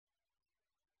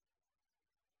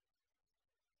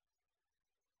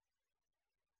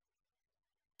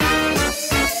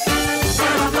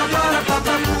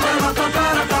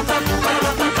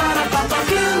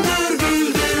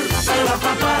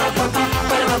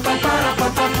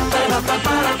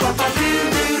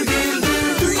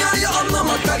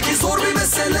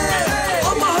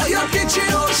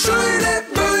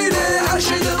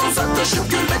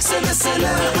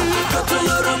söyle.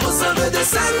 Katılarımıza ve de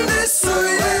sen de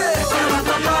söyle.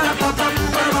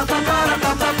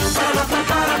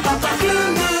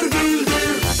 Güldür güldür.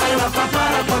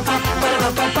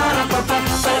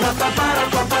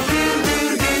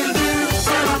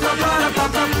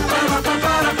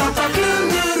 Güldür güldür.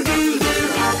 Güldür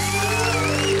güldür.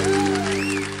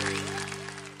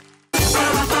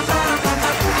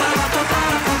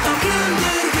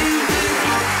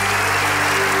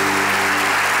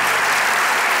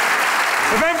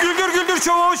 Efendim Güldür Güldür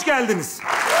Show'a hoş geldiniz.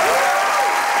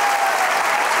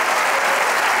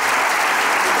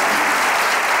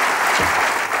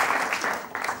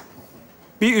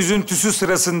 Bir üzüntüsü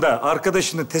sırasında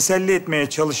arkadaşını teselli etmeye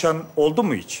çalışan oldu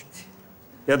mu hiç?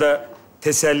 Ya da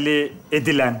teselli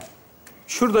edilen.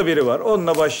 Şurada biri var,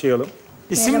 onunla başlayalım.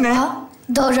 İsim Merhaba.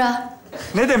 Dora.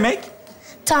 ne? Ne demek?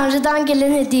 Tanrı'dan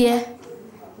gelen hediye.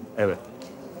 Evet.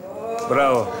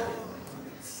 Bravo.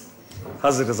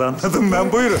 Hazırız, anladım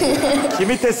ben. Buyurun.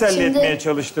 Kimi teselli Şimdi, etmeye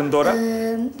çalıştın Dora?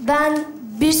 Ben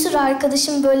bir sürü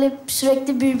arkadaşım böyle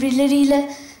sürekli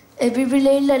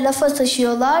birbirleriyle lafa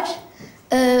taşıyorlar.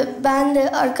 Ben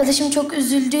de arkadaşım çok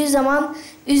üzüldüğü zaman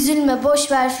üzülme,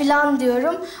 boş ver filan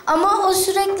diyorum. Ama o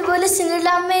sürekli böyle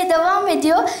sinirlenmeye devam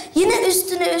ediyor. Yine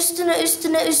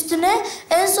üstüne.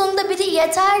 En sonunda biri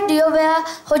yeter diyor veya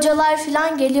hocalar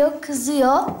filan geliyor,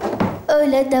 kızıyor.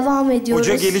 Öyle devam ediyoruz.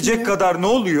 Hoca gelecek kadar ne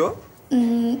oluyor?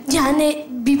 Yani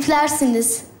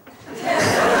biplersiniz.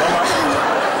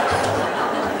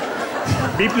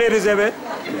 Bipleriz, evet.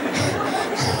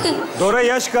 Dora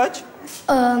yaş kaç?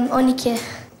 12.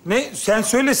 Ne? Sen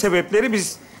söyle sebepleri,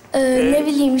 biz... Ne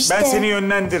bileyim işte. Ben seni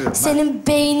yönlendiririm. Senin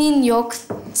beynin yok.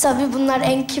 Tabii bunlar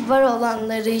en kibar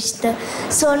olanları işte.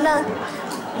 Sonra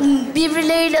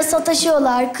birbirleriyle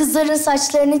sataşıyorlar. Kızların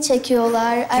saçlarını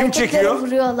çekiyorlar. Kim erkeklere çekiyor?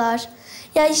 vuruyorlar.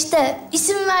 Ya işte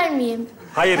isim vermeyeyim.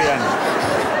 Hayır yani.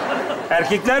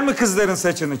 Erkekler mi kızların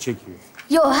saçını çekiyor?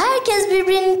 Yo, herkes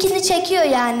birbirininkini çekiyor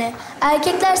yani.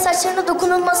 Erkekler saçlarına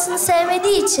dokunulmasını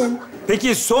sevmediği için.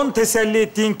 Peki son teselli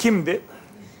ettiğin kimdi?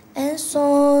 En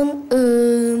son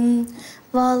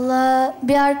vallahi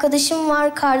bir arkadaşım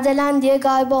var, Kardelen diye,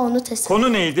 galiba onu teselli.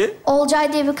 Konu neydi?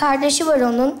 Olcay diye bir kardeşi var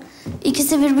onun.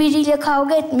 İkisi birbiriyle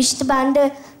kavga etmişti. Ben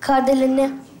de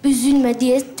Kardelen'i üzülme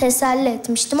diye teselli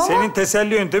etmiştim ama... Senin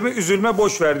teselli yöntemi üzülme,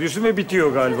 boş ver diyorsun ve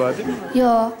bitiyor galiba, değil mi?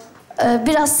 Yo,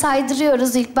 biraz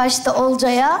saydırıyoruz ilk başta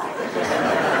Olcay'a.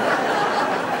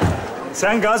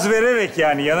 Sen gaz vererek,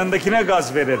 yani yanındakine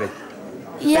gaz vererek.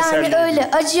 Yani Teselli. öyle,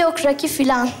 acı yok Raki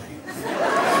filan.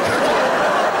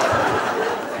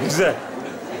 Güzel.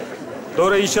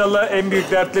 Dora, inşallah en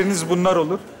büyük dertleriniz bunlar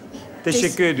olur.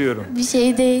 Teşekkür ediyorum. Bir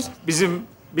şey değil. Bizim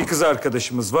bir kız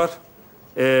arkadaşımız var.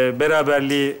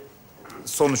 Beraberliği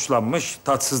sonuçlanmış.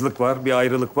 Tatsızlık var, bir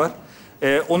ayrılık var.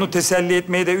 Onu teselli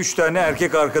etmeye de 3 tane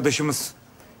erkek arkadaşımız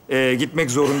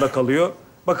gitmek zorunda kalıyor.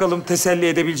 Bakalım teselli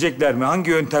edebilecekler mi?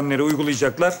 Hangi yöntemleri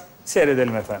uygulayacaklar?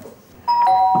 Seyredelim efendim.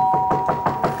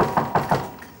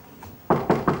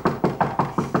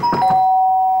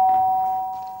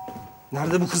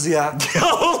 Nerede bu kız ya?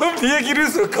 Ya oğlum niye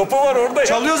giriyorsun? Kapı var orada ya.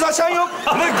 Çalıyoruz, açan yok.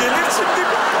 Ama gelir şimdi.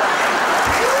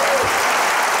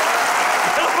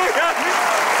 Ama yani.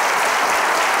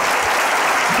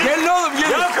 Gelin oğlum,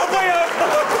 gelin. Ya kapa ya.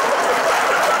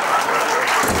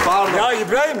 Pardon. Ya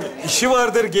İbrahim, işi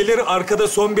vardır, gelir, arkada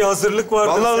son bir hazırlık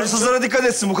vardır. Vallahi Sen- hırsızlara dikkat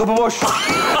etsin, bu kapı boş.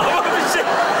 Ama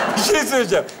bir şey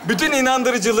söyleyeceğim. Bütün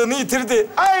inandırıcılığını yitirdi.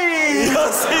 Ay! Ya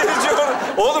seyirci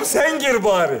oğlum sen gir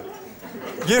bari.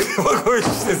 Gir bak, o hiç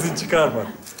sesini çıkarma.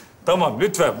 Tamam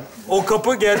lütfen. O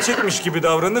kapı gerçekmiş gibi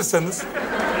davranırsanız.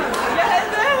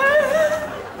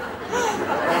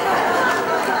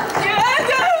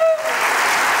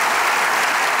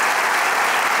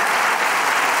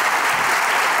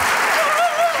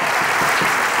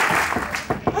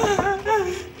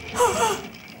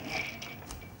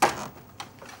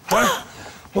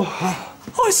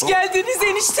 Hoş geldiniz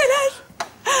enişteler.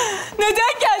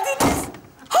 Neden geldiniz?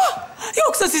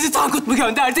 Yoksa sizi Tankut mu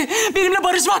gönderdi? Benimle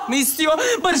barışmak mı istiyor?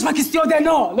 Barışmak istiyor de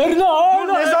ne olur, ne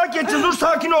olur. Nezaketçi, dur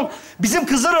sakin ol. Bizim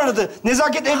kızlar aradı.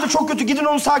 Nezaket evde çok kötü, gidin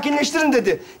onu sakinleştirin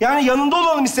dedi. Yani yanında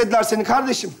olalım istediler seni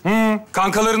kardeşim.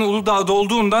 Kankaların Uludağ'da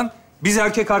olduğundan biz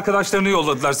erkek arkadaşlarını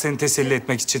yolladılar seni teselli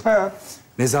etmek için. He.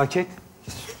 Nezaket,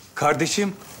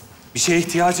 kardeşim bir şeye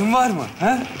ihtiyacın var mı?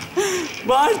 He?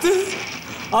 Vardı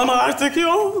ama artık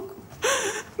yok.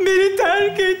 Beni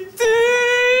terk etti.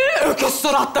 Öküz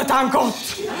suratlı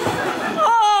Tankut.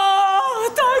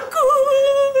 Tankut.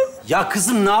 Ya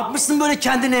kızım ne yapmışsın böyle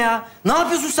kendine ya? Ne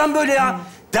yapıyorsun sen böyle ya?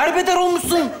 Derbeder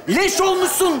olmuşsun, leş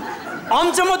olmuşsun.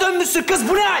 Amcama dönmüşsün kız,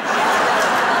 bu ne?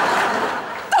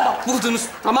 Tamam buldunuz.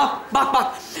 Tamam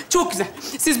bak. Çok güzel.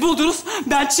 Siz buldunuz,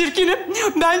 ben çirkinim.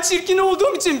 Ben çirkin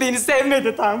olduğum için beni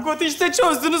sevmedi Tankut. İşte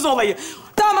çözdünüz olayı.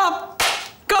 Tamam,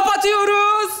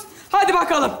 kapatıyoruz. Hadi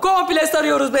bakalım, komple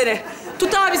sarıyoruz beni.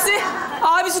 Tut abisi.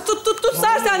 Abisi tut.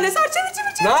 Sar sen de, sar.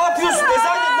 Çevir. Ne yapıyorsun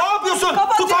Nezaket, ne yapıyorsun?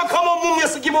 Kapat. Tutankamon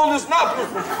mumyası gibi oluyorsun, ne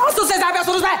yapıyorsun? Asıl siz ne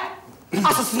yapıyorsunuz be?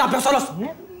 Asıl siz ne yapıyorsunuz?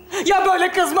 Ya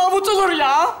böyle kız mı avutulur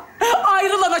ya?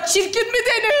 Ayrılana çirkin mi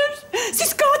denir?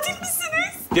 Siz katil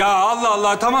misiniz? Ya Allah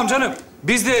Allah, tamam canım.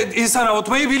 Biz de insan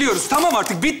avutmayı biliyoruz. Tamam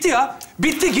artık, bitti ya.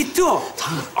 Bitti, gitti o.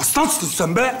 Aslansın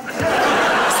sen be.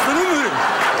 Aslanım benim.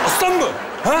 Aslan mı?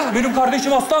 Ha? Benim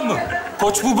kardeşim aslan mı?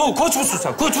 Koç bu. Koç musun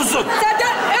sen? Koç musun? Sen de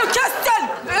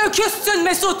öküzsün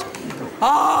Mesut.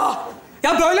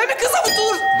 Ya böyle mi kız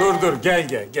avutulur? Dur,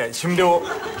 gel. Şimdi o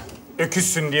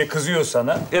öküzsün diye kızıyor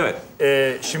sana. Evet.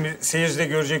 Şimdi seyirci de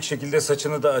görecek şekilde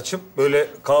saçını da açıp böyle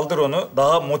kaldır onu.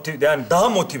 Daha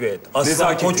motive et. Aslan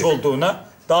Nezaketi. koç olduğuna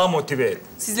daha motive et.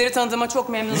 Sizleri tanıdığıma çok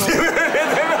memnun oldum. Değil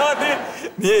mi hadi?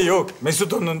 Niye yok?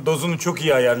 Mesut onun dozunu çok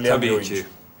iyi ayarlayan bir Tabii oyuncu. ki.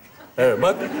 Evet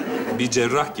bak. Bir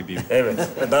cerrah gibiyim. Evet.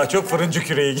 Daha çok fırıncı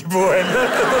küreği gibi o eller.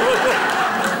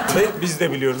 Ve biz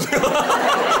de biliyoruz.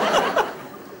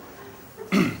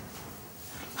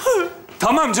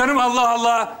 Tamam canım, Allah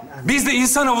Allah. Biz de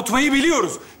insan avutmayı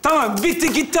biliyoruz. Tamam,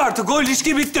 bitti gitti artık. O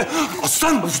ilişki bitti.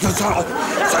 Aslan mısın sen?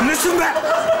 Sen nesin be?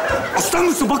 Aslan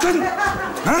mısın? Bakın.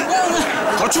 Ha?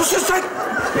 Koç musun sen?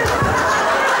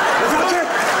 Nezaket.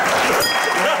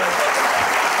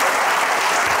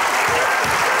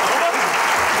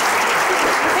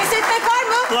 Pes etmek var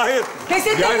mı? Hayır. Pes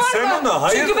etmek Yani var sen mı? ona,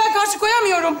 hayır. Çünkü ben karşı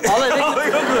koyamıyorum. Al eve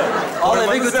götür. Al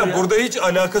eve götür ya. Burada hiç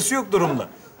alakası yok durumla.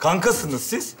 Kankasınız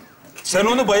siz. Sen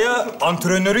onu bayağı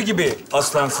antrenörü gibi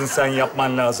aslansın sen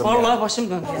yapman lazım. Vallahi başım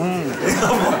döndü.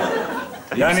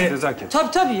 Yani Nezaket.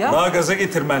 Tabii ya. daha gaza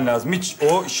getirmen lazım. Hiç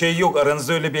o şey yok.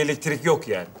 Aranızda öyle bir elektrik yok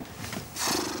yani.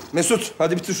 Mesut,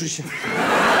 hadi bitir şu işi.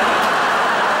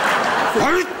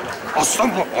 Hayır. Aslan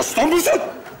mı? Aslan mısın?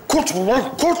 Koç mu lan?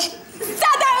 Koç.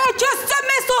 Sen de öküzsün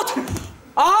Mesut.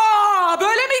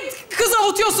 Böyle mi kız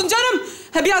avutuyorsun canım?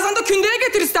 Birazdan da kündeye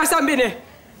getir istersen beni.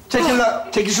 Çekil lan,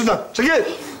 çekil şuradan, çekil.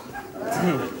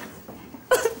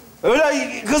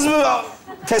 Öyle kız mı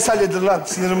teselli edilir lan?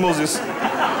 Sinirimi bozuyorsun.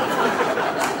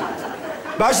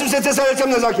 Ben şimdi seni teselli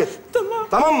edeceğim Nezaket. Tamam.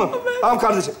 Tamam mı? Tamam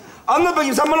kardeşim. Anlat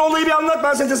bakayım, sen bana olayı bir anlat,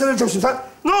 ben seni teselli edeceğim şimdi. Sen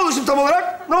ne oldu şimdi tam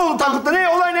olarak? Ne oldu Tankut'ta? Ne?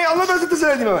 Olay ne? Anlat, ben seni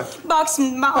teselli edeyim hemen. Bak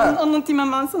şimdi ben anlatayım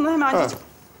hemen sana hemencecik.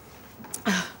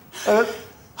 Evet.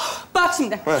 Bak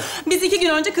şimdi. Evet. Biz 2 gün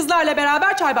önce kızlarla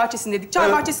beraber çay bahçesindeydik.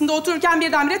 Çay bahçesinde otururken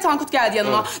birdenbire Tankut geldi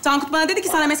yanıma. Tankut bana dedi ki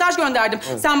sana mesaj gönderdim.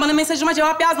 Sen bana mesajıma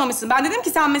cevap yazmamışsın. Ben dedim ki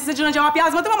sen mesajına cevap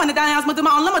yazmadım ama neden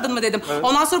yazmadığımı anlamadın mı dedim.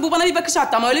 Ondan sonra bu bana bir bakış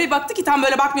attı ama öyle bir baktı ki tam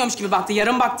böyle bakmıyormuş gibi baktı.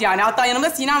 Yarım baktı yani. Hatta yanımda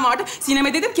Sinem vardı.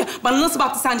 Sinem'e dedim ki bana nasıl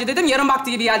baktı sence dedim. Yarım baktı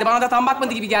gibi geldi. Bana da tam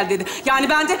bakmadı gibi geldi dedi. Yani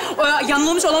bence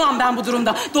yanılmış olamam ben bu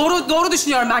durumda. Doğru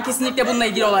düşünüyorum ben kesinlikle bununla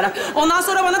ilgili olarak. Ondan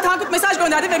sonra bana Tankut mesaj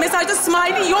gönderdi ve mesajda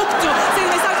smiley yoktu. Senin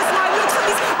mesajda smiley yoksa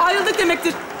biz ayrıldık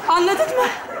demektir. Anladın mı?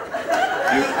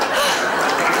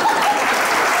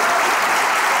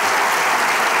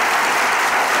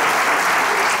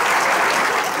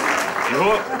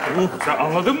 Yok. Sen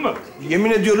anladın mı?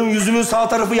 Yemin ediyorum yüzümün sağ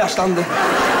tarafı yaşlandı.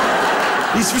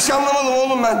 Hiçbir şey anlamadım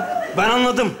oğlum ben. Ben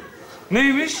anladım.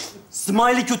 Neymiş?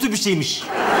 Smiley kötü bir şeymiş.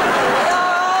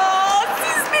 Ya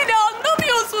siz beni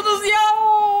anlamıyorsunuz ya.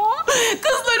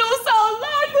 Kızlar olsa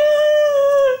anlardı.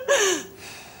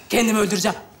 Kendimi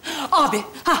öldüreceğim. Abi,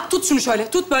 tut şunu şöyle,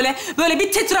 tut böyle. Böyle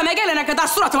bir titreme gelene kadar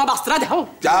suratıma bastır hadi.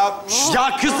 Ya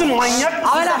Ya kızım manyak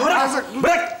mısın? Hala,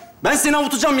 Bırak. Ben seni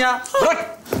avutacağım ya.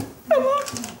 Bırak.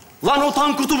 Lan o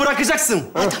Tankut'u bırakacaksın.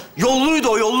 Yolluydu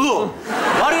o, yollu.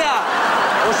 Var ya,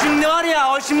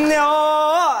 o şimdi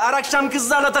her akşam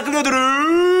kızlarla takılıyordur.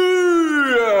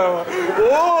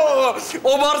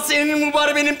 O bar senin, bu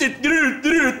bar benim.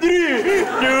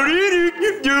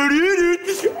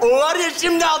 O var ya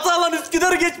şimdi Atalan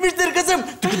Üsküdar'ı geçmiştir kızım.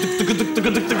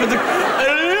 Tıkıdık.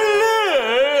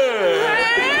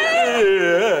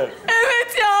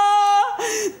 evet ya.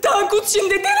 Tankut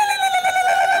şimdi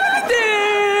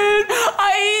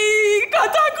ay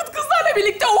Tankut kızlarla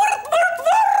birlikte vırt.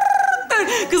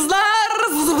 Kızlar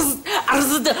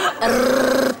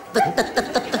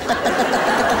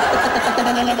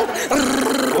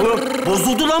Oğlum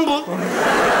bozuldu lan bu.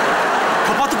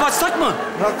 Kapatıp açsak mı?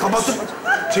 ya kapatıp...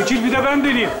 Çekil bir de ben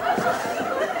deneyeyim.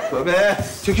 Tövbe.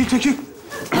 Çekil.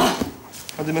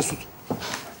 Hadi Mesut.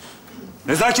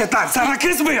 Nezaket lan, sana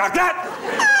kız mı yok lan?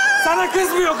 Sana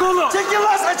kız mı yok oğlum? Çekil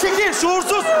lan sen, çekil.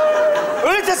 Şuursuz.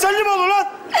 Öyle teselli mi olur lan?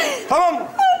 Tamam.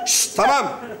 Şşt, tamam.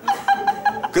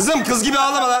 Kızım, kız gibi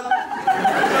ağlama lan.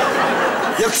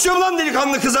 Yakışıyor mu lan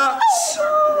delikanlı kıza? Şşt.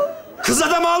 Kız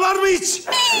adam ağlar mı hiç?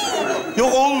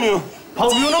 Yok, olmuyor.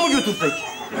 Pavyona mı götürsek?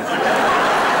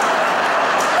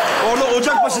 Orada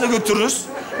ocak başına götürürüz.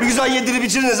 Bir güzel yedirip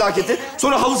içirir nezaketi.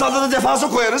 Sonra havuzlarda da defansa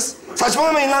koyarız.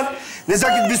 Saçmalamayın lan.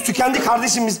 Nezaket, biz tükendik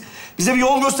kardeşim biz. Bize bir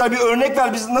yol göster, bir örnek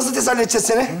ver. Biz nasıl teselli edeceğiz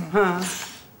seni?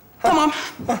 Tamam.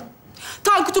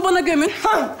 Tankut'u bana gömün.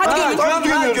 Hadi gömün. Tankut'u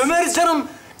gömüyoruz. Gömeriz canım.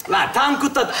 Lan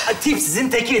Tankut da tipsizin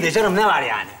tekiydi canım, ne var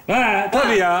yani? He,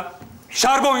 tabii ya.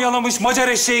 Şarbon yalamış Macar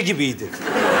eşeği gibiydi.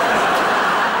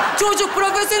 Çocuk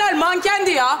profesyonel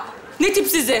mankendi ya. Ne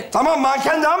tipsizi? Tamam,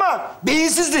 mankendi ama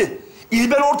beyinsizdi.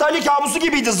 İlber Ortaylı kabusu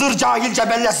gibiydi. Zır, cahil,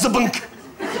 cebelle, zıbınk.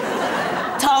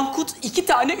 Tankut 2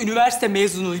 tane üniversite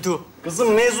mezunuydu.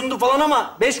 Kızım mezundu falan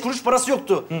ama 5 kuruş parası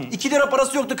yoktu. 2 lira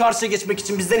parası yoktu karşıya geçmek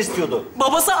için, bizden istiyordu.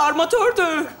 Babası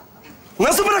armatördü.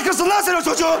 Nasıl bırakırsın lan sen o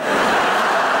çocuğu?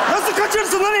 Nasıl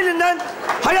kaçırırsın lan elinden?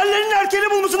 Hayallerinin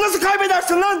erkeğini bulmuşsun, nasıl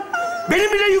kaybedersin lan?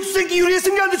 Benim bile yüksek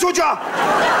yürüyesim geldi çocuğa.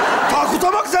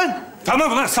 Tankut'a bak sen.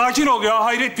 Tamam lan, sakin ol ya.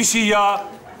 Hayret bir şey ya.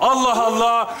 Allah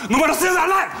Allah. Numarasını ver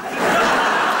lan.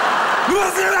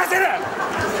 Numarasını versene.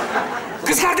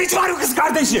 Kız kardeşi var mı, kız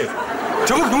kardeşi?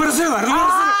 Çabuk numarasını ver,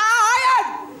 numarasını. Hayır!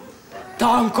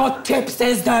 Tankut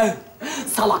tipsizdi.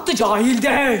 Salaktı,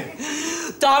 cahildi.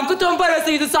 Tankut'un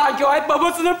parasıydı sanki. O hep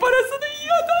babasının parasını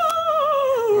yiyordu.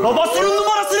 Babasının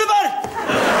numarasını ver!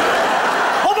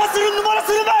 Babasının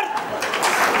numarasını ver!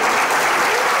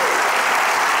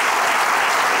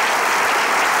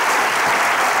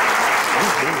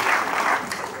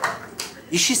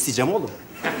 İş isteyeceğim oğlum.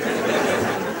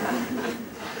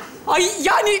 Ay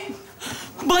yani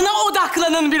bana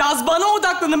odaklanın biraz, bana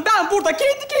odaklanın. Ben burada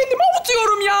kendi kendime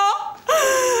avutuyorum ya.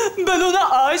 Ben ona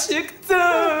aşıktım.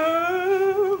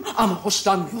 Ama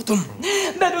hoşlanmıyordum.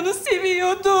 Ben onu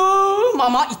seviyordum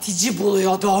ama itici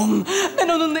buluyordum. Ben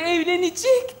onunla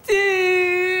evlenecektim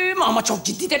ama çok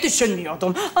ciddi de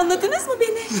düşünmüyordum. Anladınız mı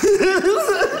beni?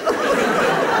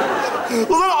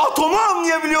 Ulan atomu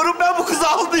anlayabiliyorum, ben bu kızı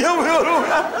anlayamıyorum.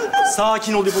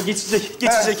 Sakin ol İbo, geçecek,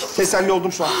 geçecek. Evet, teselli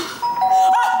oldum şu an.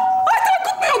 Ay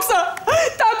Tankut mu yoksa?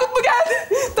 Tankut mu geldi?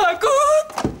 Tankut!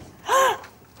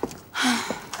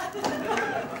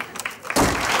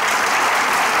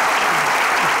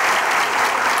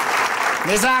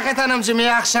 Nezaket Hanımcığım,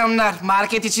 iyi akşamlar.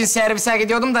 Market için servise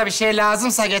gidiyordum da bir şey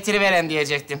lazımsa getiriveren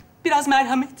diyecektim. Biraz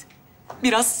merhamet,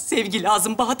 biraz sevgi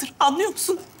lazım Bahadır. Anlıyor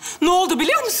musun? Ne oldu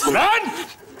biliyor musun? Lan!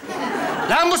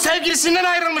 Lan bu sevgilisinden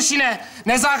ayrılmış yine.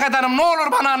 Nezaket Hanım, ne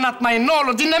olur bana anlatmayın, ne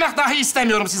olur. Dinlemek dahi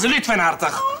istemiyorum sizi, lütfen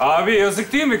artık. Abi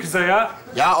yazık değil mi kıza ya?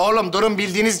 Ya oğlum, durum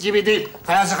bildiğiniz gibi değil.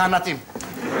 Birazcık anlatayım.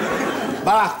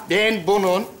 Bak, ben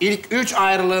bunun ilk 3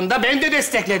 ayrılığında ben de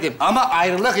destekledim. Ama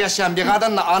ayrılık yaşayan bir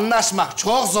kadınla anlaşmak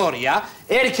çok zor ya.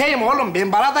 Erkeğim oğlum,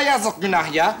 bana da yazık,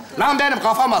 günah ya. Lan benim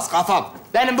kafam az, kafam.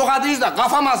 Benim bu kadın yüzünden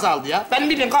kafam azaldı ya. Benim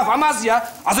bildiğin kafam az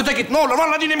ya. Az öte git, ne olur.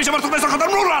 Vallahi dinlemeyeceğim artık, mesela kadar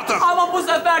ne olur artık. Ama bu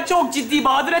sefer çok ciddi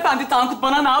Bahadır Efendi. Tankut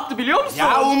bana ne yaptı biliyor musun?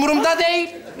 Ya umurumda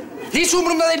değil. Hiç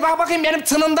umurumda değil. Bak bakayım benim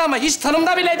tınımda mı? Hiç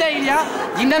tınımda bile değil ya.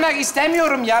 Dinlemek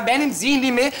istemiyorum ya. Benim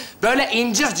zihnimi böyle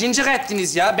incik cincik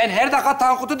ettiniz ya. Ben her dakika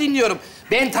Tankut'u dinliyorum.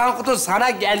 Ben Tankut'un sana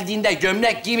geldiğinde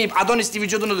gömlek giymeyip Adonis'li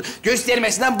vücudunu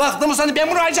göstermesinden bıktım. Usandım.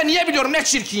 Ben bunu ayrıca niye biliyorum? Ne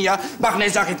çirkin ya. Bak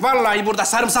Nezaket, vallahi burada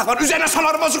sarımsak var. Üzerine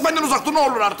salarım, azıcık benden uzak dur, ne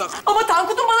olur artık. Ama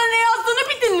Tankut'un bana ne yazdığını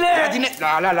bir dinle. Ya dinle.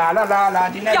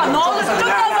 La dinle. Ya ne olur, çok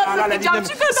dinle. anlatacağım.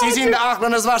 Sizin de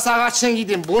aklınız varsa kaçın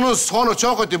gidin. Bunun sonu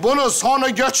çok kötü. Bunun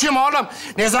sonu göçüm oğlum.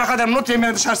 Nezaket Hanım, lütfen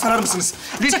beni dışarı sarar mısınız?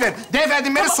 Lütfen.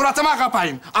 Defedin beni, suratıma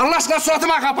kapayın. Allah aşkına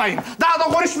suratıma kapayın. Daha da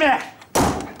konuşma.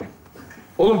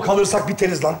 Oğlum kalırsak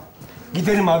biteriz lan.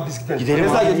 Gidelim abi, biz gidelim. Gidelim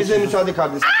abi. Nezaket, bize müsaade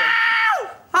kardeşim.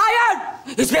 Hayır!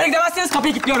 Hiçbir yere gidemezsiniz.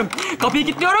 Kapıyı kilitliyorum. Kapıyı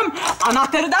kilitliyorum.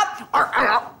 Anahtarı da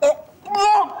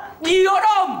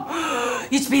yiyorum.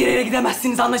 Hiçbir yere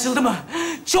gidemezsiniz, anlaşıldı mı?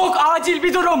 Çok acil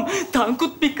bir durum.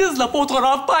 Tankut bir kızla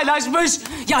fotoğraf paylaşmış.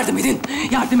 Yardım edin.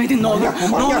 Yardım edin ne olur.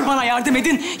 Ne olur bana yardım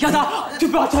edin. Ya da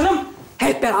tüpü açalım.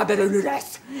 Hep beraber ölürüz.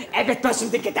 Evet, ben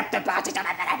şimdi gidip tüpü açacağım.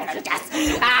 Hep beraber öleceğiz.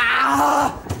 Aa!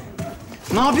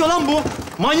 Ne yapıyor lan bu?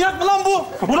 Manyak mı lan bu?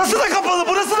 Burası da kapalı,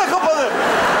 burası da kapalı.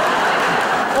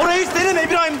 Orayı hiç deneme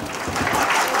İbrahim.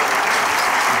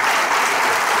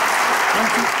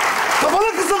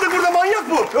 Kafana kısıldık burada, manyak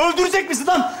bu. Öldürecek misin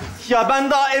lan? Ya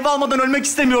ben daha ev almadan ölmek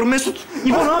istemiyorum Mesut.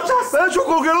 İbo ne yapacağız? Ben çok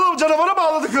korkuyorum oğlum, canavara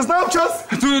bağladı kız, ne yapacağız?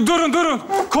 Durun.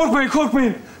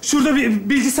 Korkmayın. Şurada bir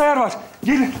bilgisayar var.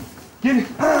 Gelin.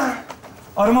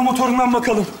 Arama motorundan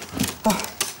bakalım.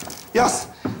 Yaz.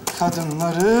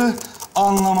 Kadınları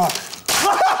anlamak.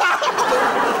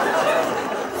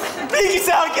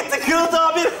 Bilgisayar gitti, kırıldı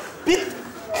abi.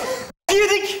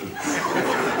 Yedik.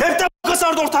 Hepten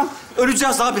kasardı ortam.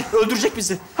 Öleceğiz abi, öldürecek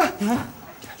bizi.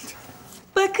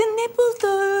 Bakın Bakın ne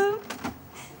buldum.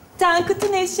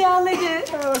 Tankut'un eşyaları.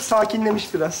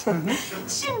 Sakinlemiş biraz.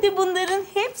 Şimdi bunların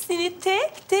hepsini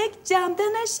tek tek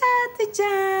camdan aşağı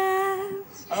atacağım.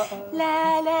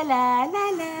 La la la la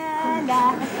la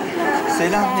la.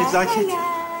 Selam La, nezaket. la, la.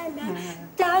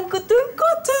 Tankut'un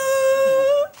kutu.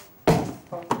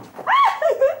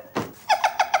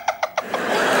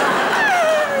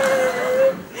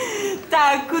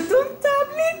 Tankut'un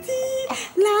tableti.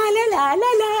 La la la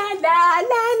la la la la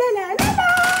la la la.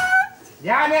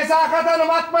 Ya Nezaket Hanım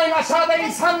atmayın, aşağıda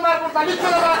insan var burada.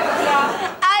 Lütfen ama atın ya.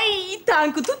 Ay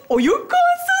Tankut'un oyun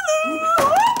konsolu.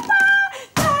 Hoppa.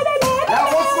 La la la la. Ya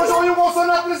koskoca oyun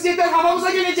konsolunu attınız yeter, kafamıza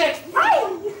gelecek. Ay.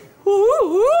 Hu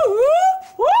hu hu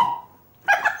hu.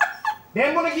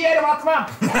 Ben bunu giyerim, atmam.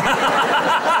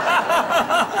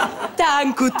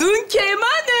 Tankut'un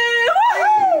kemanı.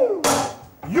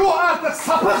 Yuh artık,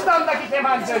 sapıklandaki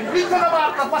kemancı. Lütfen ama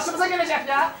atma, başımıza gelecek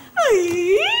ya. Ay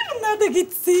bunlar da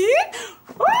gitsin.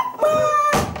 Hoppa.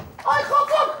 Ay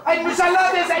kopuk. Ay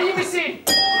Müsella teyze, iyi misin?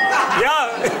 Ya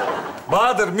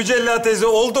Bahadır, Mücella teyze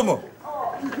oldu mu?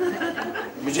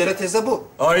 Mücella teyze bu.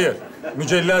 Hayır.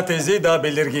 Mücella teyzeyi daha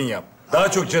belirgin yap.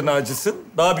 Daha çok canı acısın,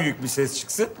 daha büyük bir ses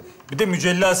çıksın. Bir de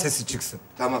mücella sesi çıksın.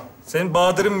 Tamam. Senin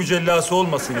Bahadır'ın mücellası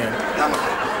olmasın yani. Tamam.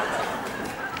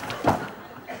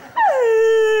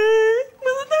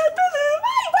 Bunu da atalım.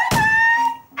 Ay baba.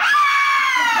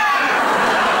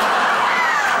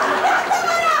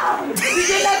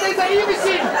 Müsella teyze, iyi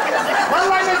misin?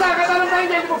 Vallahi Nezaket Hanım'dan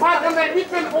geldi bu, farkındayım.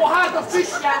 Lütfen oha artık, çüş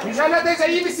ya. Müsella teyze,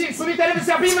 iyi misin? Suni teneffüs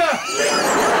yapayım mı?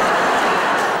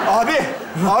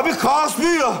 Abi kaos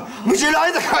büyüyor.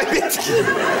 Mücella'yı da kaybettik.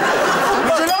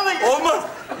 Mücella da... Olmaz.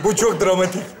 Bu çok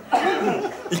dramatik.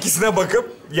 İkisine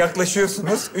bakıp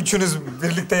yaklaşıyorsunuz. Üçünüz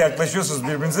birlikte yaklaşıyorsunuz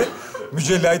birbirinize.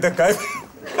 Mücella'yı da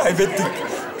kaybettik.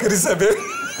 Kriz haberi.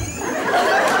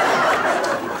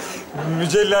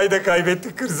 Mücella'yı da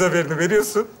kaybettik. Kriz haberini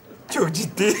veriyorsun. Çok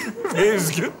ciddi ve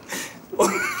üzgün.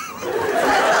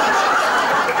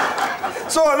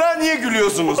 Sonra niye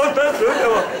gülüyorsunuz? Ben söyle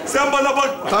bak. Sen bana bak.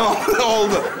 Tamam,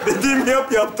 oldu. Dediğimi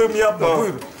yap, yaptığımı yapma. Tamam.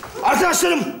 Buyurun.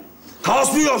 Arkadaşlarım,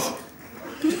 kaos büyüyor.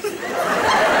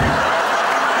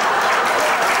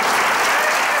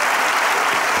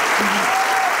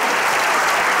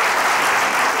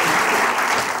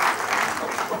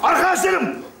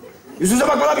 Arkadaşlarım, yüzünüze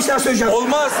bak, bana bir şeyler söyleyeceğim.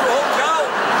 Olmaz. Ya.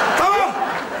 Tamam.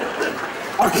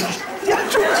 Ya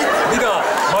çok ciddi. Bir daha.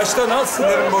 Baştan al,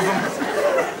 sinirim bozuldu.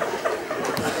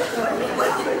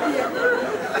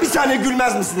 Bir saniye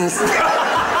gülmez misiniz? Böyle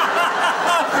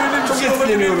bir Çok şey olabilir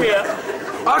etkileniyorum. mi ya?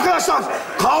 Arkadaşlar,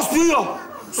 kaos büyüyor.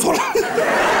 Sonra...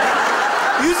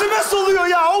 Yüzüme soluyor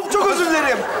ya. Of, çok özür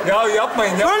dilerim. Ya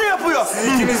yapmayın ya. Böyle yapıyor. Siz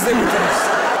ikiniz de bitiniz.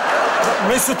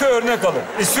 Mesut'a örnek alın.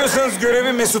 İstiyorsanız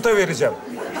görevi Mesut'a vereceğim.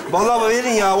 Vallahi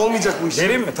verin ya, olmayacak bu iş.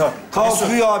 Vereyim mi? Tamam. Kaos Mesut,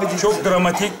 büyüyor abi. çok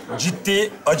dramatik,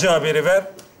 ciddi, acı haberi ver.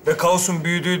 Ve kaosun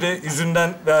büyüdüğü de yüzünden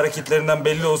ve hareketlerinden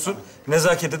belli olsun.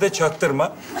 Nezaketi de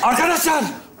çaktırma. Arkadaşlar!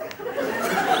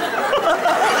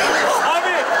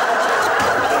 Abi!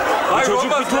 Hayır, çocuk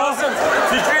olmaz, bir tuhaf. lazım.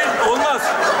 Fikri olmaz.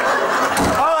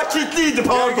 Aa, kilitliydi,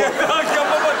 pardon.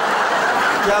 Yapma bak.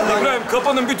 Yandan... İbrahim,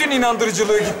 kapının bütün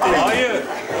inandırıcılığı gitti. Hayır.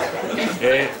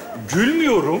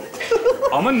 Gülmüyorum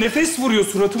ama nefes vuruyor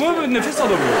suratıma ve nefes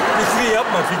alamıyorum. Fikri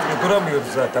yapma Fikri, duramıyoruz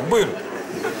zaten. Buyurun.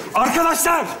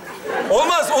 Arkadaşlar!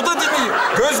 Olmaz, o da dinliyor.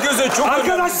 Göz göze çok önemli.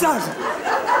 Arkadaşlar!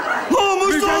 Ne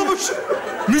olmuş, ne olmuş?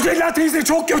 Mücella teyze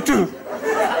çok kötü.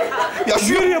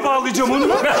 Yaşıyor. Nereye bağlayacağım onu?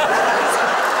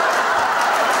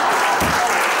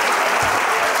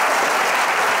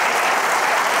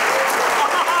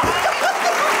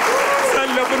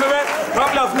 Sen lafını ver.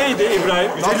 Tam laf neydi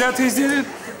İbrahim? Mücella teyzenin...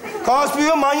 Kaos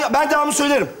büyüyor, manyak. Ben devamını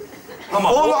söylerim.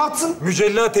 Tamam. Oğlu o atsın.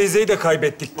 Mücella teyzeyi de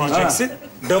kaybettik diyeceksin.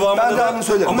 Devamını Ben da... devamını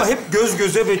söylerim. Ama hep göz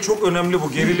göze ve çok önemli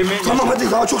bu gerilimi. Tamam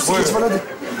hadi, daha çok skeç var hadi.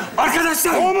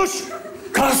 Arkadaşlar! Ne olmuş?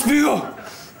 Kas büyüyor.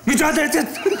 Mücadele edin.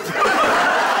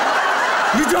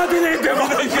 Mücadeleye devam.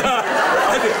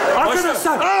 Hadi.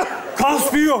 Arkadaşlar!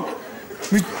 Kas büyüyor.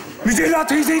 Mücella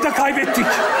teyzeyi de kaybettik.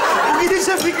 Bu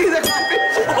gidişle Fikri'yi de kaybettik.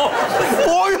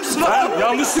 Boğuyorsun abi. Ben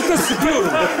yanlışlıkla sıkıyorum.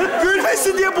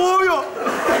 Gülmesin diye boğuyor.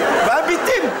 Ben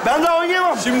bittim. Ben daha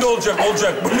oynayamam. Şimdi olacak.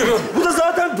 Buyurun. Bu da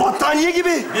zaten battaniye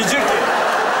gibi. Diyecek ki...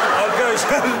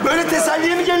 Arkadaşlar... Böyle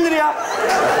teselliye mi gelinir ya?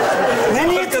 Ne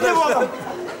niyetinde bu adam?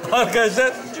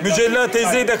 Arkadaşlar, Mücella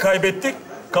teyzeyi de kaybettik.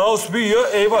 Kaos büyüyor,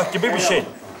 eyvah gibi bir şey.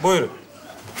 Buyurun.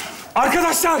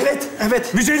 Arkadaşlar!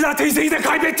 Evet. Mücella teyzeyi de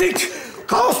kaybettik.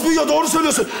 Kaos büyüyor, doğru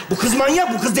söylüyorsun. Bu kız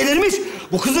manyak, bu kız delirmiş.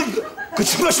 Bu kızın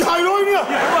kıçımla şair oynuyor.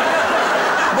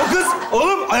 Bu kız,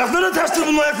 oğlum ayakları da terstir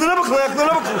bunun, ayaklarına bakın,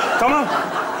 ayaklarına bakın. Tamam.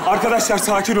 Arkadaşlar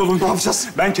sakin olun. Ne yapacağız?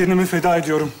 Ben kendimi feda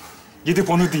ediyorum. Gidip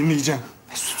onu dinleyeceğim.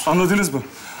 Anladınız mı?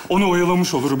 Onu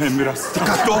oyalamış olurum hem biraz.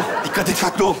 Dikkatli ol.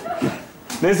 Dikkatli ol.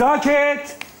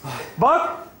 Nezaket! Bak,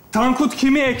 Tankut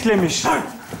kimi eklemiş?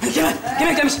 Kim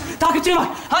eklemiş? Takipçim var.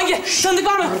 Hangi? Tanıdık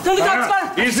var mı? Tanıdık takipçi var mı?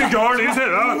 Easy girl, easy.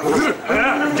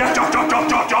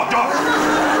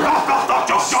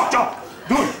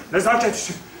 Dur, Nezaket.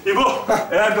 İbo,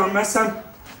 eğer dönmezsem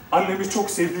annemi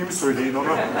çok sevdiğimi söyleyin ona.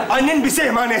 Annen bize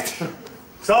emanet.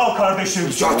 Sağ ol kardeşim.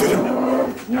 Rica ederim.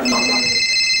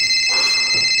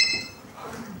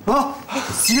 Ha,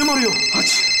 Sinem arıyor.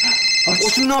 Aç. O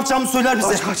şimdi ne yapacağımı söyler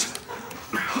bize. Aç.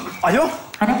 Alo?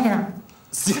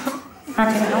 Sinem.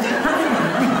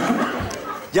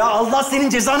 Ya Allah senin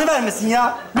cezanı vermesin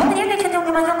ya.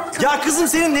 Ya kızım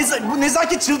senin bu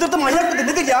nezaket çıldırdı manyak mıdır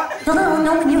nedir ya?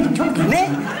 Ne?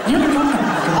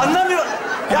 Anlamıyorum.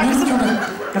 Ya kızım.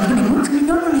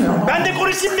 Ben de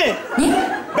konuşayım mı? Ne?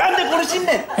 Ben de konuşayım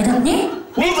mı? Ne?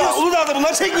 Uludağ'da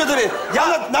bunlar çekmiyor tabii.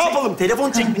 Ya ne yapalım?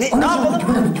 Telefon çek. Ne yapalım?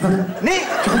 Ne?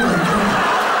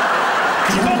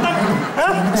 Çikolata mı?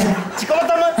 Ha?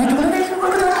 Çikolata mı?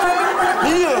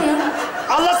 Ne diyor?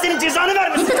 Allah senin cezanı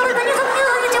vermesin.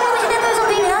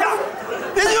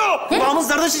 Ne diyor? Kulağımız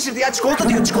zarda şişirdi ya. Çikolata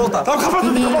diyor, çikolata. Tamam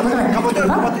kapatıyorum. Kapatır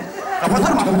mı?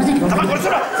 Tamam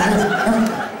konuşsana.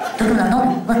 Dur lan ne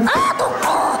oluyor?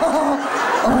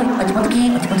 Ay acımadı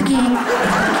ki.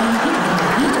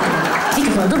 Hiç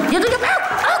oldu. Ya dur.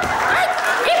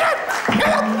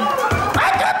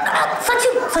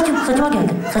 Saçıma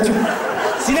geldi. Saçım.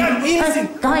 Sinem iyi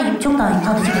misin? Daha iyiyim, çok daha iyiyim.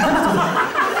 Sadece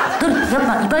dur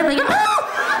yapma. İbrahim yapma.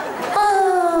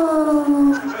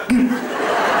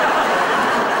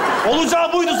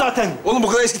 Olacağı buydu zaten. Oğlum bu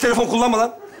kadar eski telefon kullanma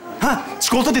lan. Ha,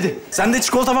 çikolata dedi. Sende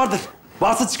çikolata vardır.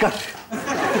 Varsa çıkar.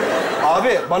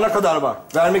 Abi bana kadar var.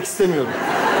 Vermek istemiyorum.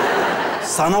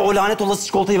 Sana o lanet olası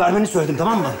çikolatayı vermeni söyledim,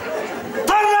 tamam mı?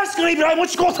 Tanrı aşkına İbrahim, o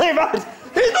çikolatayı ver.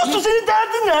 Hey dostum senin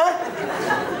derdin ne?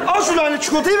 Al şu lanet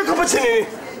çikolatayı ve kapat çeneni.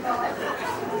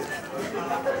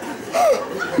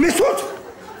 Mesut!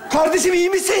 Kardeşim iyi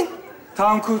misin?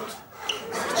 Tankut.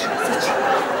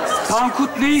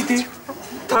 Tankut neydi?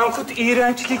 Tankut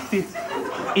iğrençlikti.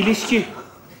 İlişki.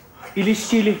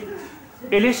 İlişkili.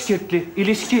 Eleşkirtli.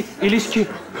 İlişki.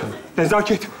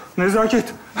 Nezaket.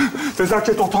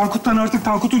 Nezaket o Tankut'tan artık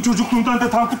Tankut'un çocukluğundan da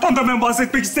Tankut'tan da ben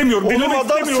bahsetmek istemiyorum. Oğlum Dinlemek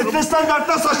adam istemiyorum. stresten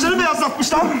dertten saçlarını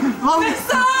beyazlatmış lan.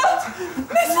 Mesut!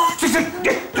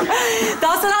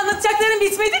 Daha sana anlatacaklarım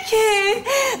bitmedi ki.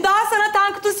 Daha sana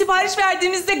Tankut'un sipariş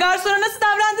verdiğimizde garsona nasıl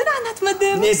davrandığını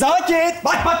anlatmadım. Nezaket!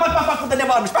 Bak burada ne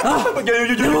varmış. Bak.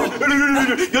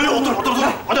 Gel otur.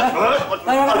 Hadi.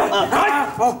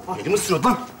 Elimi ısırıyor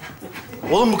lan.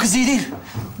 Oğlum bu kız iyi değil.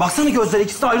 Baksana gözleri,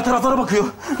 ikisi de ayrı taraflara bakıyor.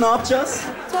 Ne yapacağız?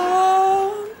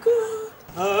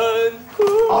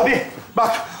 Abi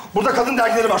bak burada kadın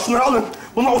dergileri var. Şunları alın.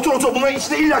 Bunlar otur. Bunların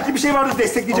içinde illaki bir şey vardır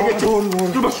destekleyecek. Doğru.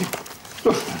 Dur bakayım.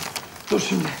 Dur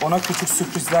şimdi. Ona küçük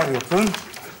sürprizler yapın.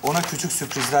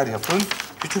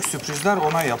 Küçük sürprizler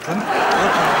ona yapın.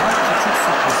 Küçük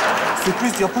sürpriz.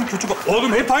 Sürpriz yapın küçük...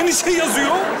 Oğlum hep aynı şey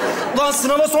yazıyor. Ulan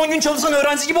sınava son gün çalışan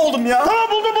öğrenci gibi oldum ya.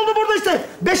 Tamam buldum burada işte.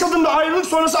 5 adımda ayrılık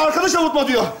sonrası arkadaş avutma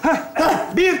diyor.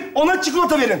 Bir, ona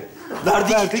çikolata verin.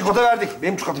 Verdik. Çikolata verdik.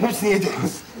 Benim çikolatam hepsini yedi.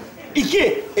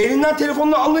 2, elinden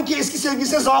telefonunu alın ki eski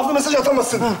sevgilisine zaaflı mesaj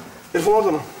atamasın. Telefon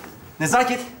orada mı?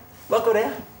 Nezaket, bak oraya.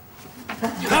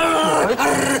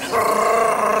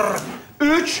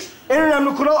 3, en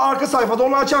önemli kural arka sayfada.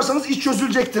 Onu açarsanız iş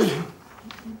çözülecektir.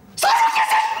 Sayfa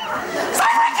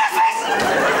kesmiş!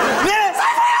 Ne?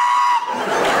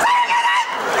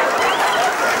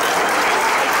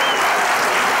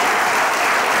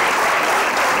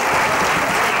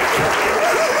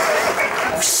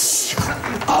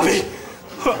 Abi!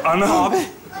 Ana. Abi,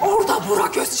 orada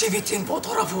Burak Özçivit'in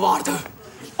fotoğrafı vardı.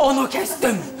 Onu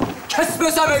kestim.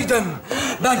 Kesmese miydim?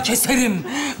 Ben keserim.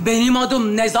 Benim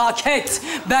adım Nezaket.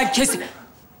 Ben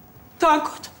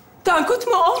Tankut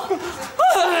mu o?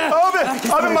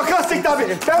 Abi makas çekti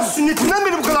abi. Ben sünnetimden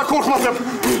beri bu kadar korkmadım.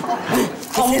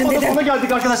 Avrupa sona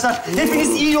geldik arkadaşlar. Hepiniz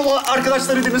iyi yol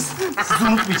arkadaşlarıydınız. Sizi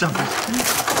unutmayacağım.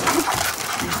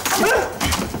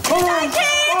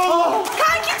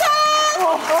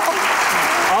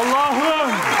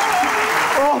 Allah'ım.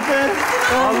 Oh be!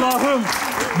 Allah'ım.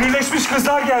 Birleşmiş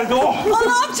Kızlar geldi. Oh.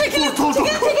 Allah'ım çekilin. Allah!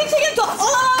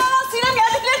 Sinem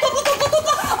geldikleri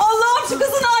topla. Allah'ım şu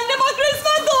kızın haline bak,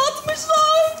 resmen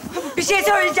dağıtmışlar. Bir şey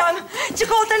söyleyeceğim.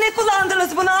 Çikolata ne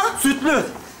kullandınız buna? Sütlü.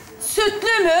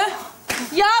 Sütlü mü?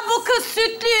 Ya bu kız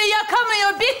sütlüyü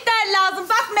yakamıyor. Bitter lazım.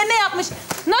 Bak meme yapmış.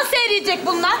 Nasıl eriyecek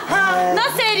bunlar?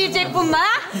 Nasıl eriyecek bunlar?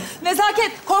 Ha?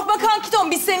 Nezaket, korkma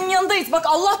kankiton. Biz senin yanındayız. Bak Bak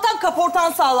Allah'tan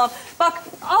kaportan sağlam. Bak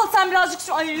al sen birazcık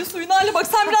şu... Ay suyunu hale bak.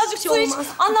 Sen birazcık su iç.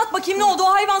 Anlat bakayım ne oldu?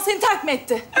 O hayvan seni terk mi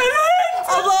etti? Evet.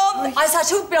 Allah'ım. Ay sen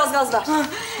çabuk biraz gaz ver.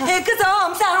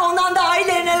 Kızım sen ondan daha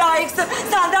iyilerine layıksın.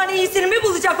 Senden iyisini mi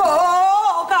bulacak?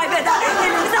 O kaybeder.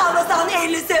 Elimizi almasan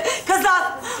 50'si. Kazan.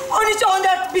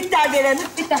 13-14 bitter verelim.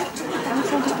 Bitter.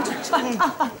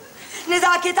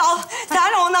 Nezaket al.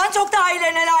 Sen ondan çok daha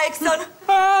iyilerine layıksın.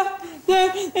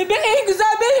 En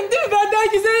güzel benim değil mi?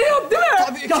 Benden güzeli yok değil mi?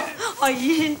 Tabii ki. Ay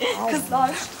kızlar.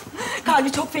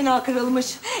 Kalbi çok fena kırılmış.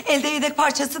 Elde yedek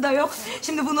parçası da yok.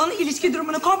 Şimdi bunun ilişki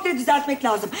durumunu komple düzeltmek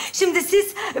lazım. Şimdi siz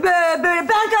böyle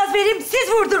ben gaz vereyim, siz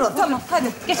vurdurun. Tamam,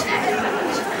 hadi geç.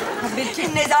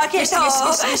 Nezaket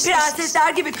prensesler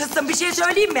gibi kızsın. Bir şey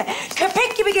söyleyeyim mi?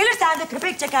 Köpek gibi gelir, sen de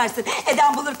köpek çekersin.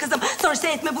 Eden bulur kızım. Sonuçta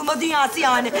etme bulma dünyası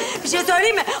yani. Bir şey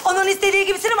söyleyeyim mi? Onun istediği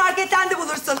gibisini marketten de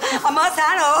bulursun. Ama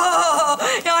sen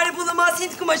yani bulunmaz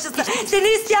Hint kumaşısın. Seni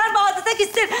isteyen Bağdat'a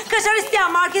gitsin. Kaşar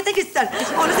isteyen markete gitsin.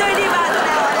 Onu söyleyeyim ben sana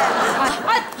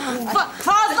yani.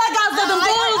 Fazla gazladın,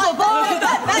 boğuldu.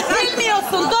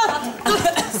 Bilmiyorsun, dur.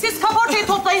 Siz kaportayı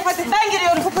toplayın, hadi. Ben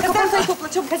giriyorum. Kaportayı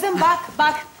topla, çabuk. Kızım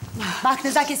bak. Bak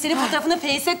Nezaket, senin fotoğrafını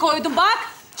Face'e koydum, bak.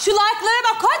 Şu like'lara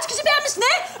bak, kaç kişi beğenmiş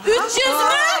ne? 300 mü?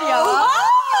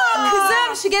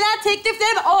 Kızım, şu gelen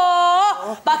tekliflere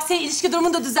bak. Bak, senin ilişki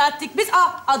durumunu da düzelttik biz.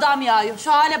 Adam yağıyor,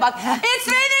 şu hale bak. It's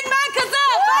raining man kızım.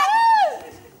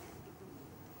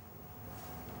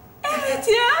 Evet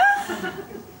ya.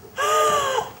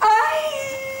 Ay.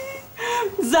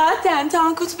 Zaten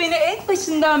Tankut beni en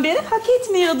başından beri hak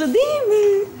etmiyordu değil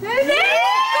mi? Evet.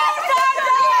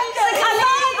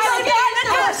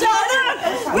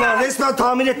 Ulan resmen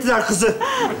tahmin ettiler kızı.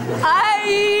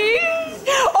 Ay!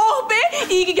 Oh be!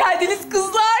 İyi ki geldiniz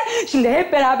kızlar. Şimdi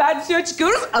hep beraber dışarı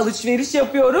çıkıyoruz, alışveriş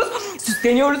yapıyoruz,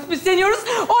 süsleniyoruz, püsleniyoruz.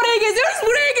 Oraya geziyoruz,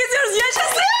 buraya geziyoruz.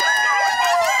 Yaşasın!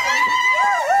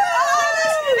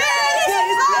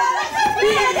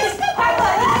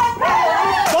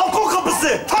 Balkon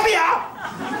kapısı. Tabii ya.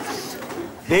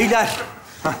 Beyler,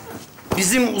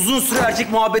 bizim uzun süre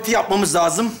erkek muhabbeti yapmamız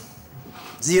lazım.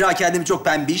 Zira kendimi çok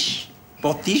pembiş,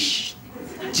 bottiş,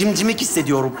 cimcimik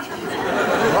hissediyorum.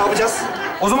 Ne yapacağız?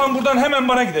 O zaman buradan hemen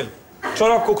bana gidelim.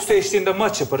 Çorap kokusu eşliğinde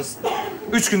maç yaparız.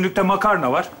 3 günlükte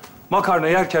makarna var. Makarna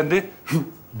yerken de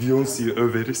Beyoncé'yi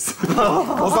överiz.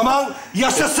 O zaman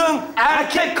yaşasın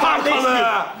erkek kardeşliği.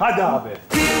 Hadi abi.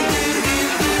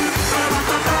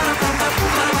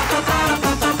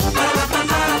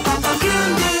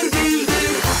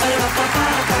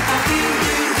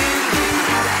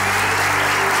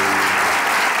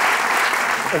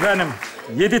 Efendim,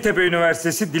 Yeditepe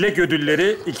Üniversitesi Dilek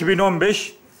Ödülleri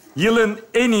 2015 yılın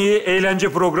en iyi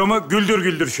eğlence programı Güldür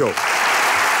Güldür Show.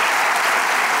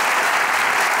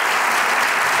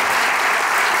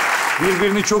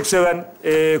 Birbirini çok seven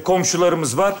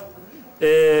komşularımız var.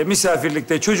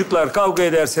 Misafirlikte çocuklar kavga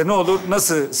ederse ne olur,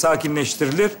 nasıl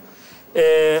sakinleştirilir?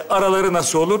 Araları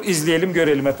nasıl olur? İzleyelim,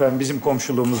 görelim efendim bizim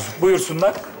komşuluğumuzu.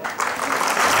 Buyursunlar.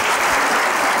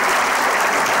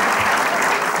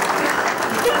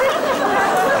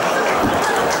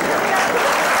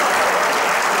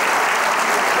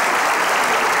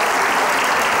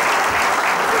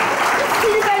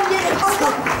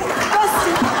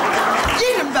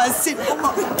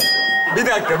 Bir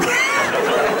dakika.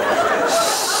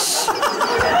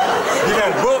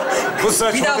 Bilal, bu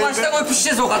saç Bir daha modeline... baştan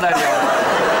öpüşeceğiz o kadar ya.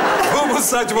 Bu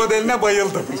saç modeline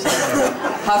bayıldım.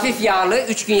 Hafif yağlı,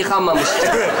 3 gün yıkanmamış.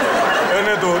 Evet,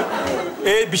 öne doğru.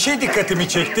 Bir şey dikkatimi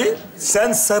çekti.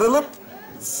 Sen sarılıp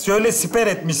şöyle siper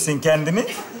etmişsin kendini.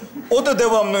 O da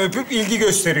devamlı öpüp ilgi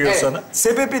gösteriyor Evet. sana.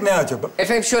 Sebebi ne acaba?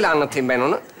 Efendim şöyle anlatayım ben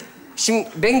onu. Şimdi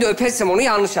ben de öpersem onu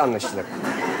yanlış anlaşılır.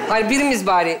 Hani birimiz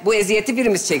bari bu eziyeti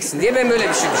birimiz çeksin diye ben böyle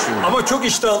bir şey düşünüyorum. Ama çok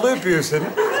iştahlı öpüyor seni.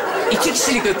 2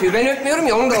 kişilik öpüyor. Ben öpmüyorum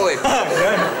ya, onu da o öpüyor.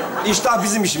 Yani İştah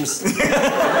bizim işimiz.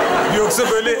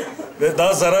 yoksa böyle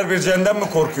daha zarar vereceğinden mi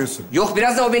korkuyorsun? Yok,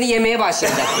 biraz da o beni yemeye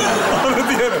başlayacak.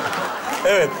 Onu diyorum.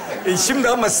 Evet. Şimdi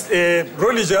ama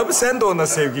rol icabı sen de ona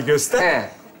sevgi göster. He.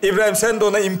 İbrahim sen de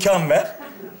ona imkan ver.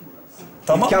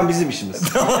 Tamam. İmkan bizim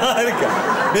işimiz. Harika.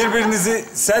 Birbirinizi,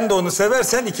 sen de onu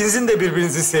seversen ikinizin de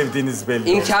birbirinizi sevdiğiniz belli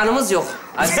olur. İmkanımız yok.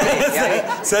 Aslında yani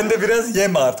Sen de biraz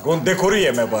yeme artık. Onu dekoru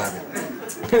yeme bari.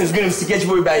 Üzgünüm, skeç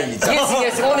boyu ben yiyeceğim.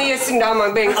 yesin, onu yesin de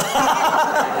aman ben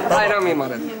hayranıyım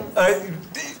arada. Ay,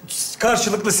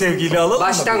 karşılıklı sevgiyle alalım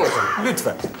Baştan mı? o zaman.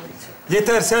 Lütfen.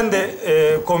 Yeter sen de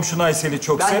komşun Aysel'i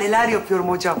çok sev. Ben neler yapıyorum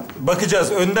hocam.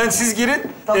 Bakacağız. Önden siz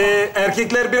girin. Tamam.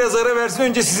 Erkekler biraz ara versin.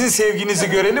 Önce sizin sevginizi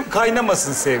görelim.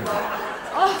 Kaynamasın sevgi.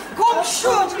 Komşu.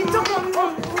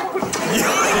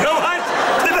 Yavaş.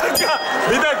 Bir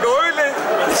dakika. Öyle.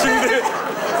 Şimdi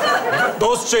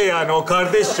dostça yani, o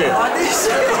kardeşçe.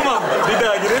 Kardeşçe. Tamam, bir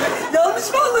daha girelim.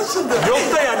 Yanlış mı anlaşıldı? Yok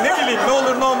da yani ne bileyim, ne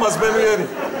olur ne olmaz ben uyarayım.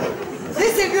 Ne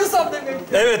seviyorsam demek.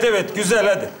 Evet, evet, güzel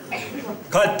hadi.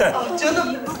 Kalpten.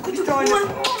 Canım, bir tane.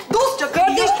 Dostça,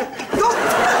 kardeşçe.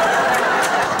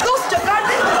 Dostça,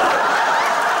 kardeşçe.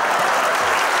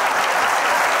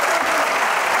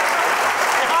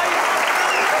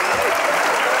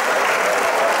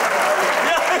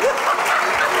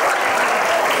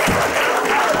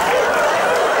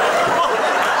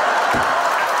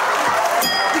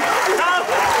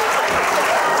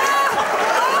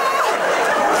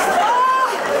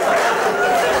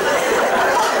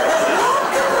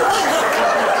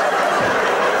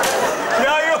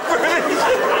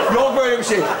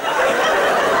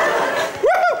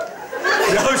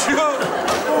 Ya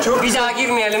çok... Bir daha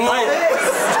girmeyelim. Hayır.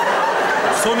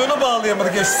 Sonunu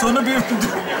bağlayamadık ya. Sonu bir...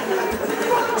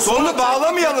 Sonunu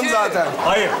bağlamayalım zaten.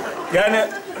 Hayır. Yani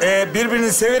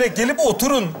birbirini severek gelip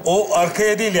oturun. O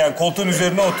arkaya değil yani. Koltuğun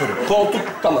üzerine oturun. Koltuk,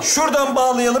 tamam. Şuradan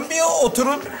bağlayalım. Bir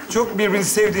oturun. Çok birbirinizi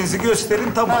sevdiğinizi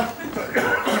gösterin. Tamam.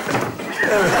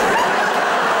 Evet.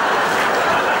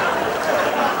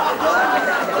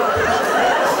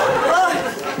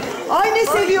 Ay ne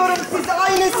seviyorum sizi,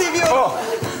 ay ne seviyorum. Oh,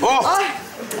 oh. Ay.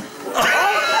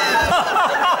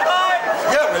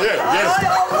 Gel. Ay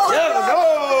Allah. Gel.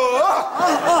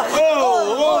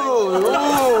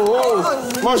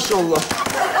 Maşallah.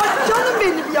 Ay canım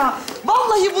benim ya.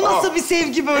 Vallahi bu nasıl bir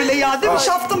sevgi böyle ya, değil mi?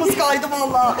 Şaftımız kaydı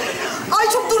vallahi. Ay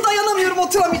çok dur dayanamıyorum,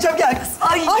 oturamayacağım. Gel kız.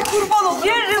 Ay kurban olurum.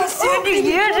 Yerim seni,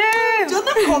 yerim.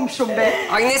 Canım komşum be.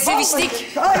 Ay ne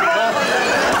seviştik. Ay.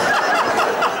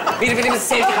 Birbirimizi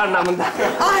sevdik anlamında.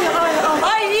 Ay.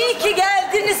 Ay iyi ki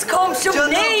geldiniz komşum.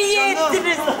 Canım, ne iyi canım.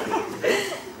 ettiniz.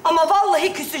 Ama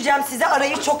vallahi küseceğim size,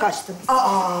 arayı çok açtınız.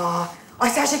 Ay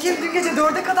sen şekerim, dün gece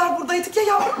 4'e kadar buradaydık ya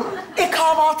yavrum.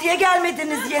 Kahvaltıya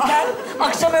gelmediniz yeter.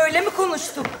 Akşam öyle mi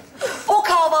konuştuk? O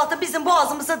kahvaltı bizim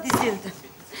boğazımıza dizildi.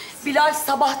 Bilal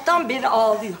sabahtan beri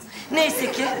ağlıyor.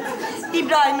 Neyse ki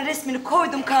İbrahim'in resmini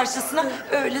koydum karşısına,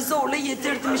 öyle zorla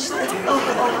yedirdim işte.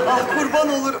 Ah kurban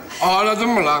olurum. Ağladın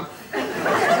mı lan?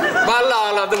 Vallahi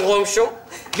ağladım komşum.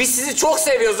 Biz sizi çok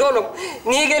seviyoruz oğlum.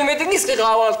 Niye gelmediniz ki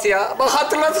kahvaltıya? Bak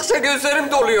hatırladıkça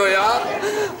gözlerim doluyor ya.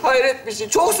 Hayret bir şey.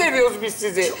 Çok seviyoruz biz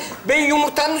sizi. Ben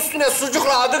yumurtanın üstüne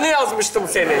sucukla adını yazmıştım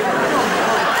seni.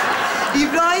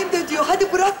 İbrahim de diyor,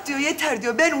 hadi bırak diyor, yeter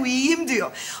diyor, ben uyuyayım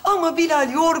diyor. Ama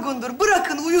Bilal yorgundur,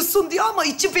 bırakın uyusun diyor ama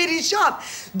içi perişan.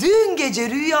 Dün gece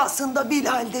rüyasında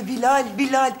Bilal de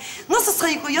Bilal. Nasıl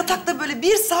sayıklıyor? Yatakta böyle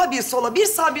bir sağa bir sola, bir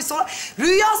sağa bir sola.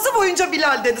 Rüyası boyunca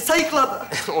Bilal dedi, sayıkladı.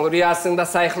 O rüyasında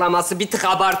sayıklaması bir tık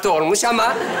abartı olmuş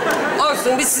ama...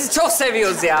 olsun, biz sizi çok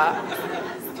seviyoruz ya.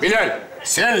 Bilal,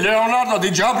 sen Leonardo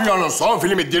DiCaprio'nun son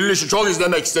filmi Diriliş'i çok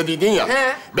izlemek istediydin ya.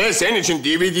 He. Ben senin için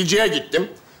DVD'ciye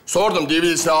gittim. Sordum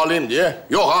DVD'sini alayım diye.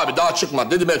 Yok abi daha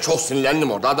çıkmadı dedi. Ben çok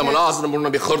sinirlendim orada. Adamın ağzını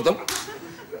burnunu bir kırdım.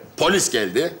 Polis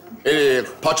geldi.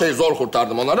 Paçayı zor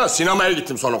kurtardım onlara. Sinemaya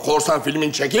gittim sonra. Korsan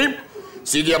filmini çekeyim.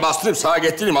 CD'ye bastırayım, sağa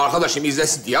getireyim arkadaşım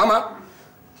izlesin diye ama...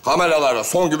 kameralara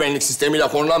son güvenlik sistemiyle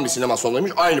konulan bir sinema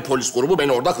salonuymuş. Aynı polis grubu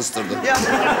beni orada kıstırdı.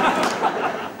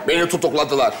 Beni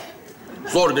tutukladılar.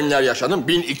 Zor günler yaşadım.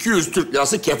 1200 Türk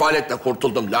lirası kefaletle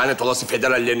kurtuldum. Lanet olası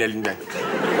federallerin elinden.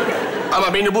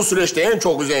 Ama beni bu süreçte en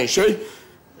çok üzen şey,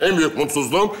 en büyük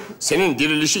mutsuzluğum senin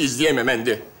Diriliş'i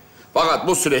izleyememendi. Fakat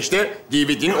bu süreçte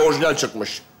DVD'nin orijinal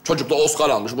çıkmış. Çocuk da Oscar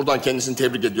almış. Buradan kendisini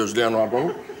tebrik ediyoruz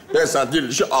Leonardo'nun. Ben sana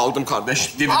Diriliş'i aldım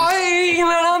kardeş. Diriliş. Ay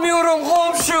inanamıyorum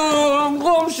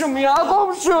komşum ya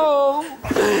komşum.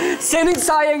 Senin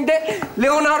sayende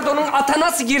Leonardo'nun ata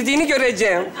nasıl girdiğini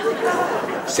göreceğim.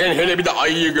 Sen hele bir de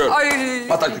ayıyı gör. Ay.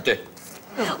 Pataküte.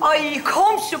 Ay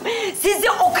komşum,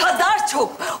 sizi o kadar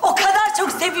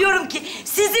çok seviyorum ki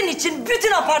sizin için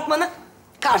bütün apartmanı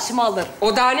karşıma alırım.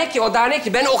 O da ne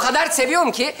ki? Ben o kadar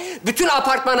seviyorum ki bütün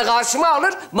apartmanı karşıma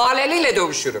alır, mahalleliyle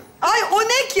dövüşürüm. Ay o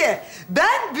ne ki?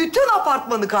 Ben bütün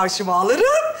apartmanı karşıma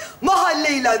alırım,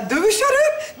 mahalleyle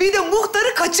dövüşürüm, bir de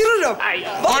muhtarı kaçırırım.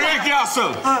 O ne ki asıl?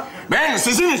 Ben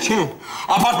sizin için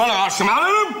apartmanı karşıma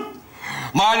alırım,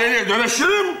 mahalleliye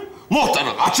dönüşürüm,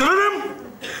 muhtarı kaçırırım.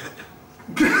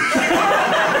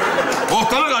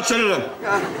 Muhtarı kaçırırım.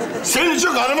 Senin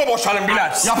için karımı boşarım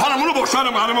Bilal. Yaparım bunu,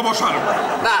 boşarım, karımı boşarım.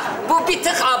 Bak, bu bir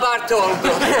tık abartı oldu.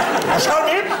 Boşar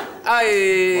mıyım? Ay,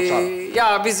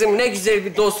 ya bizim ne güzel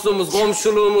bir dostluğumuz,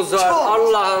 komşuluğumuz var.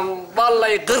 Allah'ım,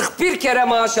 vallahi 41 kere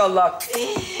maşallah.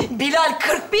 Bilal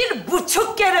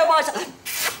 41,5 kere maşallah.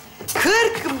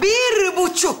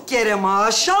 41,5 kere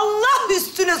maşallah,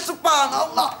 üstüne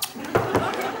subhanallah.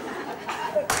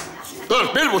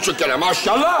 41,5 kere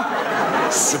maşallah.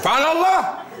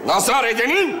 Sübhanallah. Nazar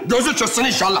edenin gözü çıksın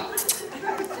inşallah.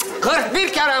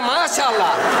 41 kere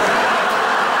maşallah.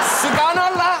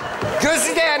 Sübhanallah.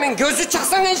 Gözü değenin gözü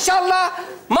çıksın inşallah.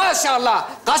 Maşallah.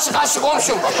 Kaşı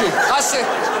komşum. Kaşı.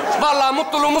 Vallahi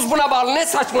mutluluğumuz buna bağlı. Ne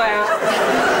saçma ya.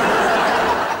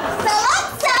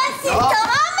 Salak sensin, tamam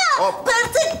mı?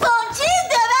 Pırtık ponçiyi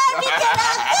döver bir kere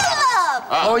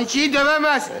akıllım. Ponçiyi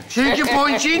dövemez. Çünkü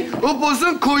ponçin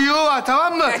upuzun kuyruğu var,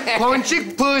 tamam mı?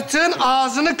 Ponçik pırtığın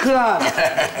ağzını kırar.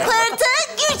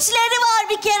 Pırtığın güçleri var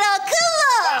bir kere akıllım.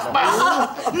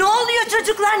 Ne oluyor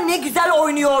çocuklar? Ne güzel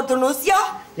oynuyordunuz ya.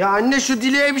 Ya anne şu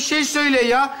Dile'ye bir şey söyle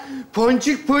ya.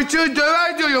 Ponçik pırtığı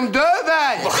döver diyorum,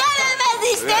 döver.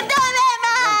 Dövemez işte, dövemez.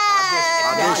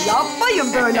 Ya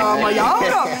yapmayın böyle ama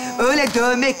yavrum. Öyle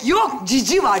dövmek yok.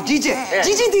 Cici var, cici.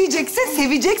 Cici diyeceksin,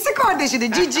 seveceksin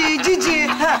kardeşini. Cici.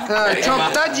 Ha,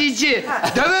 çok da cici.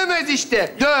 Dövemez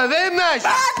işte, dövemez.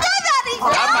 Ya döver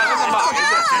işte.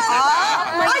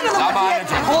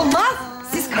 Olmaz.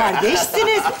 Siz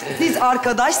kardeşsiniz, siz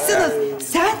arkadaşsınız.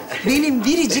 Sen benim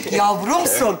biricik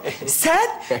yavrumsun. Sen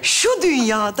şu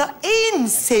dünyada en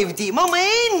sevdiğim ama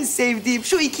en sevdiğim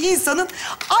şu iki insanın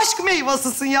aşk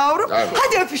meyvasısın yavrum.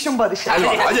 Hadi öpüşün barışın.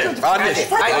 Hadi kardeş.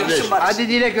 Hadi öpüşün barışın. Hadi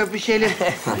Dilek öpüşelim.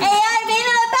 Eğer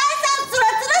beni öpersen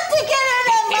suratına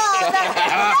tükürürüm bana.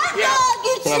 Ben daha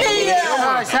güçlüyüm.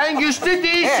 Ha, sen güçlü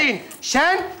değilsin.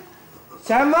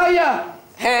 Sen var ya,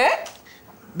 He?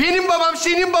 benim babam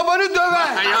senin babanı döver.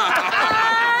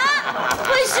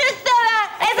 Pışık döver.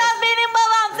 Esas benim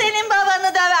babam senin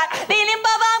babanı döver. Benim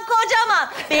babam kocaman.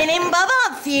 Benim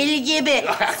babam fil gibi.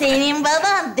 Senin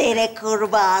baban dere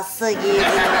kurbağası gibi.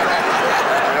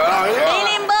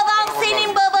 Benim babam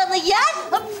senin babanı yer,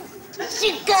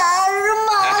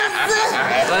 çıkarmaz.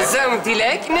 Kızım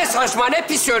Dilek ne saçma ne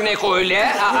pis örnek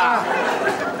öyle.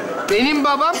 Benim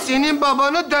babam senin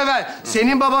babanı döver.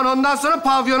 Senin baban ondan sonra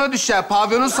pavyona düşer.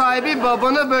 Pavyonun sahibi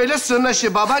babanı böyle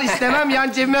sırnaşır. Baban istemem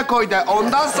yan cebime koy der.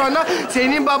 Ondan sonra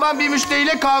senin baban bir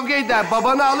müşteriyle kavga eder.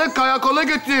 Babanı alır karakola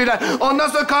götürürler. Ondan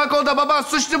sonra karakolda baban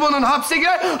suçlu bunun hapse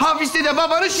girer. Hapiste de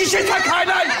babanı şişe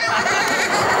takarlar.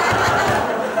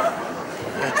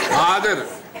 Bahadır,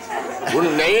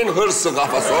 bu neyin hırsı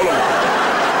kafası oğlum?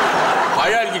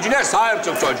 Hayal gücüne sahip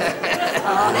çık çocuk.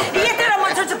 Yeter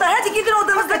ama çocuklar. Hadi gidin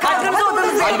odanızda kaldırınız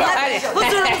odanızda. Hadi.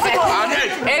 Huzurunuzu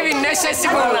koyun. Evin neşesi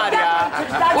bunlar ya.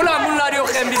 Ulan bunlar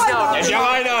yokken biz ne yapacağız? Neşe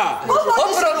kaynağı. Hop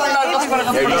bunlar.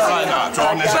 Neşe kaynağı.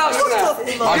 Çok neşe. Bak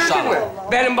şuna. Gördün mü?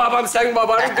 Benim babam senin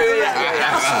babanı dövüyor.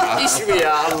 İş mi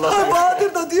ya Allah?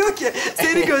 Bahadır da diyor ki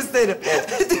seni gösterim.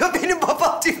 Diyor benim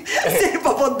babam diyor. Senin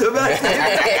baban döver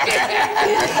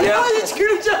diyor. Ay hiç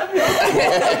güleceğim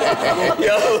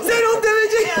ya. Sen onu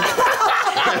döveceksin.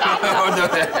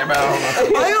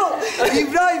 Ayol,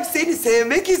 İbrahim seni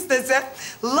sevmek istese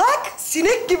lak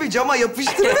sinek gibi cama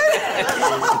yapıştırıver.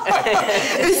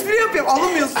 Espri yapıyorum,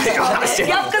 alınmıyorsun.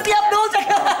 Yap kız yap, ne olacak?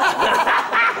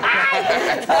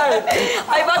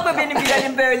 Ay bakma benim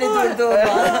Bilal'im böyle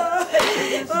durduğuma.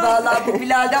 Vallahi bu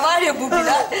Bilal'de var ya, bu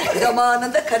Bilal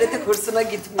zamanında karate kursuna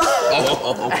gitmiş.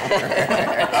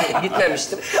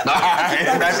 Gitmemiştim.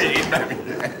 Ben de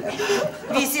gitmemiştim.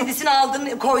 VCD'sini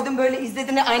aldın, koydun böyle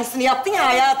izledin, aynısını yaptın ya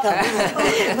hayatım.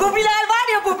 Bu Bilal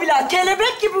var ya, bu Bilal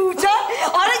kelebek gibi uçar,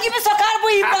 arı gibi sokar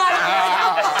bu İbrahim.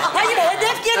 Hayır,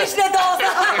 hedef genişledi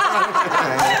olsa.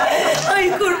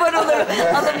 Ay kurban olurum.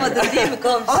 Alınmadın değil mi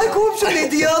komşu? Ay komşu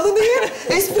ne diye alınayım?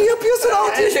 Espri yapıyorsun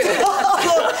altı üstü.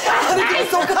 Arı gibi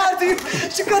sokar diyor.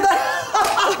 Şu kadar.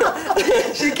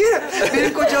 Şekerim,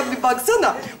 benim kocam bir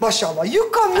baksana. Maşallah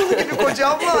yük kamyonu gibi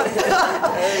kocam var.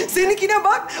 Seninkine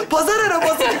bak, pazar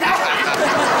arabası gibi.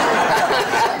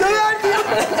 Döver diyor.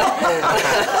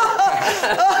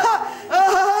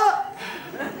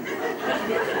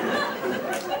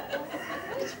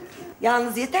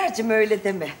 Yalnız Yeter'cim öyle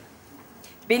deme.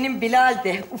 Benim Bilal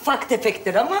de ufak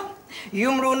tefektir ama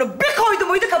yumruğunu bir koydu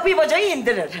muydu kapıyı bacağı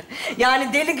indirir.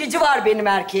 Yani deli gücü var benim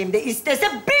erkeğimde.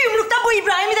 İstese bir yumrukta bu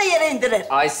İbrahim'i de yere indirir.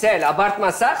 Aysel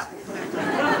abartmasak.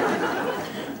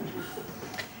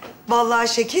 Vallahi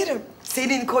şekerim,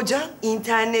 senin kocan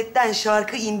internetten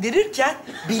şarkı indirirken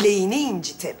bileğini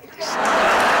incitebilir.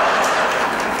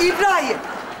 İbrahim,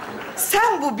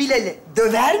 sen bu Bilal'i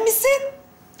döver misin?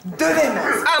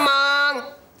 Dövemez. Aman!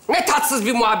 Ne tatsız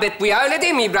bir muhabbet bu ya, öyle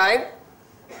değil mi İbrahim?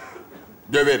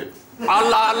 Döverim.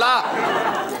 Allah Allah!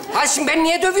 Ha şimdi beni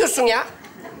niye dövüyorsun ya?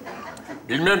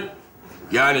 Bilmem.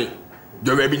 Yani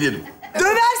dövebilirim.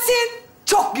 Döversin.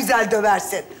 Çok güzel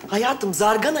döversin. Hayatım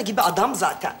zargana gibi adam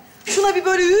zaten. Şuna bir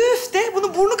böyle üf de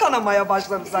bunu burnu kanamaya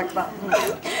başladı zaten.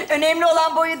 Önemli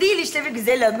olan boyu değil işte bir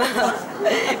güzelim.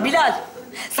 Bilal,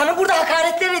 sana burada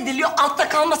hakaretler ediliyor. Altta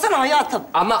kalmasana hayatım.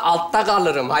 Ama altta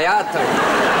kalırım hayatım.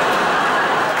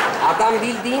 Adam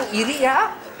bildiğin iri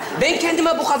ya. Ben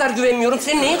kendime bu kadar güvenmiyorum.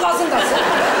 Sen neyin gazındasın?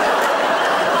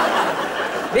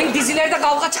 Ben dizilerde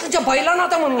kavga çıkınca bayılan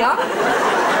adamım ya.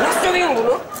 Nasıl döveyim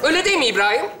bunu? Öyle değil mi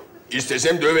İbrahim?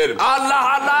 İstesem döverim.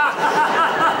 Allah Allah!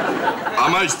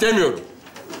 Ama istemiyorum.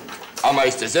 Ama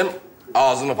istesem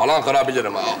ağzını falan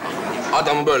kırabilirim.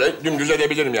 Adamı böyle dümdüz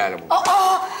edebilirim yani.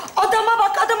 Adama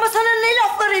bak, adama sana ne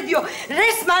laflar ediyor.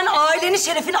 Resmen ailenin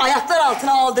şerefini ayaklar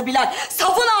altına aldı Bilal.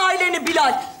 Savun aileni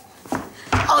Bilal.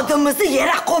 Adımızı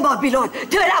yere koyma Bilal.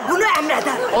 Töre bunu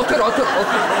emreder. Otur. Otur.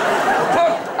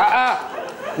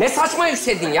 Ne saçma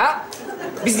yükseldin ya?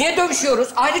 Biz niye dövüşüyoruz?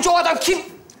 Ayrıca o adam kim?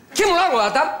 Kim lan o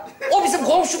adam? O bizim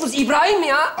komşumuz İbrahim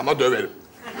ya. Ama döverim.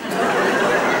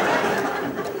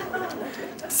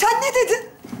 Sen ne dedin?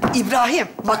 İbrahim,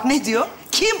 bak ne diyor?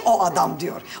 Kim o adam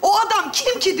diyor. O adam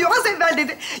kim ki diyor, az evvel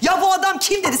dedi. Ya bu adam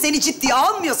kim dedi, seni ciddiye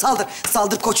almıyor. Saldır.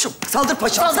 Saldır koçum. Saldır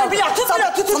paşam. Saldır Bilal, tut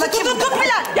Bilal. Tut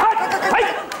Bilal. Ya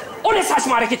hayır. O ne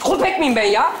saçma hareket? Köpek miyim ben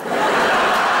ya?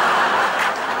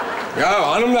 Ya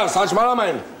hanımlar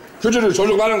saçmalamayın. Küçücük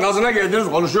çocukların gazına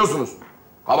geldiniz konuşuyorsunuz.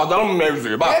 Kapatalım mı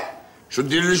mevzuyu? Bak.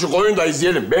 Şu dirilişi koyun da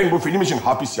izleyelim. Ben bu film için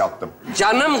hapis yattım.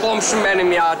 Canım komşum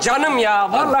benim ya. Canım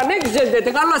ya. Vallahi ne güzel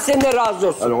dedin. Allah senden razı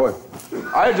olsun. Hadi koy.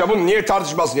 Ayrıca bunun niye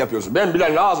tartışmasını yapıyorsun? Ben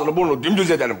Bilal'in ağzını burnunu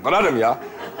dümdüz ederim. Kırarım ya.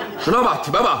 Şuna bak,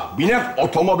 tipe bak. Binek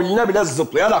otomobiline bile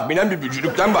zıplayarak binen bir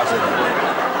bücürükten bahsediyor.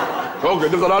 Çok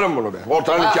kötü kırarım bunu ben.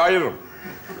 Ortadan ikiye ayırırım.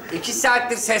 2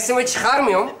 saattir sesimi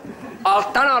çıkarmıyorum.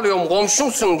 Alttan alıyorum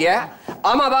komşumsun diye.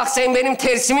 Ama bak sen benim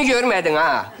tersimi görmedin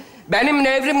ha. Benim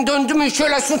nevrim döndü mü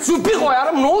şöyle su bir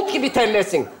koyarım, nohut gibi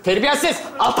terlesin. Terbiyesiz,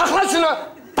 al takla şunu.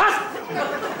 Tak!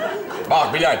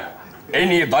 Bak Bilal, en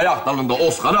iyi dayak dalında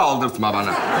Oscar'ı aldırtma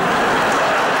bana.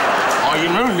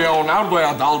 Ayının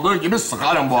Leonardo'ya daldığı gibi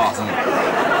sıkarım boğazını.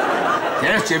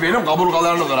 Ters çeviririm,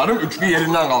 kaburgalarını kırarım, üçlü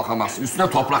yerinden kalkamaz. Üstüne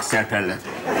toprak serperler.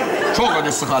 Çok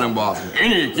öyle sıkarım boğazını.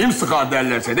 En iyi kim sıkar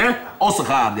derlerse de o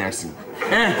sıkar dersin.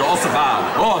 Ente o sıkar,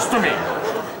 dostum benim.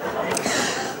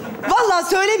 Vallahi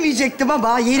söylemeyecektim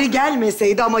ama yeri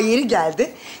gelmeseydi, ama yeri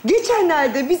geldi.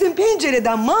 Geçenlerde bizim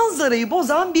pencereden manzarayı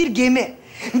bozan bir gemi.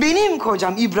 Benim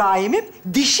kocam İbrahim'im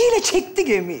dişiyle çekti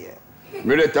gemiyi.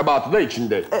 Mürettebatı da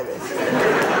içinde. Evet.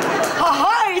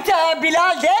 Haydi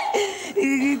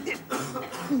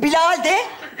Bilal de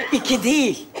 2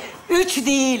 değil, 3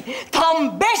 değil,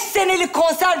 tam 5 senelik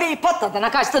konserveyi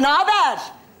patladığına kaçtı. Ne haber?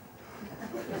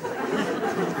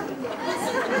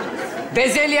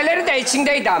 Bezelyeleri de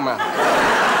içindeydi ama.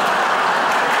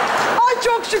 Ay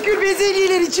çok şükür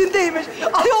bezelyeler içindeymiş.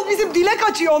 Ayol bizim Dilek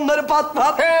açıyor onları pat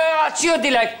pat. He açıyor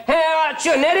Dilek. He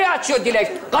açıyor. Nereye açıyor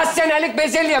Dilek? Kaç senelik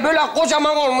bezelye böyle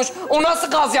kocaman olmuş. O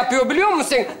nasıl gaz yapıyor biliyor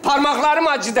musun? Parmaklarım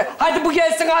acıdı. Hadi bu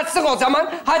gelsin açsın o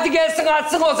zaman. Hadi gelsin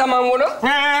açsın o zaman bunu.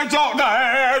 Çok da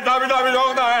tabii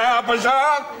çok da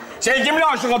yapacak. Sen kimle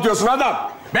aşık atıyorsun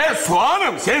adam? Ben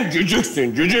soğanım, sen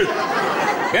cücüksün, cücük.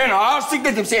 Ben ağır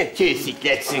sikletim, sen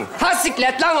sikletsin. Ha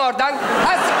siklet lan oradan.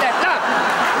 Ha siklet lan.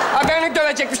 Ha beni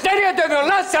dövecekmiş. Nereye dövüyorsun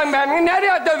lan sen beni?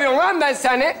 Nereye dövüyorsun lan ben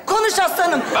seni? Konuş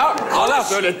aslanım. Ha, Allah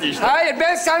söyletti işte. Hayır,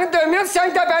 ben seni dövmüyorum,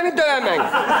 sen de beni dövmen.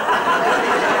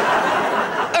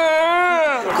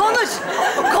 Konuş.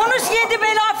 Konuş yedi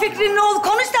bela Fikri'nin oğlu.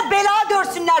 Konuş da bela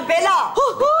görsünler, bela.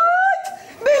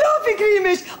 Bela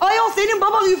Fikri'ymiş. Ayol senin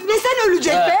baban üflesen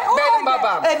ölecek be. Benim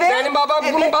babam. Evet. Benim babam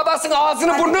bunun babasının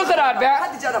ağzını burnunu kırar be.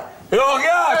 Hadi canım. Yok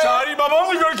ya, çağırayım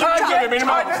babamı görkemeyeceğim benim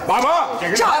baba. Baba!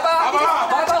 Baba!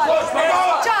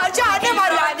 Çağır, ne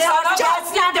var yani? Çağır,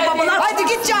 nerede babalar? Hadi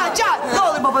git çağır. Ne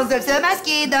olur babanız dövmez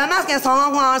ki,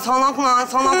 salaklar.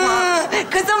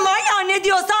 Kızım var ya, ne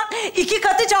diyorsan 2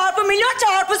 katı çarpı milyon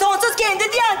çarpı sonsuz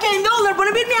kendi diyen kendi olur.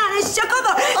 Bunu bilmeyen eşek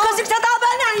olur. Kaşık çatal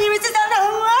benden yemesi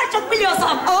senden çok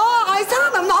biliyorsan. Aysel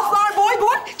Hanım, laflar boy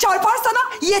çarpar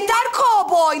sana yeter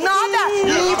kovboy. Ne haber?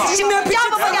 Şimdi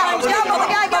öpeceğim baba gel. Gel baba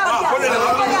gel.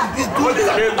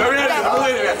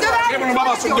 Bunun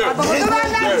babasını döv.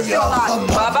 Döverler diyorlar.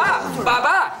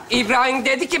 Baba, İbrahim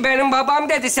dedi ki benim babam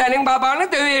dedi, senin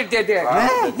babanı döver dedi.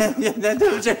 Ne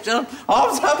dövecek canım?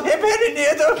 Hamza Bey beni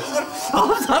niye dövsün?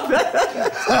 Hamza Bey.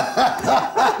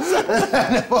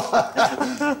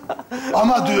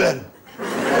 Ama düverim.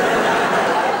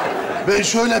 Ben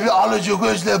şöyle bir alıcı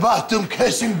gözle baktım,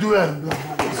 kesin düverim.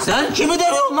 Sen kimi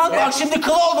dövüyorsun lan? Bak şimdi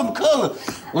kıl oldum, kıl.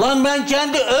 Ulan ben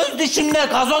kendi öz dişimle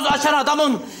gazoz açan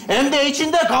adamım. Hem de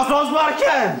içinde gazoz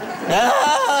varken.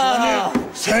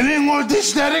 Senin o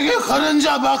dişlerini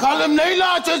kırınca bakalım neyle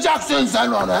açacaksın sen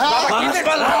onu, ha?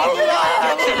 Konuşma lan.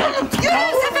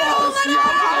 Sefer onları.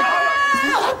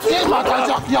 Kim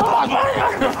atacak yalan?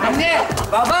 Anne,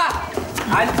 baba.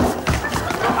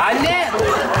 Anne.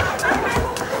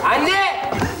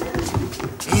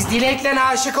 Biz Dilek'le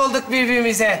aşık olduk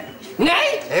birbirimize. Ne?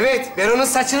 Evet, ben onun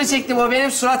saçını çektim. O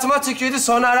benim suratıma tükürdü.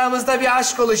 Sonra aramızda bir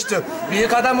aşk oluştu.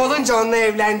 Büyük adam olunca onunla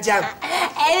evleneceğim.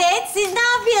 Evet, siz ne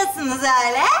yapıyorsunuz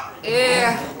öyle?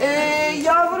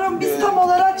 Yavrum biz tam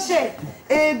olarak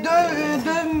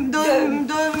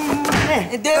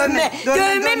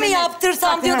Dövme mi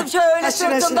yaptırsam diyordum şöyle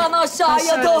sırtından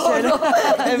aşağıya doğru.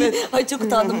 Evet. Ay çok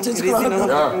utandım çocuklar.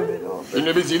 Ya,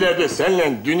 şimdi biz ileride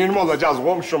seninle dünür mü olacağız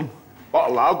komşum?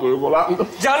 Vallahi duygulandım.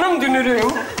 Canım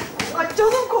dünürüm. Ay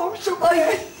canım komşum.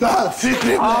 Ay. Ya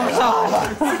fikrim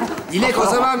Dilek, o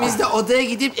zaman biz de odaya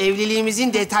gidip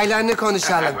evliliğimizin detaylarını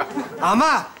konuşalım.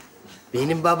 Ama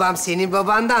benim babam senin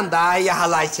babandan daha iyi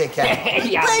halay çeker.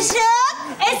 Paşa,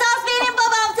 esas benim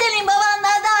babam senin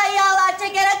babandan daha iyi halay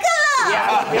çeker akıllı.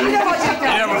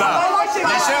 Ne bu lan?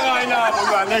 Neşe kaynağı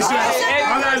bu lan, neşe.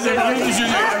 Halay zevkini düşecek.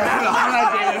 Halay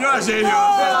zevkini o şey diyor.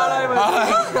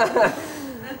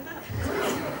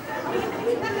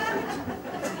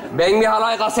 Ben bir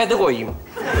halay kaseti koyayım.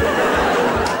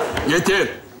 Yeter.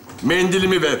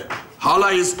 Mendilimi ver.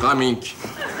 Halay is coming.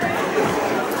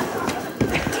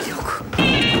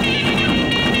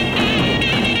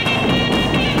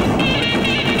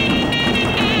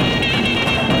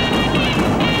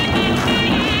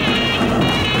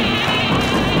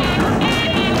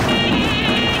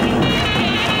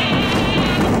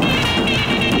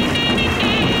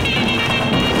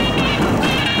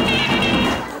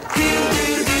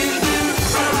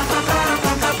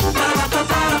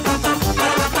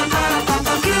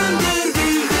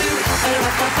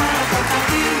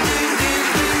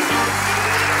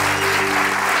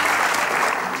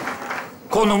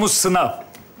 Konumuz sınav.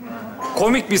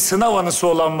 Komik bir sınav anısı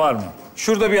olan var mı?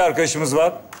 Şurada bir arkadaşımız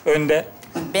var, önde.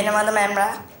 Benim adım Emre.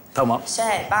 Tamam.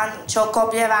 Ben çok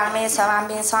kopya vermeyi seven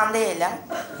bir insan değilim.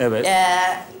 Evet.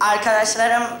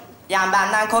 Arkadaşlarım yani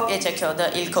benden kopya çekiyordu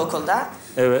ilkokulda.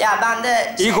 Evet. Ya ben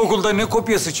de... İlkokulda ne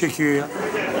kopyası çekiyor ya?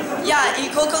 Ya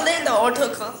ilkokul değil de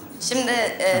ortaokul.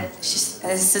 Şimdi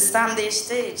sistem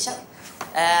değiştiği için...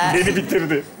 Beni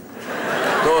bitirdi.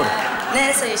 Doğru.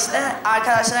 Neyse işte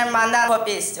arkadaşlarım benden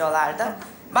kopya istiyorlardı.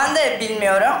 Ben de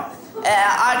bilmiyorum.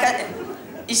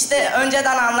 İşte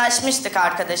önceden anlaşmıştık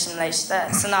arkadaşımla işte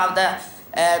sınavda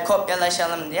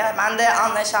kopyalaşalım diye. Ben de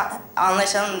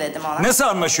anlaşalım dedim ona. Nasıl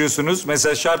anlaşıyorsunuz?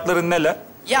 Mesela şartların neler?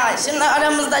 Ya şimdi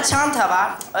aramızda çanta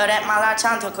var. Öğretmenler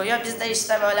çanta koyuyor. Biz de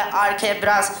işte böyle arkaya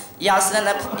biraz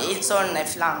yaslanıp ilk soru ne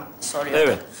falan soruyoruz.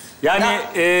 Evet. Yani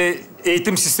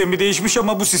eğitim sistemi değişmiş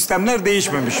ama bu sistemler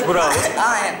değişmemiş. Bravo.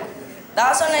 Aynen.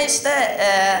 Daha sonra işte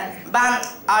ben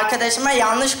arkadaşıma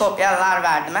yanlış kopyalar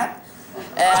verdim hep.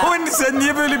 Anne sen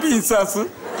niye böyle bir insansın?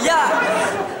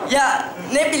 Ya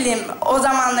ne bileyim o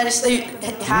zamanlar işte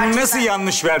Nasıl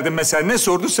yanlış verdin mesela? Ne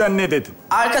sordu sen ne dedin?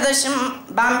 Arkadaşım,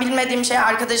 ben bilmediğim şey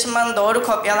arkadaşım bana doğru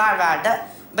kopyalar verdi.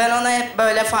 Ben ona hep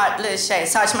böyle farklı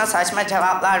saçma saçma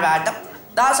cevaplar verdim.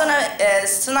 Daha sonra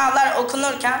sınavlar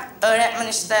okunurken öğretmen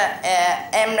işte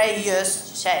Emre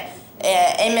 100,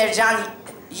 Emircan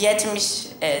 70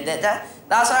 dedi.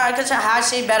 Daha sonra arkadaşlar her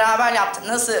şeyi beraber yaptık.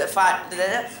 Nasıl farklı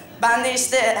dedi. Ben de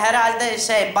işte herhalde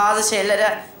bazı şeyleri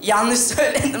yanlış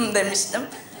söyledim demiştim.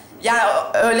 Yani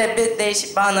öyle bir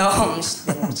değişik bir anı olmuştu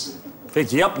benim için.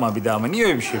 Peki yapma bir daha ama niye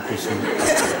öyle bir şey yapıyorsun?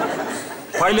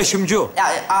 Paylaşımcı o. Ya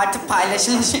artık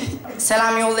paylaşımcı.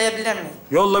 Selam yollayabilir miyim?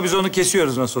 Yolla biz onu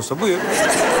kesiyoruz nasıl olsa. Buyur.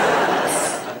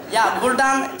 Ya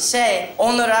buradan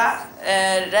Onur'a,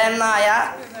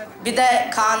 Remna'ya, bir de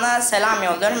Kaan'a selam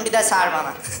yolluyorum, bir de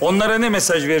Servan'a. Onlara ne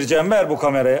mesaj vereceğim? Ver bu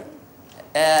kameraya.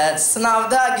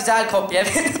 Sınavda güzel kopya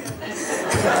verin.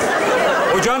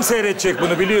 Hocan seyredecek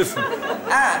bunu biliyorsun.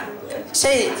 Ha,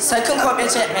 sakın kopya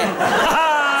çekmeyin.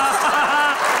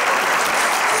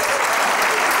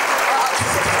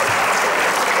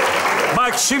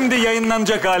 Bak şimdi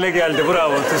yayınlanacak hale geldi.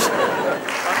 Bravo.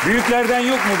 Büyüklerden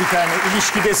yok mu bir tane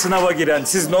ilişkide sınava giren?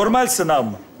 Siz normal sınav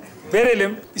mı?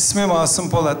 Verelim. İsmim Asım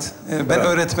Polat. Ben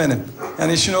öğretmenim.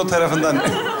 Yani işin o tarafından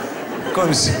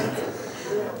konuşayım.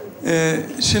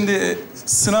 Şimdi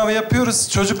sınav yapıyoruz.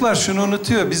 Çocuklar şunu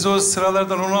unutuyor. Biz o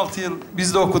sıralardan 16 yıl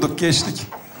biz de okuduk, geçtik.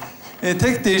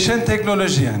 Tek değişen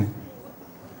teknoloji yani.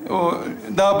 O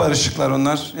daha barışıklar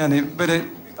onlar. Yani böyle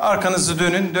arkanızı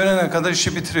dönün, dönene kadar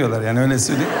işi bitiriyorlar yani öyle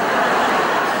söyleyeyim.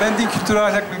 Ben din kültürü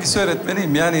ahlak bilgisi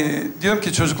öğretmeniyim. Yani diyorum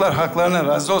ki çocuklar haklarına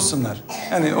razı olsunlar.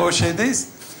 Yani o şeydeyiz.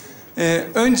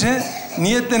 Önce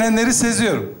niyetlenenleri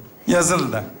seziyorum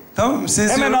yazılıda. Tamam mı?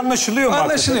 Seziyorum. Hemen anlaşılıyor mu?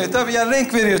 Anlaşılıyor tabii. Yani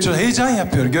renk veriyor çocuk. Heyecan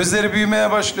yapıyor. Gözleri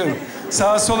büyümeye başlıyor.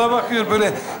 Sağa sola bakıyor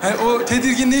böyle. Hani o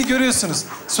tedirginliği görüyorsunuz.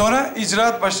 Sonra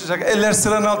icraat başlayacak. Eller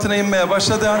sıranın altına inmeye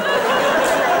başladığı an...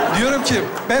 Diyorum ki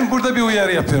ben burada bir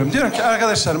uyarı yapıyorum. Diyorum ki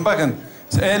arkadaşlarım bakın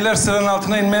eller sıranın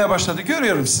altına inmeye başladı.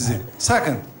 Görüyorum sizi.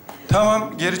 Sakın.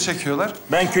 Tamam, geri çekiyorlar.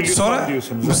 Ben küllü sonra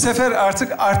diyorsunuz. Bu sefer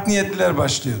artık art niyetliler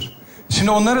başlıyor.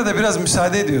 Şimdi onlara da biraz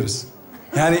müsaade ediyoruz.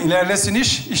 Yani ilerlesin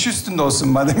iş üstünde olsun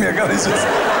madem yakalayacağız.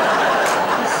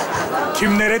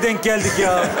 Kimlere denk geldik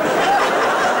ya?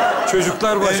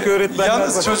 Çocuklar başka, öğretmenler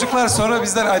Yalnız başka. çocuklar sonra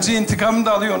bizden acı intikamını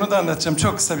da alıyor. Onu da anlatacağım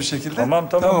çok kısa bir şekilde. Tamam,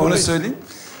 onu buradayız. söyleyeyim.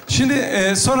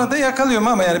 Şimdi sonra da yakalıyorum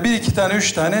ama yani 1-2 tane,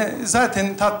 3 tane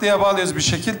zaten tatlıya bağlıyoruz bir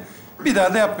şekil. Bir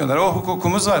daha da yapmıyorlar. O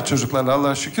hukukumuz var çocuklarla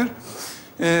Allah'a şükür.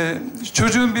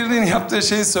 Çocuğun birinin yaptığı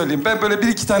şeyi söyleyeyim. Ben böyle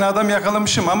 1-2 tane adam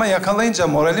yakalamışım ama yakalayınca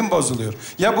moralim bozuluyor.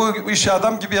 Ya bu işi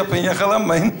adam gibi yapın,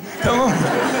 yakalanmayın. Tamam mı?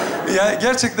 Ya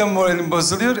gerçekten moralim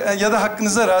bozuluyor. Ya da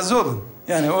hakkınıza razı olun.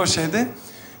 Yani o şeyde.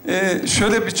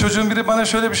 Şöyle bir çocuğun biri bana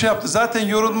şöyle bir şey yaptı. Zaten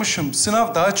yorulmuşum.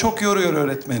 Sınav daha çok yoruyor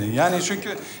öğretmeni. Yani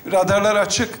çünkü radarlar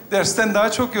açık. Dersten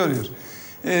daha çok yoruyor.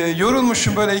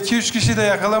 Yorulmuşum böyle 2-3 kişi de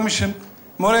yakalamışım.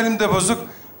 Moralim de bozuk.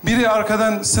 Biri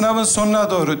arkadan sınavın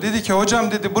sonuna doğru dedi ki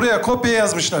hocam dedi buraya kopya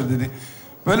yazmışlar dedi.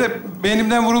 Böyle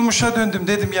beynimden vurulmuşa döndüm.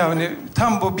 Dedim ya hani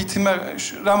tam bu bitime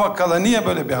ramak kala niye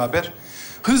böyle bir haber?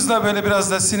 Hızla böyle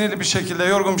biraz da sinirli bir şekilde,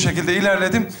 yorgun bir şekilde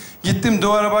ilerledim. Gittim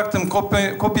duvara baktım,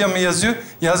 kopya mı yazıyor?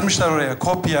 Yazmışlar oraya,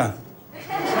 kopya.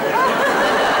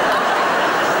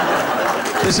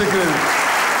 Teşekkür ederim.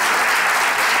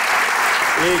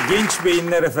 Genç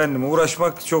beyinler efendim,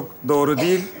 uğraşmak çok doğru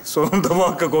değil. Sonunda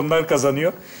muhakkak onlar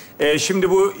kazanıyor. Şimdi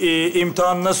bu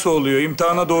imtihan nasıl oluyor?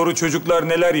 İmtihana doğru çocuklar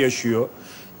neler yaşıyor?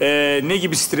 Ne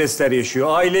gibi stresler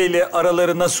yaşıyor? Aileyle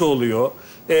araları nasıl oluyor?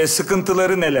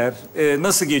 Sıkıntıları neler?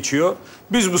 Nasıl geçiyor?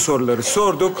 Biz bu soruları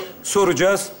sorduk,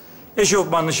 soracağız.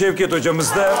 Eşofmanlı Şevket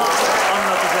hocamız da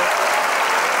anlatacak.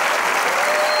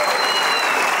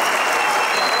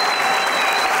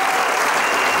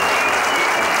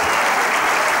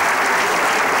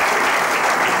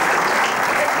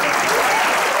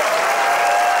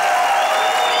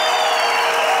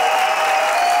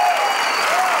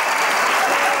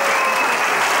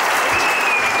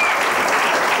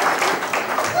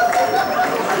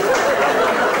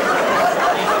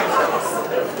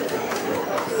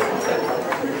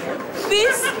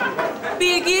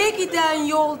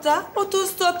 Yolda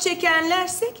otostop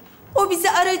çekenlersek o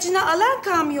bizi aracına alan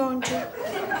kamyoncu.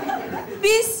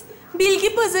 Biz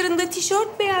bilgi pazarında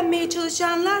tişört beğenmeye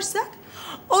çalışanlarsak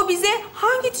o bize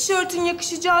hangi tişörtün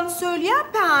yakışacağını söyleyen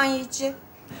penyeci.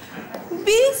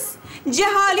 Biz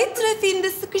cehalet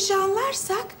trafiğinde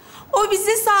sıkışanlarsak o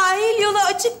bize sahil yolu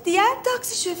açık diyen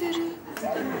taksi şoförü.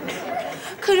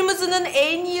 Kırmızının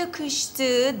en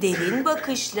yakıştığı, derin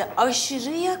bakışlı, aşırı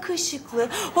yakışıklı,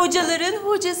 hocaların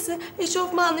hocası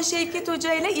eşofmanlı Şevket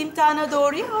Hoca ile imtihana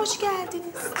doğruya hoş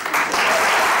geldiniz.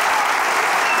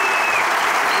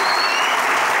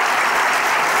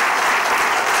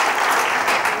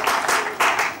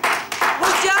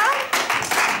 Hocam.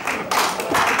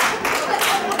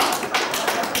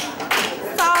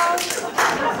 Sağ ol.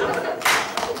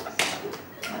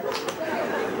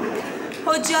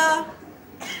 Hocam.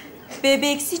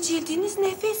 Bebeksi cildiniz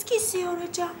nefes kesiyor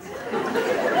hocam.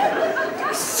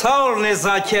 Sağ ol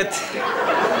nezaket.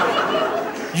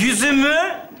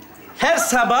 Yüzümü her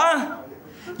sabah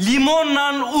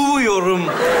limonla uvuyorum.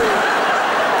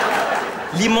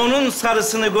 Limonun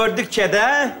sarısını gördükçe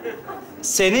de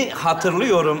seni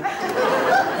hatırlıyorum.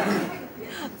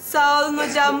 Sağ olun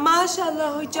hocam,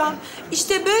 maşallah hocam.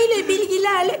 İşte böyle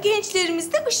bilgilerle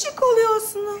gençlerimizde ışık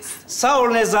oluyorsunuz. Sağ ol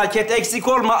nezaket, eksik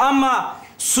olma ama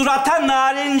surata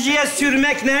narenciye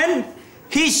sürmekle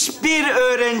hiçbir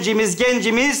öğrencimiz,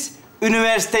 gencimiz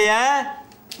üniversiteye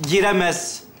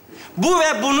giremez. Bu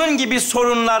ve bunun gibi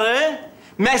sorunları,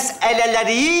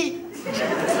 meseleleri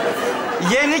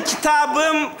yeni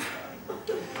kitabım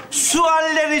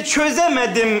Sualleri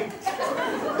Çözemedim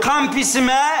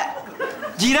kampüsüme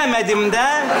giremedim de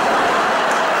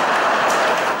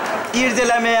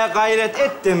irdelemeye gayret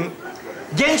ettim.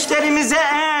 Gençlerimize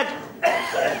eğer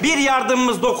bir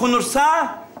yardımımız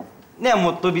dokunursa ne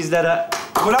mutlu bizlere.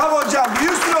 Bravo hocam,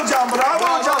 büyüksün hocam.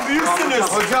 Bravo hocam, büyüksünüz.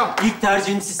 Hocam, ilk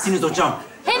tercihiniz sizsiniz hocam.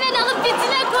 Hemen alıp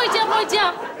vitrine koyacağım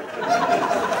hocam.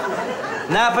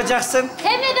 Ne yapacaksın?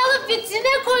 Hemen alıp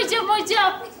vitrine koyacağım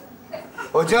hocam.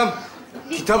 Hocam,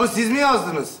 kitabı siz mi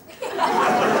yazdınız?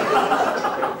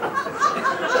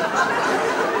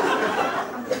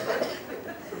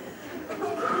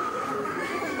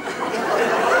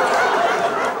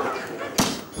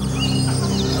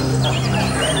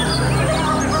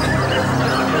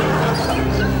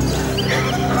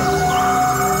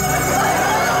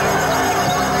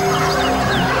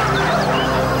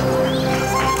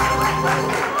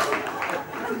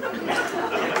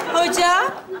 Hocam,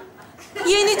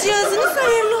 yeni cihazınız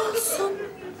hayırlı olsun.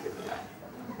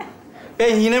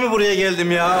 Ben yine mi buraya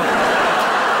geldim ya?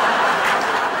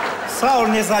 Sağ ol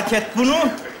Nezaket. Bunu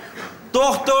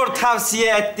doktor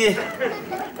tavsiye etti.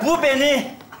 Bu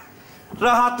beni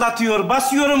rahatlatıyor.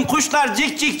 Basıyorum, kuşlar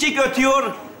cik cik cik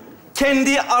ötüyor.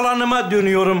 Kendi alanıma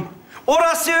dönüyorum.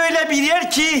 Orası öyle bir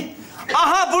yer ki...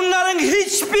 aha bunların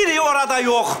hiçbiri orada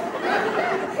yok.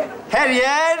 Her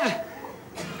yer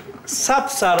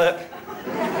sapsarı.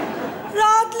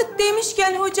 Rahatlık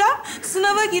demişken hocam,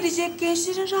 sınava girecek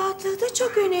gençlerin rahatlığı da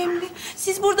çok önemli.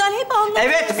 Siz buradan hep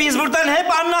anlatıyorsunuz. Evet, biz buradan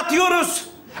hep anlatıyoruz.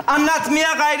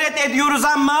 Anlatmaya gayret ediyoruz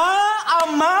ama...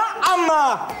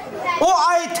 o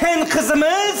Ayten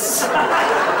kızımız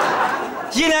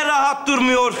yine rahat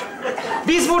durmuyor.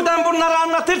 Biz buradan bunları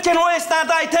anlatırken o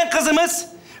esnada Ayten kızımız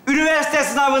üniversite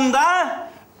sınavında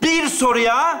bir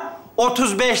soruya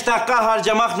 35 dakika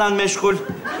harcamakla meşgul.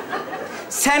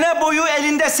 Sene boyu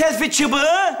elinde selfie çubuğu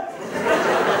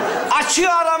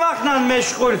açı aramakla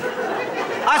meşgul.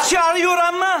 Açı arıyor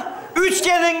ama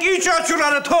üçgenin üç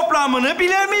açıları toplamını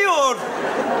bilemiyor.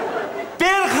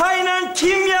 Berkay'la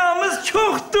kimyamız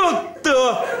çok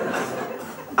tuttu.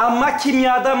 Ama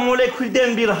kimyada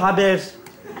molekülden bir haber.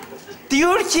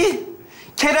 Diyor ki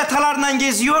keratalarla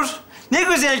geziyor. Ne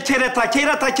güzel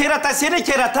kerata, seni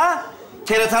kerata.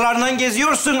 Keratalarla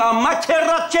geziyorsun ama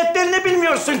kerrat cetvelini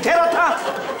bilmiyorsun kerata.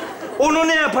 Onu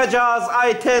ne yapacağız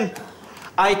Ayten?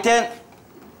 Ayten,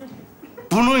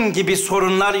 bunun gibi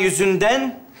sorunlar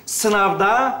yüzünden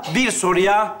sınavda bir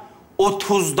soruya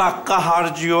 30 dakika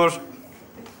harcıyor.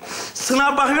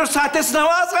 Sınav bakıyor, zaten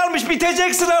sınava az kalmış.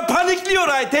 Bitecek sınav. Panikliyor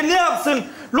Ayten. Ne yapsın?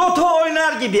 Loto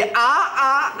oynar gibi.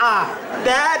 A.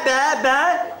 B.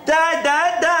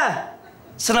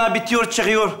 Sınav bitiyor,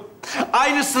 çıkıyor.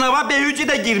 Aynı sınava Behücü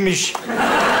de girmiş.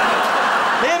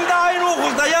 Hem de aynı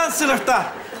okulda, yan sınıfta.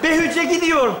 Behücü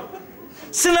gidiyor.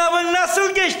 Sınavın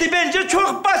nasıl geçti? Bence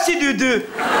çok basit idi.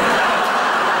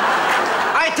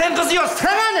 Ayten kızıyor.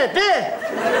 Sana ne be?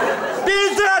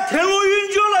 Ben zaten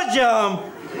oyuncu olacağım.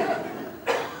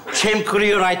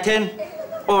 Çemkırıyor Ayten.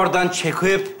 Oradan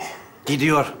çekip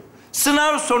gidiyor.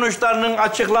 Sınav sonuçlarının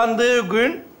açıklandığı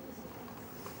gün...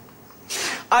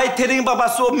 Ayten'in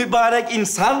babası o mübarek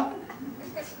insan...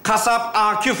 kasap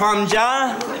Akif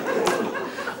amca...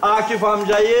 Akif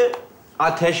amcayı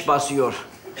ateş basıyor.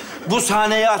 Bu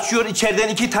sahneyi açıyor, içeriden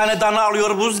 2 tane dana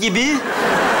alıyor buz gibi.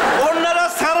 Onlara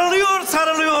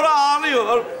sarılıyor,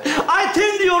 ağlıyor.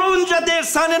 Ayten diyor, onca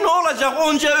dershane ne olacak,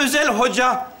 onca özel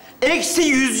hoca. Eksi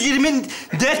 120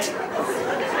 net.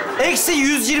 Eksi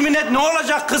 120 net ne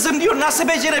olacak kızım diyor, nasıl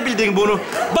becerebildin bunu?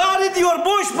 Bari diyor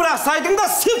boş bıraksaydın da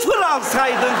 0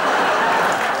 alsaydın.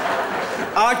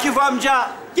 Akif amca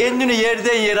kendini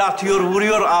yerden yere atıyor,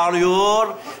 vuruyor, ağlıyor.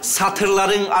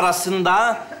 Satırların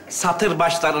arasında, satır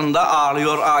başlarında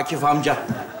ağlıyor Akif amca.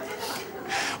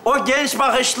 O genç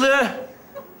bakışlı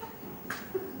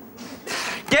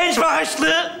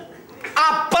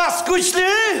Abbas Güçlü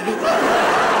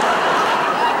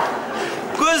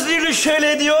gözlüğünü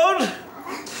şöyle diyor,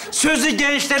 sözü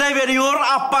gençlere veriyor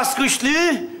Abbas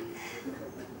Güçlü.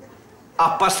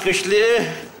 Abbas Güçlü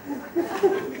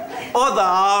o da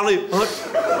ağlıyor.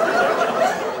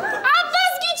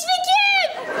 Abbas Güçlü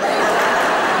kim?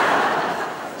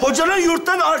 Hocanın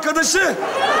yurttan arkadaşı.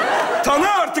 Tanı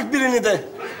artık birini de.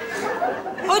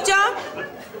 Hocam,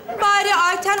 bari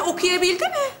Ayten okuyabildi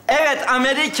mi? Evet,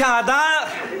 Amerika'da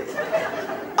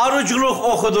arıcılık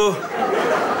okudu.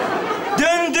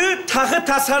 Döndü, takı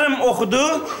tasarım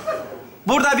okudu.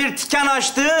 Burada bir dükkan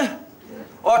açtı.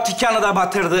 O dükkanı da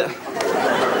batırdı.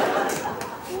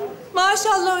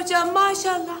 Maşallah hocam,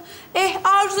 maşallah.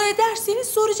 Arzu ederseniz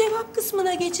soru cevap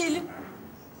kısmına geçelim.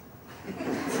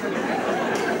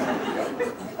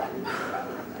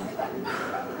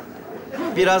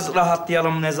 Biraz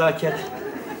rahatlayalım Nezaket.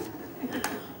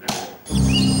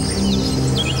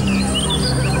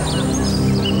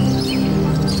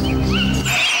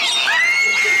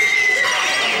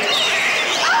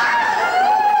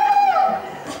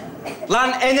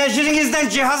 Lan enerjinizden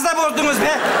cihazla bozdunuz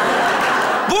be.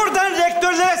 Buradan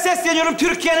rektörlere sesleniyorum,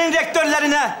 Türkiye'nin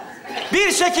rektörlerine.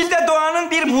 Bir şekilde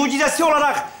doğanın bir mucizesi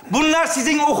olarak bunlar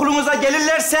sizin okulunuza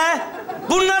gelirlerse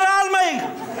bunları almayın.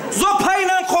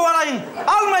 Zopayla kovalayın.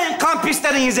 Almayın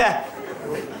kampüslerinize.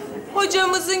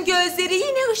 Hocamızın gözleri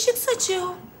yine ışık saçıyor.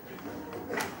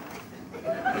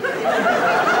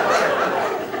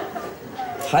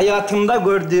 Hayatımda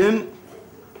gördüğüm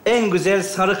en güzel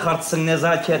sarı kartsın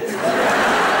Nezaket.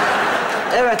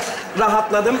 Evet,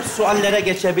 rahatladım. Suallere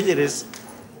geçebiliriz.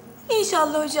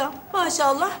 İnşallah hocam,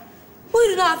 maşallah.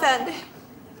 Buyurun hanımefendi.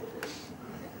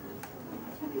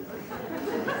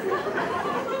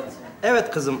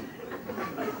 Evet kızım.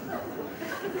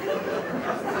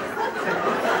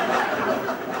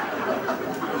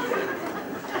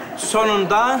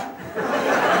 sonunda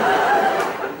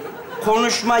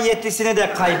konuşma yetisini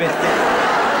de kaybetti.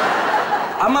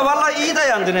 Ama vallahi iyi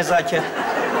dayandı nezaket.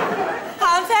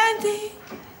 Hanımefendi.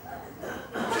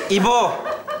 İbo,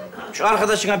 şu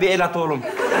arkadaşına bir el at oğlum.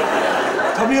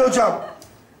 Tabii hocam.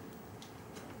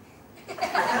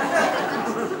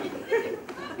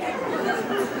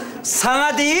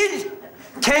 Sana değil,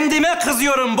 kendime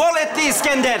kızıyorum. Bol etli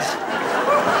İskender.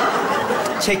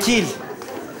 Çekil.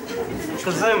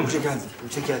 Kızım.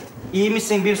 Geldi. İyi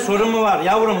misin? Bir sorun mu var?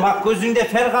 Yavrum bak gözünde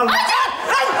fer kalmış.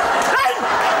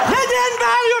 Neden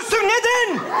bağırıyorsun?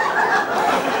 Neden?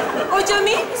 Hocam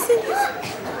iyi misiniz?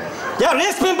 Ya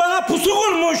resmen bana pusu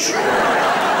kurmuş.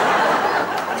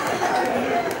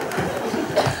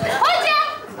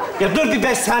 Hocam! Ya dur bir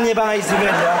 5 saniye bana izin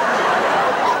ver ya.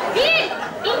 1, 2,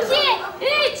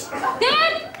 3,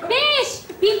 4, 5.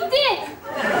 Bitti.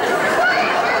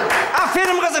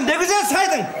 Aferin kızım, ne güzel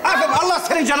saydın. Aferin, Allah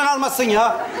senin canını almasın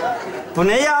ya. Bu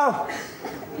ne ya?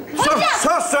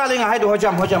 Sor sualini. Haydi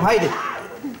hocam, haydi.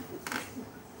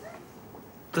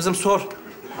 Kızım sor.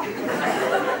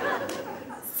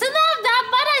 Sınavdan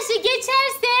barajı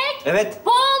geçersek... Evet.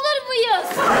 Boğulur muyuz?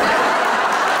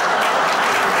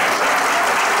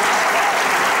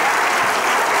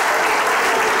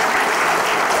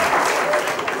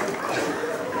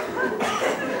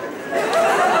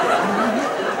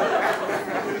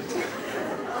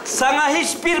 Sana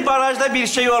hiçbir barajda bir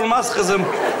şey olmaz kızım.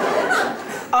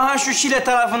 Aha şu Şile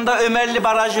tarafında Ömerli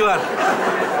Barajı var.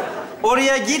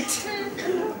 Oraya git.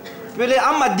 Böyle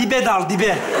ama dibe dal,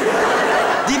 dibe.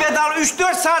 Dibe dal,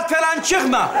 3-4 saat falan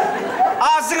çıkma.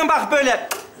 Ağzını bak böyle.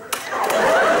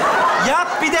 Yap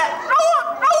bir de...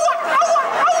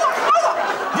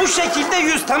 Bu şekilde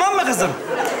yüz, tamam mı kızım?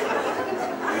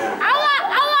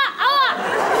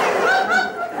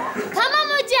 Tamam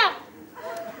hocam.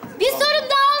 Bir sorum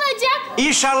daha olacak.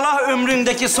 İnşallah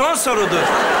ömründeki son sorudur.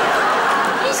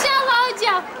 İnşallah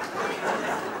hocam.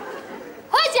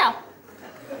 Hocam,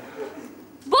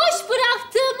 boş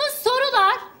bıraktığımız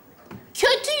sorular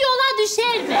kötü yola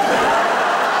düşer mi?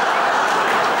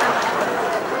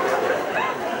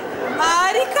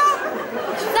 Harika.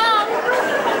 Sağ ol.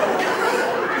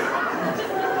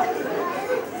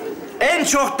 En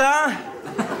çok da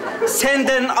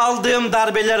senden aldığım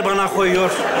darbeler bana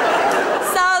koyuyor.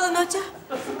 Sağ olun hocam.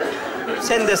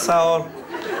 Sen de sağ ol.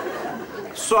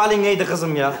 Sualin neydi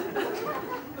kızım ya?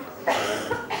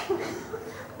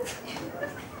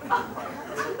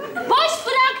 Boş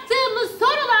bıraktığımız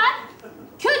sorular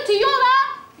kötü yola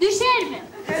düşer mi?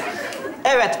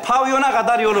 Evet, pavyona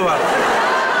kadar yolu var.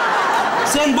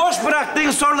 Sen boş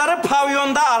bıraktığın soruları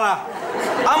pavyonda ara.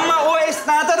 Ama o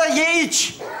esnada da ye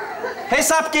iç.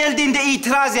 Hesap geldiğinde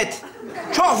itiraz et.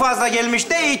 Çok fazla gelmiş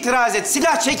de itiraz et.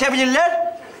 Silah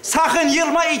çekebilirler. Sakın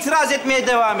yılma, itiraz etmeye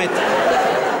devam et.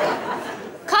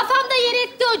 Kafamda yer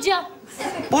etti hocam.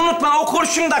 Unutma, o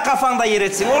kurşun da kafanda yer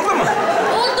etsin. Oldu mu?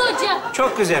 Oldu hocam.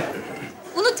 Çok güzel.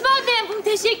 Unutmam ben bunu.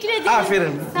 Teşekkür ederim.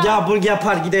 Aferin. Sağ ol. Ya bu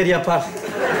yapar, gider yapar.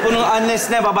 Bunun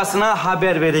annesine, babasına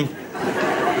haber verin.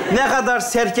 Ne kadar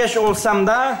serkeş olsam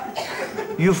da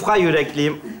yufka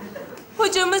yürekliyim.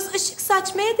 Hocamız ışık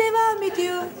saçmaya devam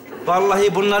ediyor.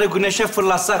 Vallahi bunları güneşe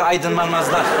fırlatsak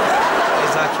aydınlanmazlar.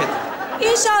 Nezaket.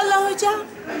 İnşallah hocam.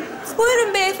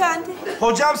 Buyurun beyefendi.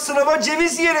 Hocam sınava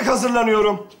ceviz yiyerek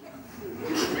hazırlanıyorum.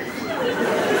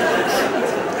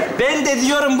 Ben de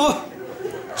diyorum bu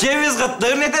ceviz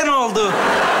kıtlığı neden oldu?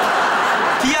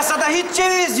 Piyasada hiç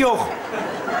ceviz yok.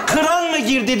 Kıran mı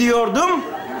girdi diyordum.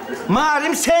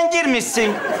 Malum sen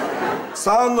girmişsin.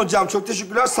 Sağ olun hocam, çok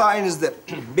teşekkürler sayenizde.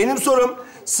 Benim sorum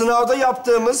sınavda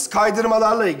yaptığımız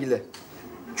kaydırmalarla ilgili.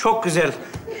 Çok güzel.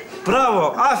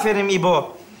 Bravo, aferin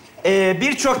İbo.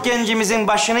 Birçok gencimizin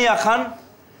başını yakan,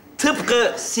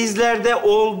 tıpkı sizlerde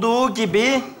olduğu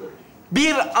gibi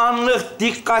bir anlık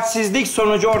dikkatsizlik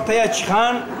sonucu ortaya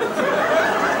çıkan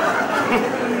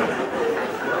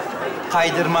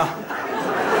kaydırma.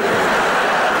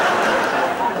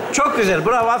 Çok güzel,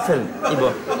 bravo, aferin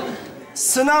İbo.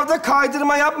 Sınavda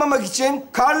kaydırma yapmamak için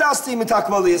kar lastiği mi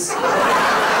takmalıyız?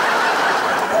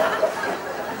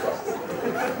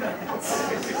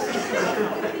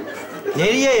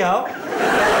 Nereye ya?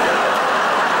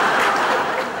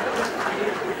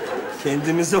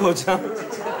 Kendimize hocam.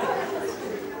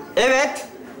 Evet,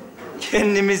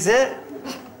 kendimize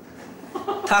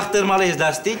taktırmalıyız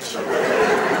lastik.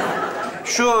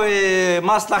 Şu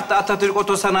Maslak'ta Atatürk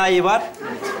Otosanayi var.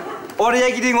 Oraya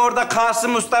gidin, orada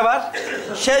Kasım Usta var.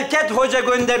 Şevket Hoca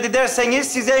gönderdi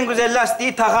derseniz size en güzel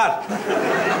lastiği takar.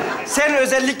 Sen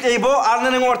özellikle bu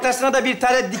alnının ortasına da bir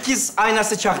tane dikiz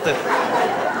aynası çaktır.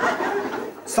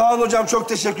 Sağ olun hocam, çok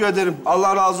teşekkür ederim.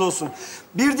 Allah razı olsun.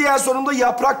 Bir diğer sorum da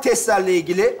yaprak testlerle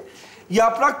ilgili.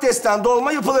 Yaprak testten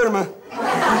dolma yapılır mı?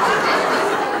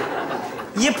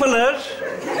 Yapılır.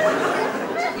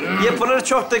 Yapılır,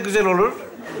 çok da güzel olur.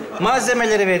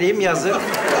 Malzemeleri vereyim, yazın.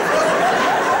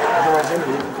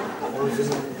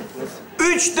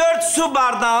 3-4 su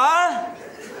bardağı.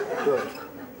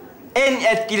 En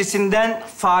etkilisinden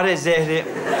fare zehri.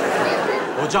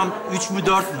 Hocam 3 mü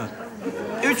 4 mü?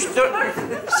 3-4...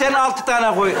 Sen 6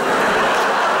 tane koy.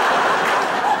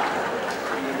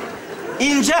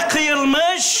 İnce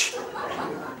kıyılmış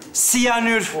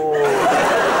siyanür.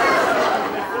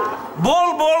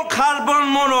 Bol bol karbon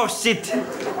monoksit.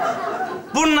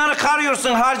 Bunları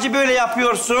karıyorsun, harcı böyle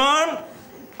yapıyorsun.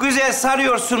 Güzel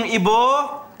sarıyorsun İbo.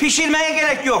 Pişirmeye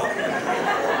gerek yok.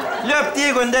 Löp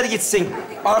diye gönder gitsin.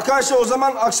 Arkadaşlar o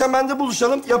zaman akşam bende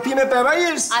buluşalım. Yapayım, hep beraber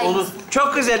yeriz. Olur.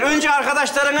 Çok güzel. Önce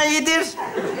arkadaşlarına yedir.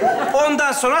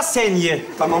 Ondan sonra sen ye.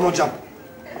 Tamam hocam.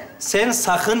 Sen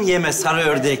sakın yeme sarı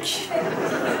ördek.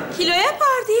 Kilo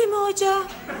yapar değil mi hocam?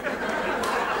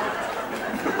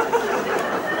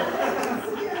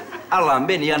 Allah'ım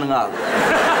beni yanına al.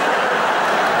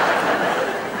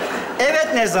 Evet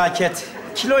Nezaket.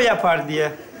 Kilo yapar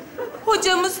diye.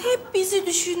 Hocamız hep bizi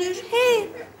düşünür,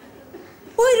 hep.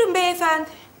 Buyurun beyefendi.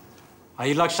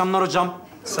 Hayırlı akşamlar hocam.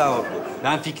 Sağ ol.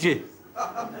 Ben Fikri.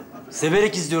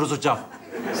 Severek izliyoruz hocam.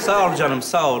 Sağ ol canım,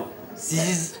 sağ ol.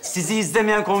 Sizi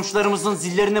izlemeyen komşularımızın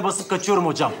zillerine basıp kaçıyorum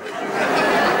hocam.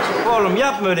 Oğlum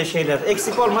yapma öyle şeyler.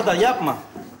 Eksik olma da yapma.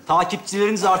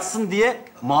 Takipçileriniz artsın diye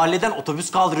mahalleden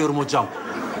otobüs kaldırıyorum hocam.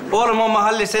 Oğlum o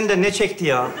mahalle sende ne çekti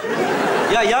ya?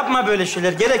 Ya yapma böyle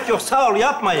şeyler. Gerek yok. Sağ ol,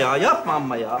 yapma ya. Yapma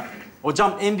ama ya.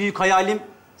 Hocam en büyük hayalim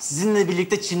sizinle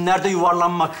birlikte çimlerde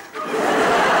yuvarlanmak.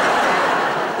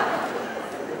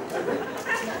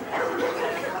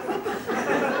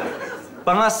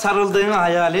 Bana sarıldığını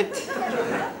hayal et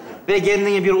ve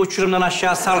kendini bir uçurumdan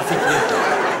aşağı sal Fikri.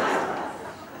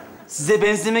 Size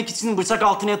benzemek için bıçak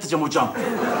altına yatacağım hocam.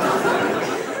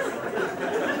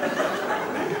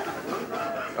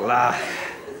 Allah.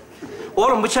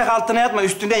 Oğlum bıçak altına yatma,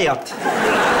 üstüne yat.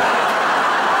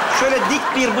 Şöyle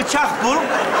dik bir bıçak bul,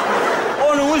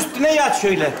 onun üstüne yat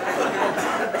şöyle.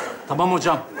 Tamam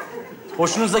hocam.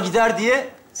 Hoşunuza gider diye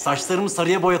saçlarımı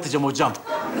sarıya boyatacağım hocam.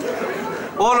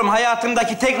 Oğlum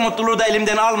hayatımdaki tek mutluluğu da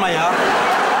elimden alma ya.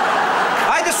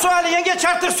 Haydi sualini geç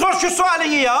artık, sor şu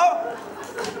sualini ya.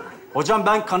 Hocam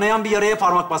ben kanayan bir yaraya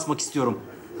parmak basmak istiyorum.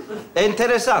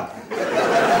 Enteresan.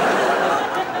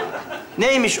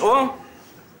 Neymiş o?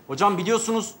 Hocam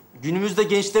biliyorsunuz günümüzde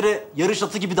gençlere yarış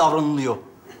atı gibi davranılıyor.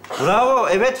 Bravo,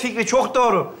 evet Fikri, çok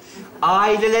doğru.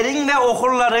 Ailelerin ve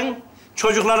okulların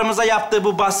çocuklarımıza yaptığı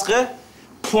bu baskı,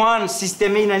 puan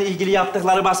sistemiyle ilgili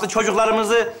yaptıkları baskı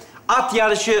çocuklarımızı at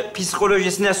yarışı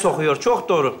psikolojisine sokuyor. Çok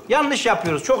doğru. Yanlış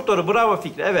yapıyoruz. Çok doğru. Bravo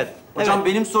Fikri. Evet. Hocam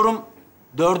evet. benim sorum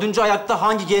 4. ayakta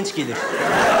hangi genç gelir?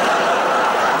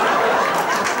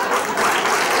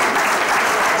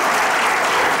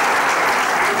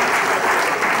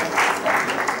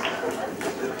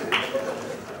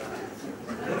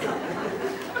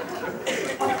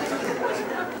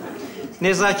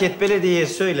 Nezaket belediyeye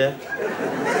söyle.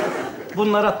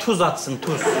 Bunlara tuz atsın,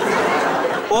 tuz.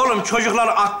 Oğlum çocuklar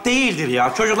at değildir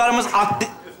ya. Çocuklarımız at...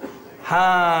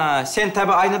 Ha, sen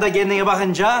tabii aynada kendine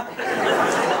bakınca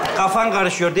kafan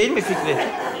karışıyor değil mi Fikri?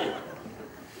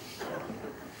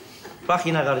 Bak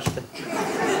yine karıştı.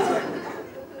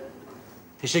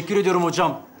 Teşekkür ediyorum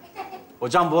hocam.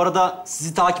 Hocam bu arada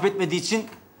sizi takip etmediği için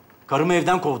karımı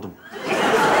evden kovdum.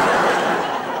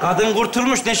 Kadın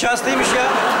kurtulmuş, ne şanslıymış ya.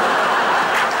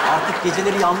 Artık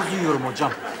geceleri yalnız uyuyorum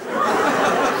hocam.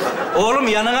 Oğlum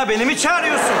yanına beni mi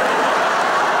çağırıyorsun?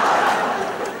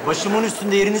 Başımın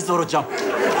üstünde yeriniz var hocam.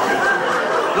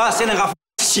 Lan senin kafan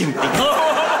şimdi.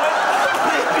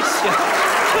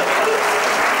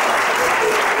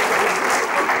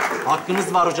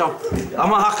 Hakkınız var hocam.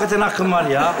 Ama hakikaten hakkım var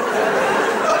ya.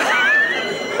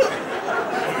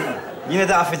 Yine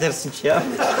de affedersin ya.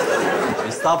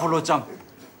 Estağfurullah hocam.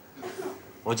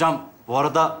 Hocam bu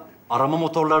arada arama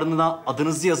motorlarına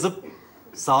adınızı yazıp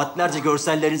saatlerce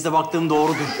görsellerinize baktığım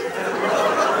doğrudur.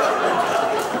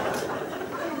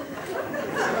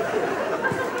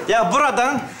 Ya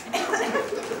buradan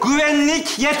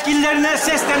güvenlik yetkililerine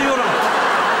sesleniyorum.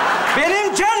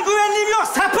 Benim can güvenliğim yok,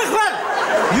 sapık var.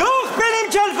 Yok, benim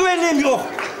can güvenliğim yok.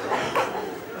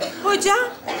 Hocam,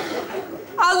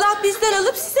 Allah bizden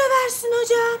alıp size versin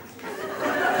hocam.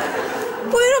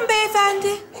 Buyurun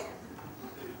beyefendi.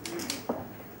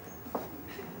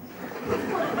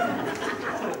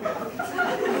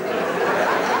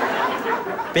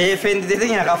 Beyefendi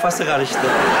dedin ya, kafası karıştı.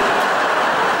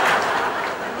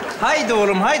 Haydi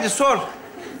oğlum, haydi sor.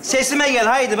 Sesime gel,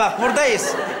 haydi bak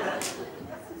buradayız.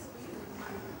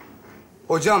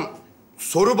 Hocam,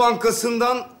 soru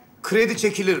bankasından kredi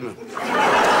çekilir mi?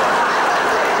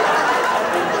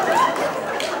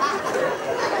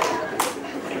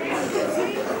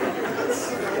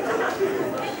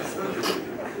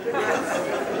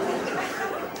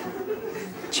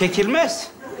 Çekilmez.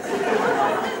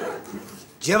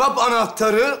 Cevap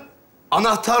anahtarı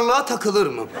anahtarlığa takılır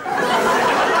mı?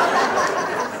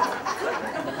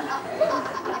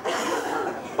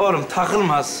 Oğlum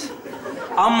takılmaz.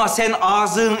 Ama sen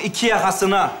ağzının iki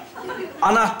yakasına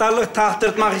anahtarlık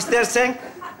taktırtmak istersen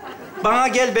bana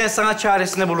gel, ben sana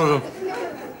çaresini bulurum.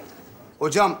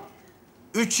 Hocam,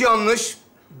 3 yanlış,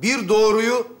 1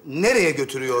 doğruyu nereye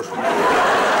götürüyor?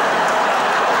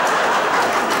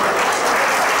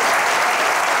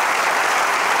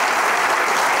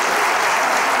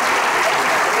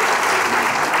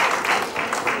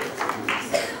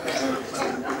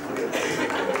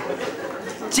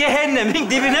 Cehennemin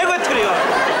dibine götürüyor.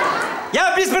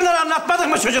 Ya biz bunları anlatmadık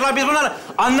mı çocuklar? Biz bunları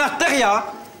anlattık ya.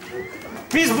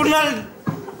 Biz bunları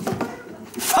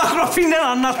Fakrofin'den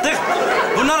anlattık.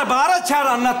 Bunları bağıra çağıra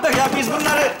anlattık ya. Biz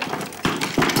bunları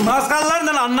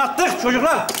mazgallarla anlattık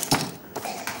çocuklar.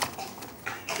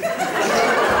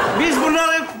 Biz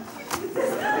bunları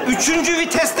 3.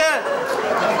 viteste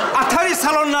Atari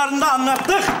salonlarında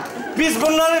anlattık. Biz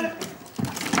bunları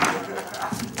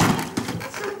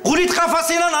kulit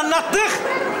kafasıyla anlattık.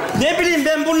 Ne bileyim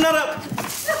ben bunları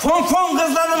fon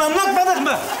kızlarla anlatmadık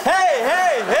mı? Hey,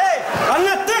 hey, hey!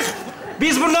 Anlattık.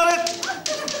 Biz bunları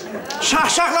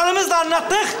şahşaklarımızla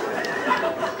anlattık.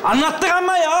 Anlattık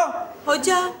ama ya.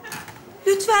 Hocam,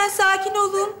 lütfen sakin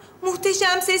olun.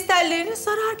 Muhteşem ses telleriniz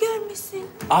zarar görmesin.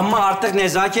 Ama artık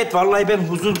nezaket. Vallahi ben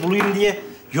huzur bulayım diye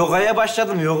yogaya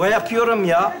başladım. Yoga yapıyorum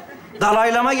ya.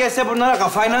 Dalaylama gelse bunlara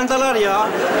kafayla dalar ya.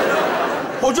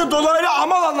 Hoca dolaylı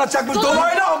amal anlatacakmış.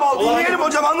 Dolaylı amal. Dinleyelim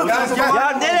hocam, anlatın. Ya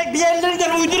nereye bir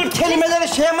yerlerden uydurup kelimeleri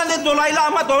şey hemen de dolaylı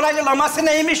ama dolaylı laması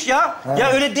neymiş ya? He.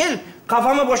 Ya öyle değil.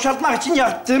 Kafamı boşaltmak için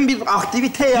yaptığım bir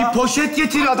aktivite ya. Bir poşet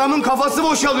getir, adamın kafası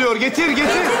boşalıyor. Getir. Poşet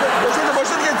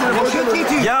getir. Poşet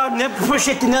getir. Ya ne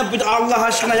poşeti, ne Allah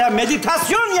aşkına ya.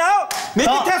 Meditasyon ya.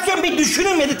 Meditasyon, bir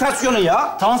düşünün meditasyonu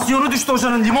ya. Tansiyonu düştü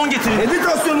hocanın, limon getirin.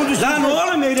 Meditasyonu düştü. Lan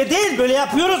oğlum öyle değil, böyle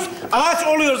yapıyoruz. Ağaç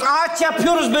oluyoruz, ağaç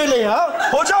yapıyoruz böyle ya.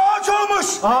 Hoca ağaç olmuş.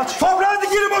 Ağaç. Toprağa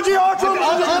dikelim hocayı, ağaç olmuş.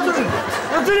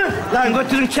 Götürün. Lan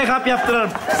götürün, check-up yaptıralım.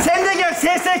 Sen de gel,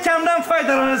 SSK'mdan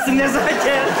faydalanırsın nezaket.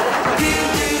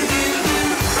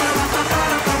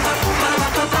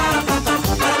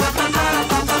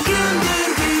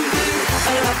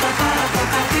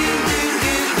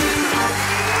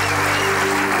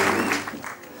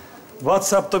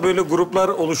 WhatsApp'ta böyle gruplar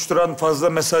oluşturan, fazla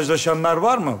mesajlaşanlar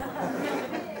var mı?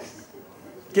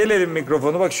 Gelelim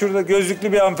mikrofonu. Bak şurada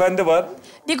gözlüklü bir hanımefendi var.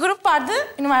 Bir grup vardı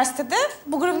üniversitede.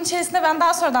 Bu grubun içerisinde ben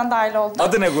daha sonradan dahil oldum.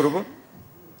 Adı ne grubun?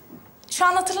 Şu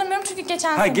an hatırlamıyorum çünkü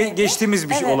geçen seneydi. Geçtiğimiz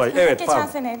bir olay. Evet, geçen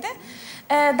pardon. seneydi.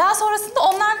 Daha sonrasında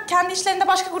onlar kendi işlerinde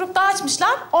başka grup daha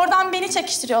açmışlar. Oradan beni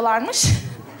çekiştiriyorlarmış.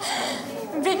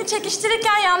 Beni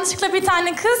çekiştirirken yanlışlıkla bir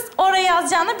tane kız oraya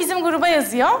yazacağına bizim gruba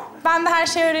yazıyor. Ben de her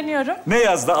şeyi öğreniyorum. Ne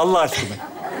yazdı Allah aşkına?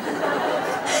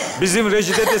 Bizim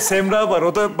rejide de Semra var.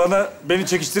 O da beni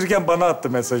çekiştirirken bana attı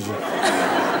mesajı.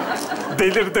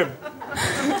 Delirdim.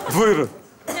 Buyurun.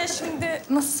 Ya şimdi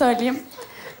nasıl söyleyeyim?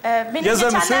 Benim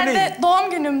Yazanı geçenlerde söyleyin. doğum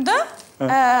günümdü.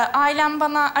 Ailem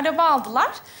bana araba aldılar.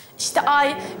 İşte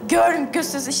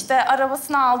görgüsüz işte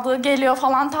arabasını aldığı geliyor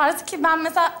falan tarzı ki ben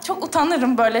mesela çok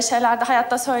utanırım böyle şeylerde,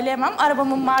 hayatta söyleyemem.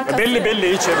 Arabamın markası.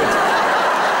 Belli hiç evet.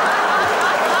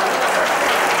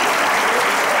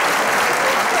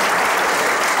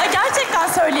 Gerçekten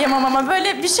söyleyemem ama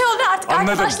böyle bir şey oluyor artık. Anladım.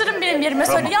 Arkadaşlarım benim yerime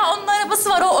söylüyor. Ya onun arabası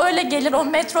var, o öyle gelir, o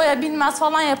metroya binmez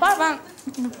falan yapar. Ben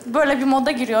böyle bir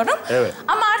moda giriyorum. Evet.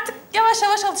 Ama artık yavaş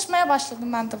yavaş alışmaya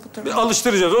başladım ben de bu duruma.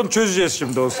 Alıştıracağız, onu çözeceğiz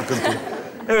şimdi o sıkıntıyı.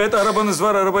 Evet, arabanız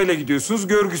var, arabayla gidiyorsunuz.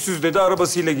 Görgüsüz dedi,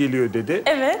 arabasıyla geliyor dedi.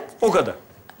 Evet. O kadar.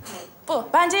 Bu.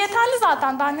 Bence yeterli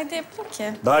zaten. Daha ne diyebilir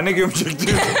ki? Daha ne gömecek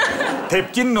diyorsun?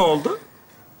 Tepkin ne oldu?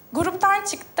 Gruptan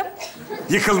çıktım.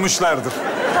 Yıkılmışlardır.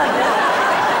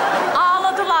 Tabii.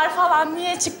 Ağladılar falan.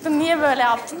 Niye çıktın, niye böyle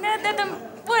yaptın? Ne dedim,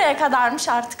 buraya kadarmış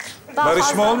artık. Daha Barışma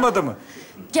fazla. olmadı mı?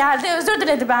 Geldi, özür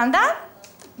diledi benden.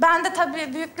 Ben de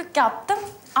tabii büyüklük yaptım.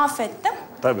 Affettim.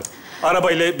 Tabii.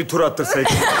 Arabayla bir tur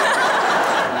attırsaydın.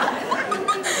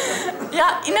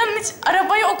 Ya inanın hiç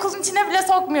arabayı okulun içine bile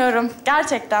sokmuyorum.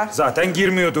 Gerçekten. Zaten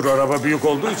girmiyordur araba büyük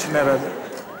olduğu için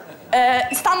herhalde.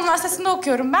 İstanbul Üniversitesi'nde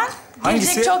okuyorum ben.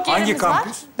 Hangisi? Girecek çok yerimiz Hangi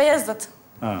kampüs? var. Beyazıt.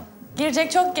 Ha.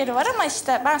 Girecek çok yeri var ama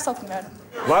işte ben sokmuyorum.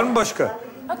 Var mı başka?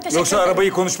 teşekkür Yoksa ederim.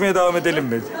 arabayı konuşmaya devam edelim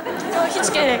mi? Yok,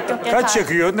 hiç gerek yok. Yeter. Kaç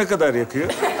yakıyor? Ne kadar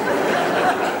yakıyor?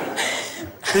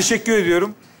 Teşekkür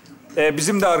ediyorum.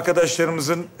 Bizim de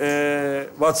arkadaşlarımızın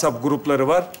WhatsApp grupları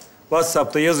var.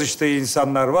 WhatsApp'ta yazıştığı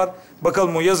insanlar var.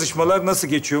 Bakalım o yazışmalar nasıl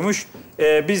geçiyormuş?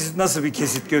 Biz nasıl bir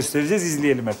kesit göstereceğiz?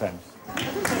 İzleyelim efendim.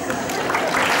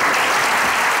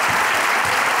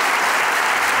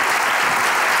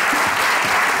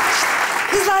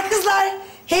 Kızlar.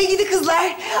 Hey gidi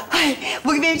kızlar. Ay,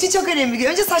 bugün benim için çok önemli bir gün.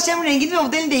 Önce saçlarımın rengini ve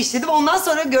modelini değiştirdim. Ondan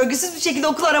sonra görgüsüz bir şekilde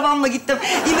okul arabamla gittim.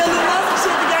 İnanılmaz bir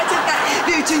şeydi gerçekten.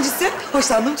 Ve üçüncüsü,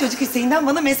 hoşlandığım çocuk Hüseyin'den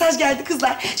bana mesaj geldi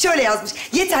kızlar. Şöyle yazmış.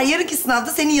 Yeter, yarınki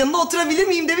sınavda senin yanına oturabilir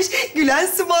miyim demiş. Gülen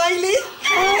smiley.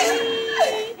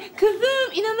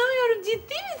 Kızım, inanamıyorum.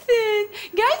 Ciddi misin?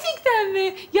 Gerçekten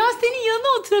mi? Ya senin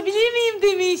yanına oturabilir miyim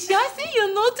demiş. Ya senin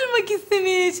yanına oturmak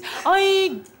istemiş.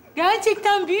 Ay,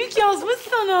 gerçekten büyük yazmış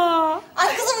sana.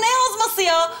 Ay kızım ne yazması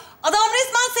ya? Adam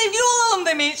resmen sevgili olalım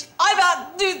demiş. Ay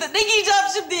ben düğünde ne giyeceğim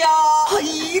şimdi ya?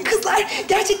 Ay kızlar,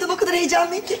 gerçekten o kadar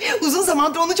heyecanlıyım ki. Uzun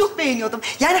zamandır onu çok beğeniyordum.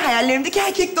 Yani hayallerimdeki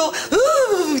erkek de o.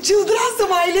 Çıldıran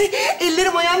smiley.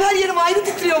 Ellerim, ayağım, her yerim ayrı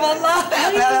titriyor vallahi.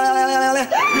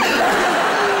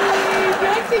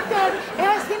 Gerçekten.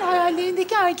 Eğer senin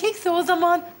hayallerindeki erkekse o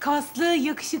zaman kaslı,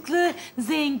 yakışıklı,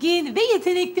 zengin ve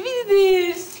yetenekli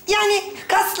biridir. Yani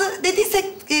kaslı dediysek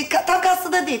tam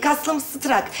kaslı da değil, kaslımsı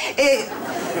trak.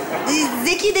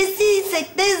 Zeki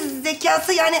desiysek de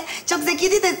zekası yani çok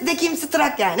zeki değil de zekimsi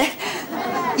trak yani.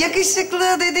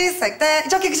 Yakışıklı dediysek de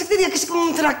çok yakışıklı değil,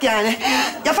 yakışıklı trak yani.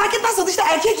 Ya fark etmez, sonuçta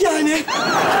erkek yani.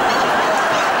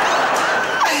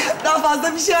 Daha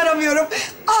fazla bir şey aramıyorum.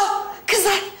 Ah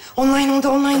kızlar! Online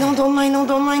oldu.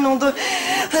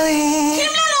 Ay.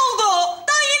 Kimler oldu?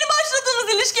 Daha yeni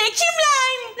başladınız ilişkiye.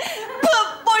 Kimler?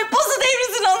 Boy pozu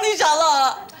devrizin onu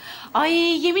inşallah. Ay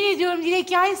yemin ediyorum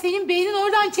Dilek, yani senin beynin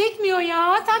oradan çekmiyor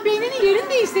ya. Sen beyninin yerini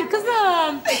değiştir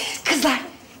kızım. Kızlar,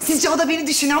 sizce o da beni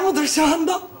düşünüyor mudur şu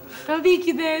anda? Tabii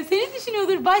ki de. Seni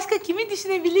düşünüyordur. Başka kimi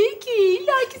düşünebilir ki?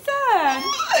 İlla ki sen.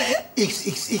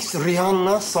 XXX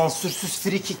Rihanna, sansürsüz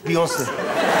free kick Beyoncé.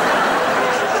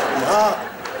 Ya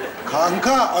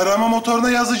kanka, arama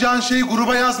motoruna yazacağın şeyi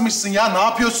gruba yazmışsın ya. Ne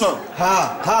yapıyorsun?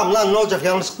 Ha tamam lan, ne olacak?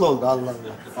 Yanlışlıkla oldu. Allah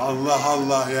Allah. Allah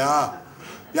Allah ya.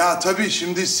 Ya tabii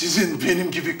şimdi sizin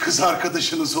benim gibi kız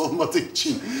arkadaşınız olmadığı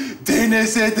için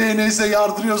DNS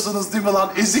yardırıyorsunuz değil mi lan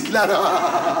ezikler?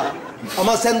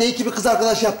 Ama sen de iyi ki bir kız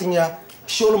arkadaş yaptın ya.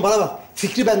 Oğlum bana bak.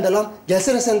 Fikri bende lan.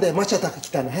 Gelsene sen de maç atak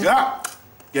 2 tane. He? Ya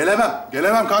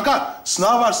gelemem kanka.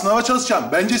 Sınav var, sınava çalışacağım.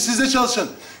 Bence siz de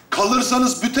çalışın.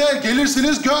 Kalırsanız büte,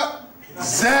 gelirsiniz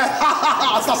Z.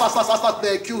 Aslas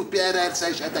D, Q, P, R,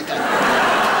 S, Ş, T, K. Allah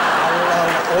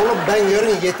Allah. Oğlum ben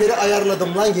yarın Yeter'i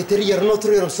ayarladım lan. Yeter'i yarın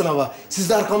oturuyorum sınava. Siz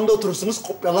de arkamda oturursunuz,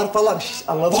 kopyalar falan.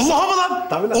 Anladın mı? Allah'a mı lan?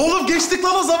 Tabii lan. Oğlum geçtik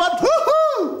lan o zaman.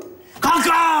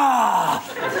 Kanka!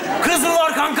 Kız mı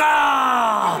var kanka?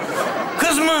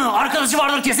 Kız mı? Arkadaşı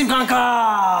vardır kesin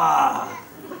kanka.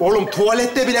 Oğlum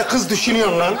tuvalette bile kız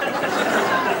düşünüyorsun lan.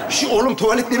 Oğlum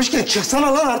tuvalet demişken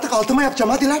çıksana lan, artık altıma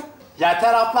yapacağım. Hadi lan.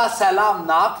 Yeter abla selam.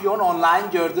 Ne yapıyorsun? Online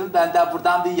gördüm. Ben de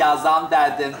buradan bir yazam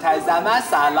dedim. Teyzeme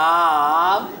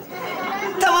selam.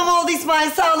 Tamam oldu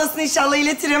İsmail, sağ olasın, inşallah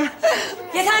iletirim.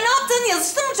 Yeter, ne yaptın?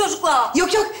 Yazıştın mı çocukla? Yok.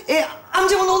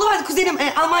 Amcamın oğlu vardı, kuzenim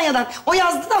Almanya'dan. O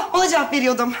yazdı da ona cevap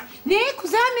veriyordum. Ne?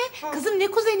 Kuzen mi? Kızım ne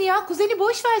kuzeni ya? Kuzeni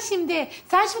boş ver şimdi.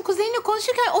 Sen şimdi kuzeninle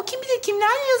konuşurken o kim bilir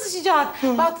kimlerle yazışacak.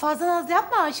 Bak fazla naz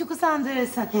yapma, şu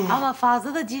kusandırırsın. Ama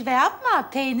fazla da cilve yapma.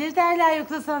 Peynir derler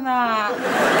yoksa sana.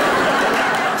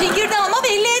 Figürde ama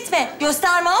belli etme.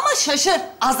 Gösterme ama şaşır.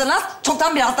 Azdan az,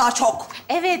 çoktan biraz daha çok.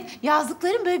 Evet,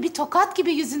 yazdıkların böyle bir tokat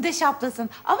gibi yüzünde şaplasın.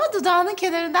 Ama dudağının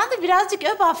kenarından da birazcık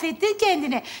öp, affettir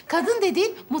kendini. Kadın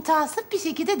dediğin mutasip bir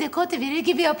şekilde dekolte verir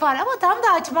gibi yapar ama tam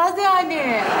da açmaz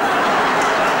yani.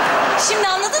 Şimdi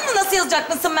anladın mı nasıl yazacak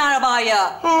mısın merhabayı?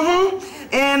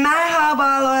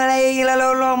 Merhaba.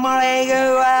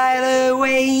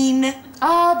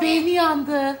 Beyni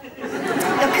yandı.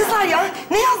 Ya kızlar ya,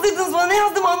 ne yazdırdınız bana, ne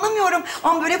yazdım anlamıyorum.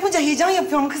 Ama böyle yapınca heyecan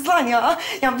yapıyorum kızlar ya.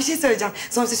 Ya bir şey söyleyeceğim.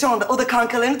 Sonuçta şu anda o da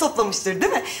kankalarını toplamıştır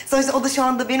değil mi? Sonuçta o da şu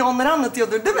anda beni onlara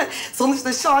anlatıyordur değil mi?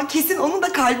 Sonuçta şu an kesin onun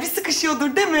da kalbi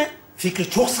sıkışıyordur değil mi? Fikri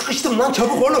çok sıkıştım lan,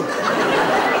 çabuk oğlum.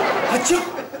 Açık.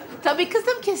 Tabii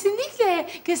kızım, kesinlikle.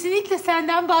 Kesinlikle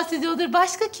senden bahsediyordur.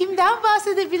 Başka kimden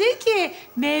bahsedebilir ki?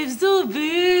 Mevzu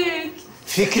büyük.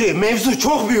 Fikri, mevzu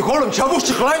çok büyük oğlum. Çabuk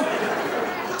çık lan.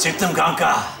 Çıktım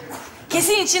kanka.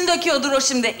 Kesin için döküyordur o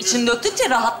şimdi. İçin döktükçe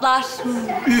rahatlar.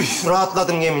 Üf,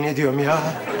 rahatladım yemin ediyorum ya.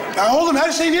 Ya oğlum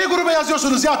her şeyi niye gruba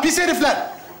yazıyorsunuz ya pis herifler?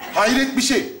 Hayret bir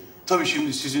şey. Tabii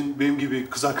şimdi sizin benim gibi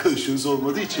kız arkadaşınız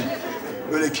olmadığı için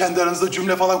Böyle kendi aranızda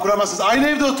cümle falan kuramazsınız. Aynı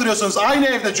evde oturuyorsunuz, aynı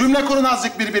evde. Cümle kurun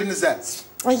azıcık birbirinize.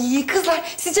 Ay kızlar,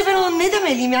 sizce ben ona ne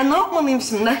demeliyim ya? Ne yapmalıyım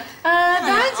şimdi?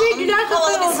 Bence gülen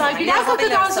kaka yollar. Gülen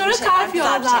kakadan sonra kalp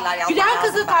yollar. Gülen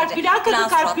kaka kalp, gülen kaka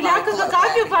kalp, gülen kaka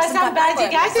kalp yaparsan bence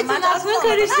gerçekten aklını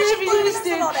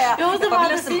karıştırabilirsin. Ve o zaman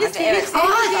da seni sevip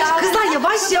Kızlar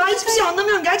yavaş ya, hiçbir şey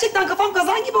anlamıyorum. Gerçekten kafam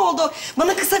kazan gibi oldu.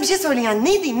 Bana kısa bir şey söyleyin yani.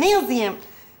 Ne diyeyim, ne yazayım?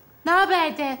 Ne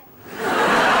haber de?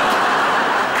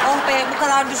 Oh be, bu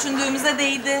kadar düşündüğümüze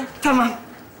değdi. Tamam.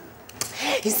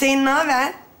 Hüseyin ne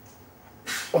haber?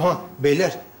 Oha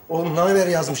beyler, oğlum ne haber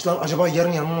yazmış lan? Acaba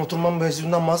yarın yanıma oturmam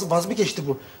mevzundan vaz mı geçti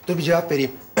bu? Dur bir cevap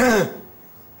vereyim.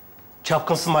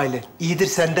 Çapkın Smiley. İyidir,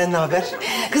 senden ne haber?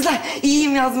 Kızlar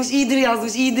iyiyim yazmış, iyidir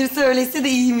yazmış. İyidirse öyleyse de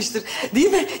iyiymiştir.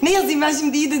 Değil mi? Ne yazayım ben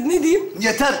şimdi, iyi dedi, ne diyeyim?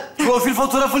 Yeter. Profil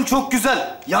fotoğrafın çok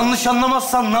güzel. Yanlış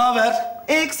anlamazsan ne haber?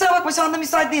 Kusura bakma şu anda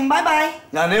müsait değilim. Bay bay.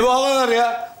 Ya ne bu havalar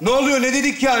ya? Ne oluyor, ne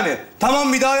dedik yani?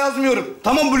 Tamam, bir daha yazmıyorum.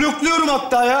 Tamam, blokluyorum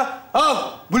hatta ya. Al,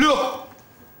 blok.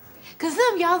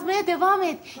 Kızım yazmaya devam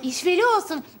et. İşveli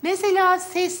olsun. Mesela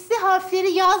sesli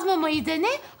harfleri yazmamayı dene.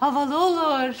 Havalı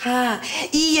olur. Ha.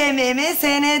 İYMM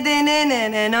SNDNN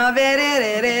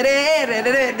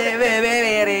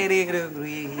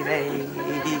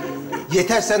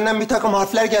Yeter, senden bir takım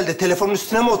harfler geldi. Telefonun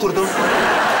üstüne mi oturdun?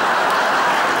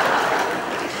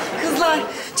 Kızlar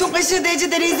çok aşırı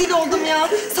derecede rezil oldum ya.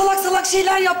 Salak salak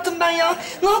şeyler yaptım ben ya.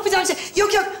 Ne yapacağım şey?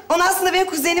 Yok yok, onu aslında benim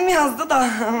kuzenim yazdı da.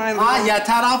 Ha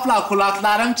yeter abla,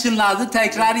 kulaklarım çınladı,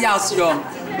 tekrar yazıyorum.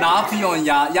 Ne yapıyorsun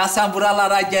ya? Ya sen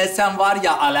buralara gelsen var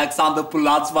ya,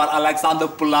 Alexanderplatz var,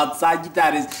 Alexanderplatz'a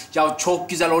gideriz. Ya çok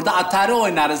güzel, orada Atari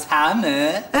oynarız, he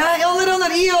mi? Olur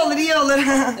olur, iyi olur, iyi olur.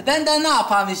 Ben de ne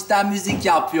yapayım işte, müzik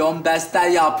yapıyorum, beste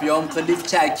yapıyorum, klip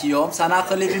çekiyorum. Sana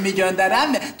klibimi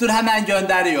göndereyim mi? Dur hemen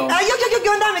gönderiyorum. Yok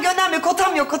gönderme.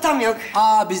 Kotam yok.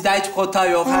 Bizde hiç kota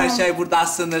yok. Her şey burada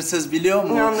sınırsız, biliyor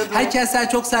musun? Anladım. Herkese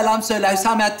çok selam söyle.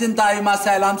 Hüsamettin dayıma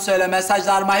selam söyle.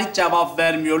 Mesajlarıma hiç cevap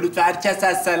vermiyor. Lütfen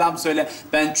herkese selam söyle.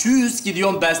 Ben çüz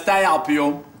gidiyorum, beste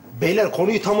yapıyorum. Beyler,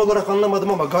 konuyu tam olarak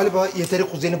anlamadım ama galiba Yeter'i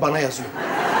kuzeni bana yazıyor.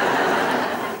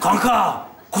 Kanka,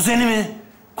 kuzeni mi?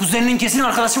 Kuzeninin kesin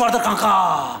arkadaşı vardır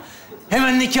kanka.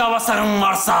 Hemen nikah basarım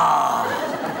varsa.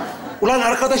 Ulan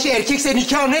arkadaşı erkekse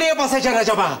nikahı nereye basacaksın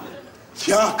acaba?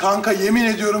 Ya kanka, yemin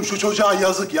ediyorum şu çocuğa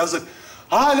yazık.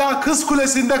 Hala kız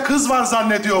kulesinde kız var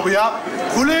zannediyor bu ya.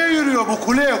 Kuleye yürüyor bu,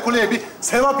 kuleye. Bir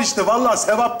sevap işte, vallahi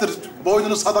sevaptır.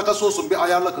 Boynunun sadakası olsun, bir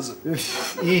ayarla kızı.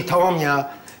 Üf, iyi tamam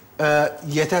ya.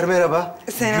 Yeter merhaba.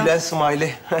 Selam. Gülen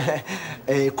Smiley.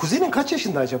 Kuzenin kaç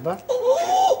yaşında acaba?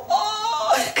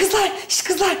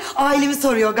 Kızlar, ailemi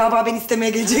soruyor. Galiba beni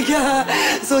istemeye gelecek ya.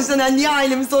 Sonuçta yani niye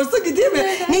ailemi sorsa ki, değil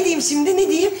mi? Ne diyeyim şimdi, ne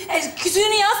diyeyim?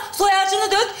 Kütüğünü yaz, soy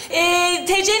ağacını dök,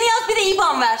 TC'ni yaz, bir de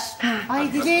IBAN ver.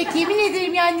 Ay Dilek, yemin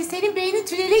ederim yani senin beynin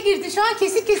tünele girdi. Şu an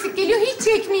kesik geliyor, hiç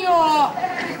çekmiyor.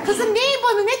 Kızım ne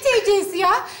IBAN'ı, ne TC'si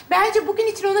ya? Bence bugün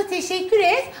için ona teşekkür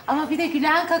et. Ama bir de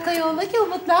gülen kaka yolla ki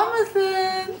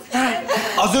umutlanmasın.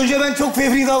 Az önce ben çok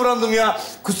fevri davrandım ya.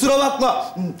 Kusura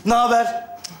bakma. Ne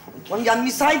haber? Yani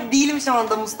müsait değilim şu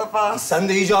anda Mustafa. Sen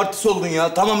de iyice artist oldun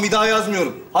ya. Tamam, bir daha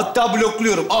yazmıyorum. Hatta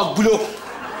blokluyorum. Al, blok.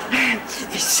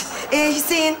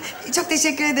 Hüseyin, çok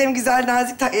teşekkür ederim güzel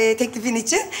nazik teklifin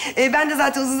için. Ben de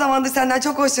zaten uzun zamandır senden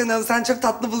çok hoşlanıyordum. Sen çok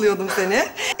tatlı buluyordum seni.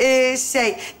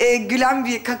 Gülen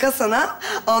bir kaka sana.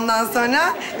 Ondan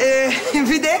sonra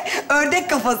bir de ördek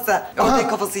kafası. Ördek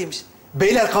kafasıymış.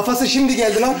 Beyler, kafası şimdi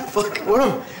geldi lan. Bak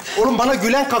oğlum bana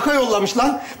gülen kaka yollamış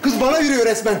lan. Kız bana yürüyor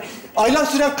resmen. Aylar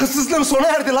süren kızsızlığım sona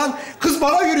erdi lan. Kız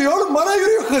bana yürüyor oğlum, bana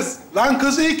yürüyor kız. Lan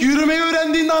kız ilk yürümeyi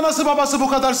öğrendiğinde anası babası bu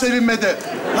kadar sevinmedi.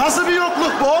 Nasıl bir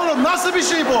yokluk bu oğlum? Nasıl bir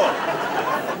şey bu?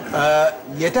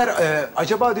 Yeter,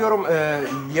 acaba diyorum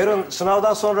yarın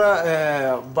sınavdan sonra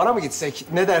bana mı gitsek?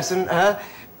 Ne dersin ha?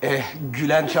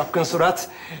 Gülen çapkın surat,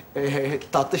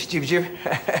 tatlış civciv,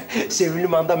 sevimli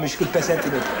manda müşkül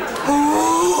pesentini.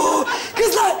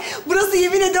 Kızlar, burası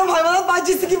yemin ediyorum hayvanat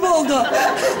bahçesi gibi oldu.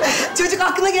 Çocuk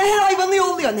aklına gelen her hayvanı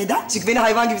yolluyor. Neden? Çünkü beni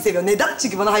hayvan gibi seviyor. Neden?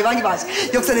 Çünkü bana hayvan gibi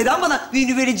aşık. Yoksa neden bana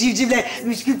beni böyle civcivle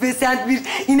müşkül pesent bir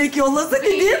inek yollasa ki,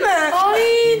 değil mi? Ay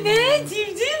ne?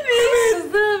 Civciv mi?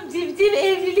 Kızım, civciv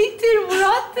evliliktir,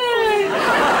 Murat'tır.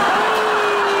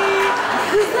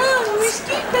 Kızım,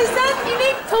 müşkül pesent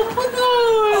inek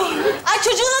topudur. Ay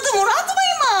çocuğun adı Murat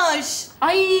mıymış?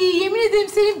 Ay yemin ederim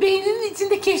senin beyninin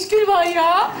içinde keşkül var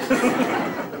ya.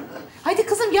 Hadi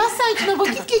kızım yaz sen şuna,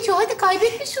 vakit geçiyor. Hadi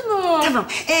kaybetme şunu. Tamam.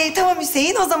 Tamam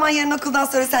Hüseyin, o zaman yarın okuldan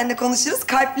sonra seninle konuşuruz.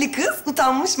 Kalpli kız,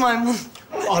 utanmış maymun.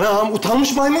 Anam,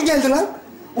 utanmış maymun geldi lan.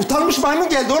 Utanmış maymun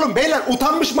geldi oğlum. Beyler,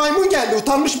 utanmış maymun geldi,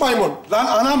 utanmış maymun. Lan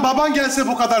anam baban gelse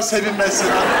bu kadar sevinmezsin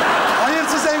ha.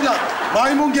 Hayırsız evlat.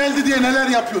 Maymun geldi diye neler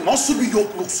yapıyor? Nasıl bir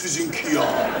yokluk sizinki ya?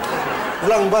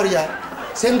 Ulan var ya,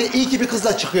 sen de iyi ki bir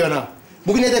kızla çıkıyorsun ha.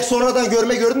 Bugüne dek sonradan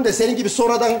görme gördüm de senin gibi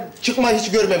sonradan çıkma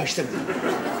hiç görmemiştim.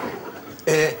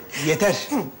 Yeter.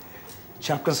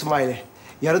 Çapkın Smiley.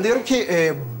 Yarın diyorum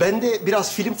ki ben de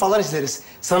biraz film falan izleriz.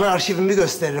 Sana arşivimi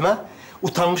gösteririm ha.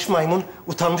 Utanmış maymun,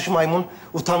 utanmış maymun,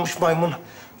 utanmış maymun.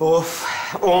 Of,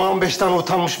 10-15 tane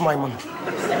utanmış maymun.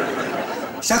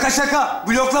 Şaka şaka.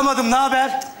 Bloklamadım. Ne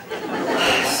haber?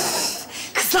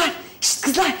 Kızlar, şişt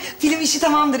kızlar. Film işi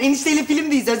tamamdır. Enişteyle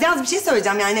film de izliyoruz. Yalnız bir şey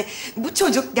söyleyeceğim yani. Bu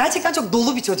çocuk gerçekten çok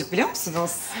dolu bir çocuk biliyor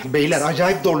musunuz? Beyler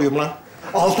acayip doluyum lan.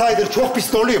 6 aydır çok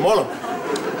pis doluyum oğlum.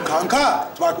 Kanka,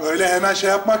 bak öyle hemen şey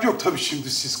yapmak yok. Tabii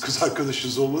şimdi siz kız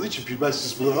arkadaşınız olmadığı için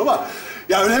bilmezsiniz bunu ama...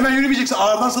 Ya öyle hemen yürümeyeceksin,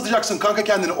 ağırdan satacaksın kanka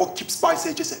kendini. O Kips Bay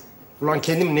SC'si. Ulan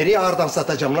kendim nereye ağırdan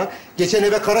satacağım lan? Geçen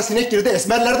eve kara sinek girdi,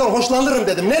 esmerlerden hoşlanırım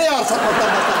dedim. Nereye ağır satmaktan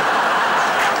bahsedeyim?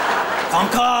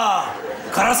 Kanka,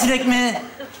 kara sinek mi?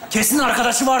 Kesin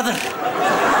arkadaşı vardır.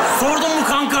 Sordun mu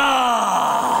kanka?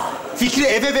 Fikri,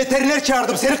 eve veteriner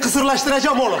çağırdım. Seni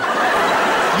kısırlaştıracağım oğlum.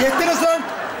 Yettiniz lan.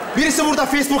 Birisi burada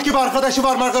Facebook gibi arkadaşı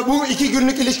var mı? Bu 2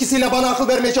 günlük ilişkisiyle bana akıl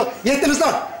vermeye çalışıyor. Yettiniz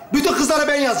lan. Bütün kızlara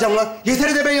ben yazacağım lan.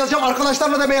 Yeter'i de ben yazacağım,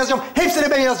 arkadaşlarla da ben yazacağım.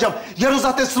 Hepsine ben yazacağım. Yarın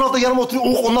zaten sınavda yanıma oturuyor.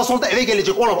 Oh, ondan sonra da eve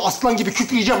gelecek oğlum. Aslan gibi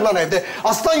kükreyeceğim lan evde.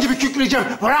 Aslan gibi kükreyeceğim.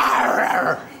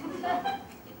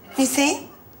 Hüseyin,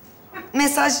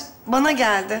 mesaj bana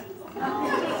geldi.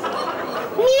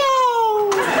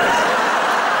 Miau.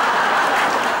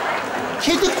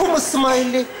 Kedi kumu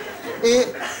Smiley.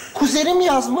 Kuzenim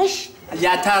yazmış.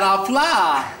 Yeter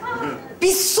abla.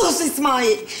 Bir sus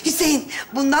İsmail. Hüseyin,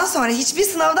 bundan sonra hiçbir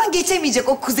sınavdan geçemeyecek.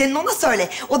 O kuzenin ona söyle.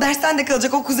 O dersten de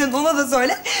kalacak. O kuzenin ona da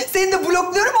söyle. Seni de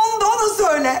blokluyorum, onu da ona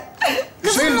söyle.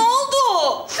 Kızım ne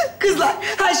oldu? Kızlar,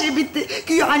 her şey bitti.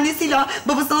 Güya annesiyle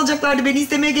babasını alacaklardı. Beni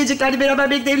istemeye geleceklerdi.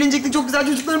 Beraber birlikte evlenecektik. Çok güzel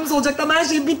çocuklarımız olacaktı ama her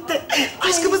şey bitti.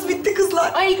 Aşkımız bitti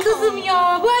kızlar. Ay kızım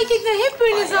ya, bu erkekler hep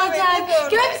böyle zaten.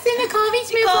 Gel biz seninle kahve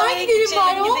içmeye falan gidelim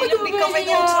bari. Olmadı mı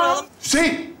böyle ya?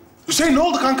 Hüseyin ne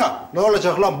oldu kanka? Ne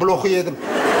olacak lan? Bloku yedim.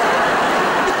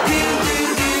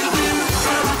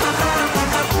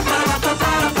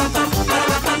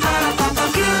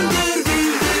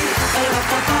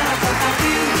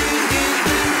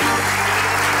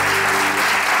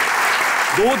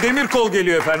 Doğu Demirkol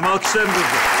geliyor efendim. Alkışlarınızla.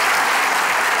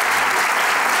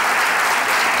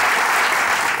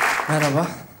 Merhaba,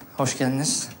 hoş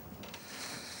geldiniz.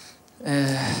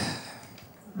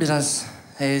 Biraz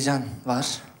heyecan var.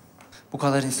 Bu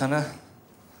kadar insanı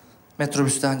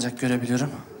metrobüste ancak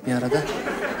görebiliyorum bir arada.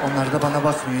 Onlar da bana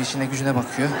bakmıyor, işine gücüne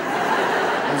bakıyor.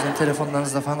 O yüzden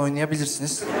telefonlarınızla falan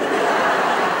oynayabilirsiniz.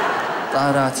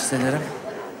 Daha rahat hissederim.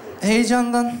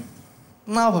 Heyecandan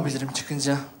ne yapabilirim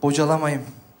çıkınca, bocalamayayım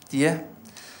diye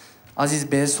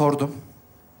Aziz Bey'e sordum.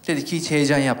 Dedi ki hiç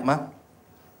heyecan yapma,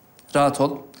 rahat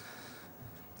ol.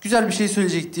 Güzel bir şey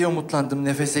söyleyecek diye umutlandım.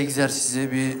 Nefes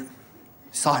egzersizi, bir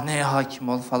sahneye hakim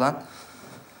ol falan.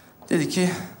 Dedi ki,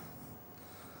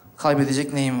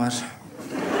 kaybedecek neyim var?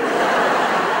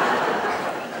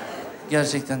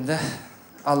 Gerçekten de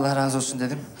Allah razı olsun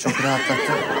dedim. Çok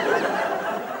rahatlattı.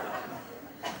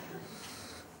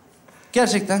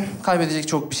 Gerçekten kaybedecek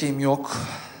çok bir şeyim yok.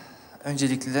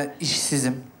 Öncelikle de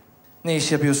işsizim. Ne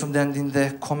iş yapıyorsun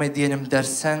dendiğinde komedyenim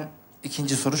dersen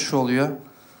ikinci soru şu oluyor.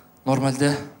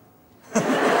 Normalde...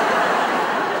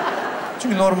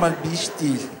 Çünkü normal bir iş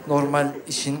değil. Normal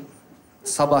işin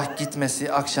sabah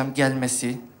gitmesi, akşam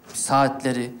gelmesi,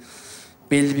 saatleri,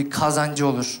 belli bir kazancı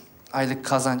olur. Aylık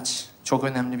kazanç çok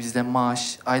önemli bizde.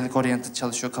 Maaş, aylık oriented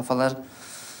çalışıyor kafalar.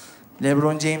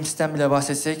 LeBron James'ten bile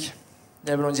bahsetsek,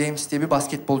 LeBron James diye bir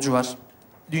basketbolcu var.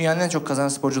 Dünyanın en çok kazanan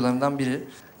sporcularından biri.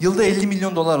 Yılda 50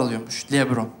 milyon dolar alıyormuş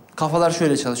LeBron. Kafalar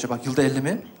şöyle çalışıyor bak, yılda 50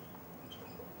 mi?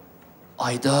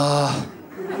 Ayda.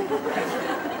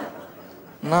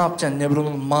 Ne yapacaksın?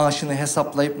 LeBron'un maaşını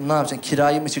hesaplayıp ne yapacaksın?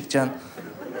 Kirayı mı çıkacaksın?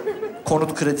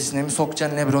 Konut kredisine mi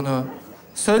sokacaksın LeBron'u?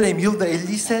 Söyleyeyim, yılda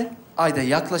 50 ise ayda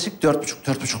yaklaşık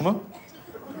 4,5 mu?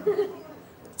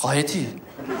 Gayet iyi.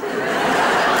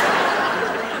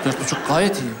 4,5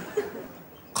 gayet iyi.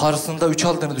 Karşısında 3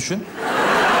 aldığını düşün.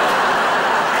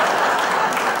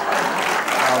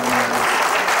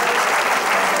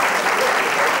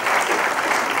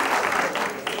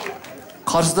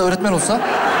 Karşısında öğretmen olsa...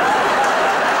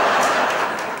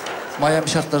 Miami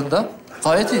şartlarında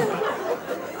gayet iyi.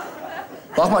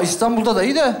 Bakma İstanbul'da da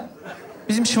iyi de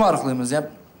bizim şımarıklığımız ya.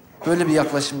 Böyle bir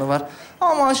yaklaşımı var.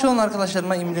 Ama maaşı olan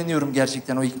arkadaşlarıma imreniyorum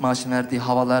gerçekten, o ilk maaşın verdiği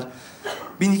havalar.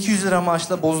 1200 lira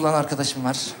maaşla bozulan arkadaşım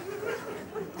var.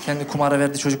 Kendi kumara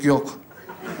verdiği çocuk yok.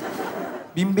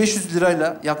 1500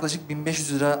 lirayla, yaklaşık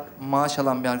 1500 lira maaş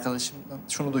alan bir arkadaşımdan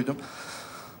şunu duydum.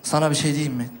 Sana bir şey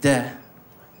diyeyim mi? De.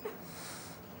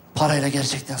 Parayla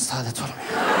gerçekten saadet olmuyor.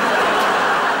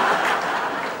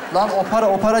 Lan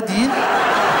o para değil.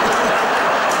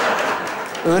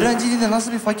 Öğrenciliğinde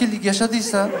nasıl bir fakirlik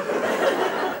yaşadıysa...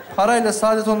 parayla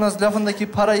saadet olmaz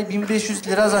lafındaki parayı 1500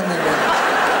 lira zannediyor.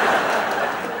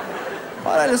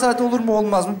 Parayla saadet olur mu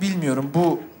olmaz mı bilmiyorum.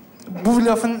 Bu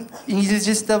lafın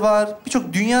İngilizcesi de var.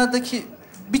 Dünyadaki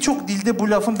birçok dilde bu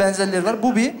lafın benzerleri var.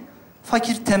 Bu bir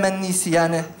fakir temennisi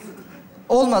yani.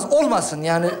 Olmasın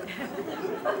yani.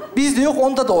 Bizde yok,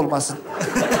 onda da olmasın.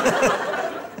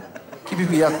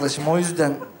 Gibi bir yaklaşım.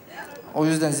 O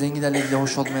yüzden zenginlerle ilgili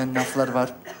hoş olmayan laflar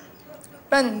var.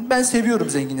 Ben seviyorum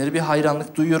zenginleri. Bir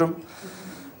hayranlık duyuyorum.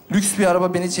 Lüks bir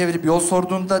araba beni çevirip yol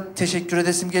sorduğunda teşekkür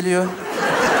edesim geliyor.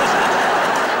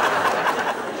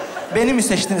 Beni mi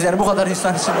seçtiniz yani bu kadar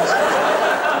insan için?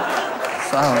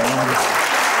 Sağ olun.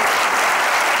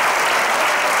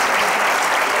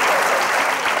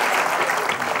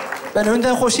 Ben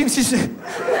önden koşayım, siz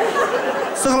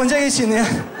sıkılınca geçin ya.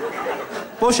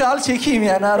 Boşa al çekeyim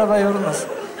yani, araba yorulmasın.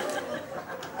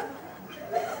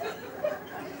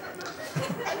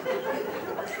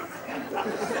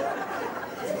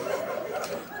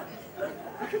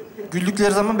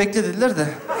 Güldükleri zaman bekle dediler de.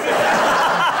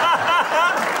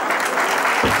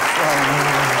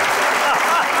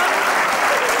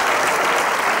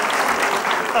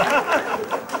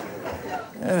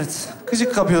 Evet,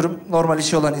 gıcık kapıyorum normal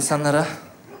işi olan insanlara.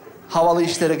 Havalı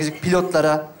işlere gıcık,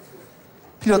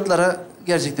 pilotlara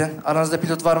gerçekten aranızda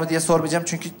pilot var mı diye sormayacağım.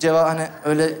 Çünkü cevap hani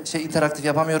öyle interaktif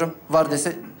yapamıyorum. Var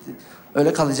dese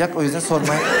öyle kalacak, o yüzden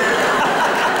sormayın.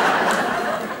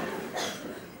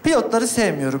 Pilotları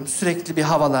sevmiyorum. Sürekli bir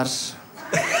havalar.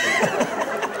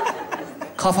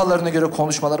 Kafalarına göre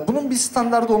konuşmalar. Bunun bir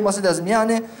standardı olması lazım.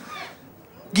 Yani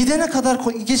gidene kadar...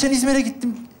 Geçen İzmir'e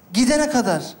gittim. Gidene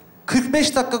kadar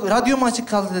 45 dakika radyom açık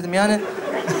kaldı dedim. Yani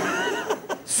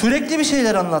sürekli bir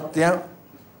şeyler anlattı. Yani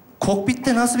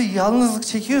kokpitte nasıl bir yalnızlık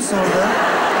çekiyorsun orada.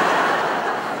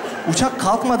 Uçak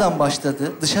kalkmadan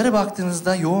başladı. Dışarı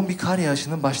baktığınızda yoğun bir kar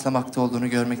yağışının başlamakta olduğunu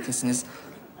görmektesiniz.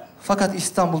 Fakat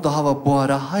İstanbul'da hava bu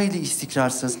ara hayli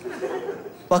istikrarsız.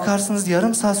 Bakarsınız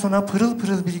yarım saat sonra pırıl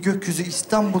pırıl bir gökyüzü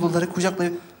İstanbulluları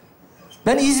kucaklayıp...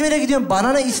 Ben İzmir'e gidiyorum,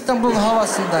 bana ne İstanbul'un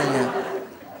havasından ya.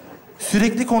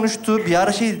 Sürekli konuştuğu bir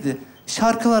ara dedi.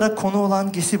 Şarkılara konu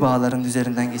olan gesi bağların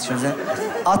üzerinden geçiyoruz. Yani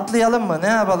atlayalım mı, ne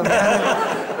yapalım yani?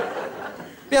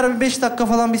 Bir ara 5 dakika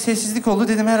falan bir sessizlik oldu.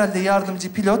 Dedim herhalde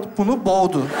yardımcı pilot bunu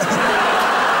boğdu.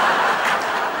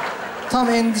 Tam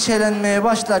endişelenmeye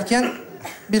başlarken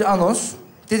bir anons.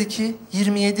 Dedi ki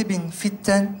 27.000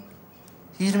 fitten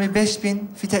 25.000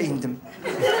 fite indim.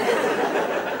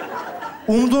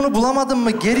 Umduğunu bulamadın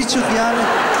mı geri çık yani.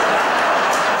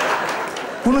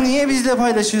 Bunu niye bizle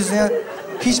paylaşıyorsun ya?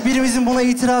 Hiçbirimizin buna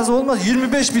itirazı olmaz.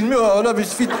 25.000 mi? Öyle bir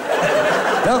fit.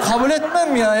 Ben kabul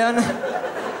etmem ya yani.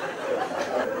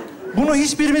 Bunu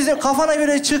hiçbirimizin kafana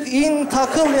göre çık, in,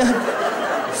 takıl ya.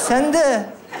 Sen de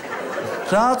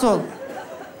rahat ol.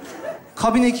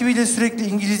 Kabin ekibiyle sürekli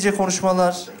İngilizce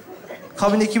konuşmalar.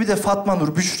 Kabin ekibi de Fatma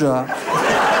Nur, Büşra.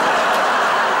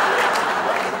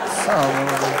 Sağ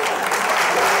olun.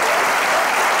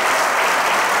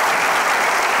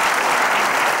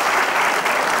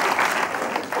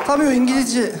 Tabii o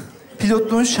İngilizce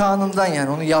pilotluğun şanından yani.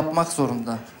 Onu yapmak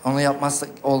zorunda. Onu yapmazsa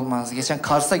olmaz. Geçen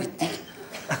Kars'a gittik.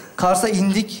 Kars'a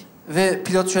indik ve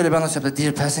pilot şöyle bana söyledi.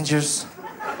 Dear passengers,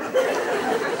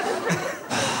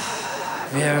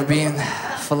 we have been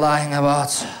flying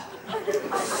about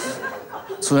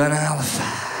 2.5.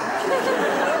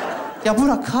 Ya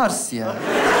Burak, Kars ya.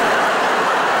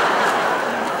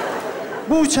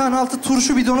 Bu uçağın altı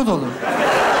turşu bidonu dolu.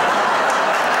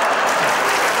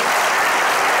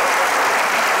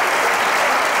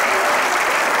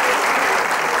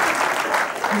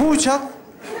 Bu uçak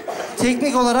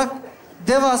teknik olarak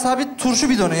devasa bir turşu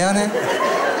bidonu yani.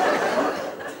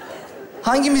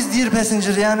 Hangimiz dear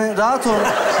passenger yani? Rahat ol.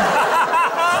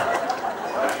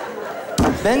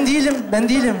 Ben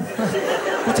değilim.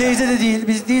 Bu teyze de değil,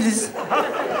 biz değiliz.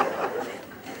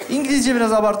 İngilizce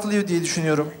biraz abartılıyor diye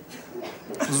düşünüyorum.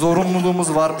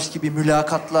 Zorunluluğumuz varmış gibi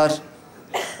mülakatlar.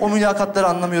 O mülakatları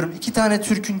anlamıyorum. 2 tane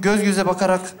Türk'ün göz göze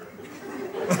bakarak...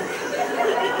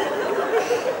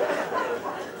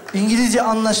 İngilizce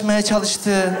anlaşmaya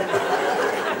çalıştı.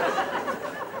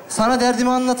 Sana derdimi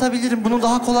anlatabilirim. Bunun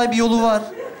daha kolay bir yolu var.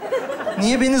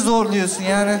 Niye beni zorluyorsun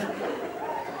yani?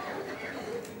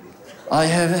 I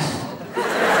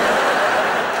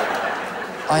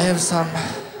have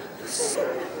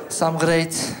some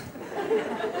great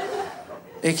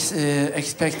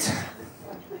expect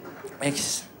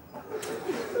X.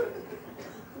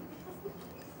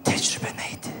 Tecrübe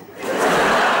neydi?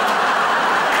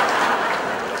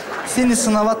 Seni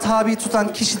sınava tabi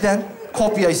tutan kişiden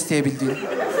kopya isteyebildiğin.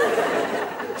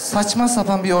 Saçma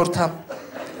sapan bir ortam.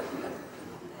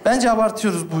 Bence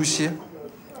abartıyoruz bu işi.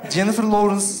 Jennifer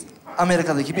Lawrence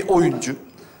Amerika'daki bir oyuncu.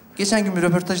 Geçen gün bir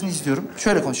röportajını izliyorum.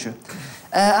 Şöyle konuşuyor.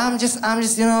 I'm just, I'm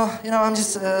just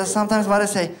sometimes what I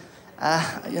say,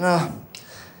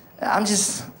 I'm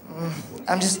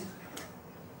just.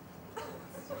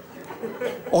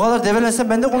 O kadar develensem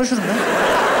ben de konuşurum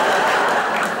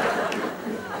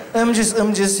ya.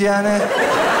 Imcis yani.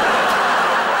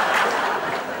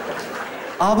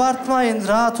 Abartmayın,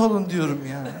 rahat olun diyorum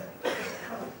yani.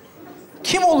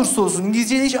 Kim olursa olsun,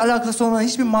 İngilizceyle hiç alakası olmayan,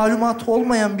 hiçbir malumatı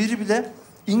olmayan biri bile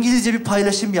İngilizce bir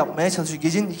paylaşım yapmaya çalışıyor.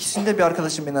 Gecenin ikisinde bir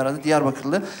arkadaşım beni aradı,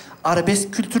 Diyarbakırlı.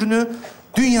 Arabesk kültürünü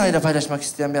dünyayla paylaşmak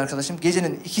isteyen bir arkadaşım.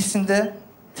 Gecenin ikisinde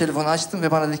telefonu açtım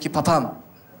ve bana dedi ki, papam.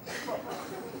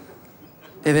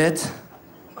 Evet.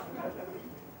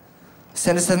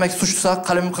 Seni sevmek suçsa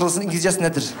kalemim kırılsın, İngilizcesi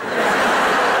nedir?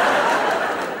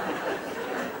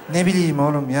 Ne bileyim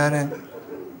oğlum yani.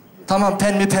 Tamam,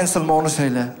 pen mi pencil mi onu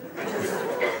söyle.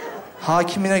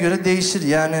 Hakimine göre değişir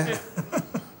yani.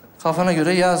 Kafana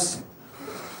göre yaz.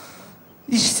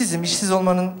 İşsizim. İşsiz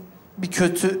olmanın bir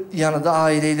kötü yanı da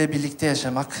aileyle birlikte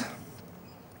yaşamak.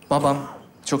 Babam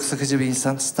çok sıkıcı bir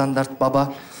insan. Standart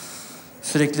baba.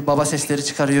 Sürekli baba sesleri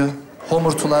çıkarıyor.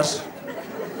 Homurtular.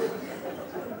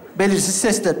 Belirsiz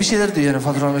sesler. Bir şeyler diyor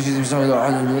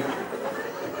yani.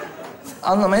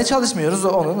 Anlamaya çalışmıyoruz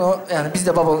onun. Yani biz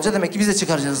de baba olunca demek ki biz de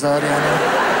çıkaracağız daha yani.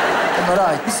 Onlara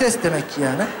ait bir ses demek ki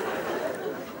yani.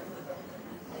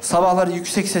 Sabahları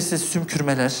yüksek sesle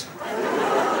sümkürmeler.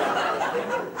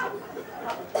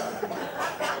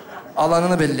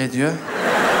 Alanını belli ediyor.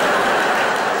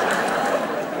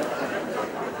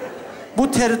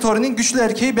 Bu teritorinin güçlü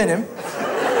erkeği benim.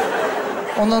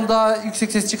 Ondan daha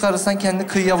yüksek ses çıkarırsan kendini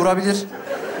kıyıya vurabilir.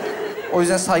 O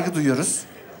yüzden saygı duyuyoruz.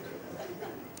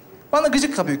 Bana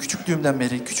gıcık kapıyor küçüklüğümden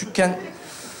beri. Küçükken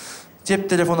cep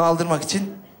telefonu aldırmak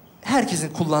için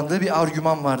herkesin kullandığı bir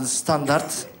argüman vardı,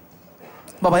 standart.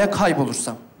 Babaya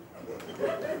kaybolursam.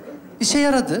 İşe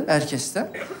yaradı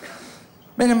herkeste.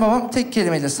 Benim babam tek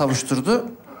kelimeyle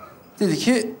savuşturdu. Dedi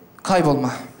ki,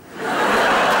 kaybolma.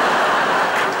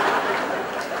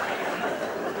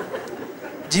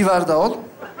 Civarda ol.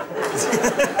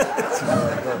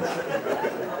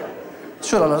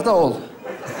 Şuralarda ol.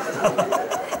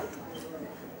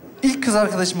 İlk kız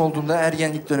arkadaşım olduğumda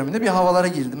ergenlik döneminde bir havalara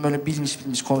girdim. Böyle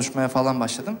bilmiş konuşmaya falan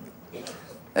başladım.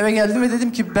 Eve geldim ve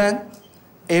dedim ki ben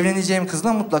evleneceğim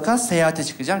kızla mutlaka seyahate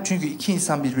çıkacağım. Çünkü iki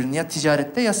insan birbirini ya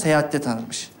ticarette ya seyahatte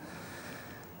tanırmış.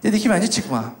 Dedi ki bence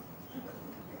çıkma.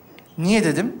 Niye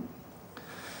dedim?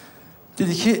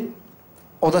 Dedi ki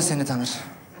o da seni tanır.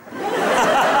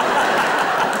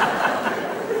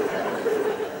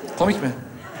 Komik mi?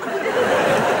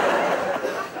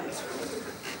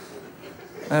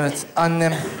 Evet,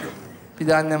 annem. Bir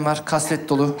de annem var, kasvet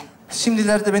dolu.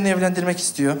 Şimdilerde beni evlendirmek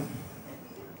istiyor.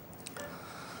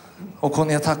 O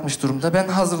konuya takmış durumda. Ben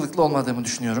hazırlıklı olmadığımı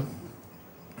düşünüyorum.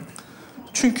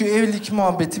 Çünkü evlilik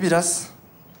muhabbeti biraz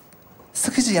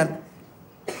sıkıcı yani.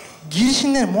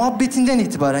 Girişinden, muhabbetinden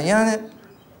itibaren yani...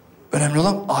 Önemli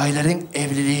olan ailelerin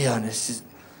evliliği yani. Siz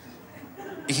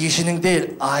iki kişinin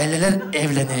değil, aileler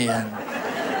evleniyor yani.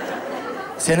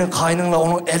 Senin kaynınla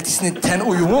onun eltisinin ten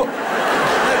uyumu...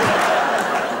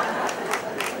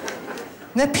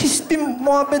 Ne pis bir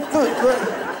muhabbet bu.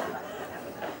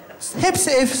 Hepsi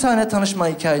efsane tanışma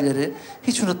hikayeleri.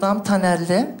 Hiç unutmam,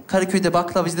 Taner'le Karaköy'de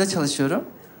baklavacıda çalışıyorum.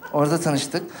 Orada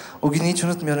tanıştık. O günü hiç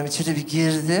unutmuyorum. İçeri bir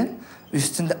girdi.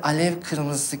 Üstünde alev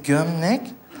kırmızısı gömlek.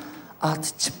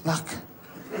 Altı çıplak.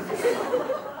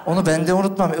 Onu ben de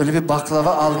unutmam. Öyle bir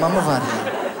baklava alma mı var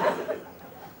ya?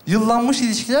 Yıllanmış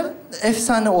ilişkiler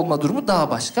efsane olma durumu daha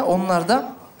başka.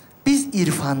 Onlarda biz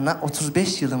İrfan'la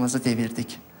 35 yılımızı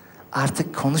devirdik.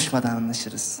 Artık konuşmadan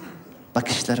anlaşırız.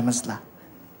 Bakışlarımızla.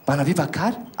 Bana bir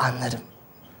bakar, anlarım.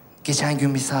 Geçen gün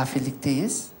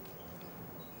misafirlikteyiz.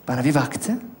 Bana bir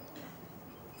baktı.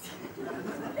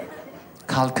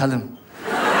 Kalkalım.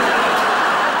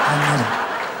 Anlarım.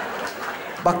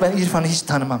 Bak ben İrfan'ı hiç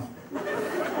tanımam.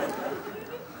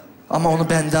 Ama onu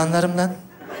ben de anlarım lan.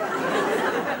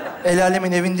 El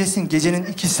alemin evindesin, gecenin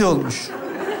 2'si olmuş.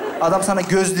 Adam sana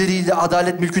gözleriyle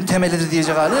adalet mülkün temelidir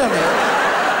diyecek hali ya.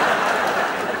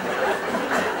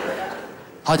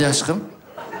 Hadi aşkım.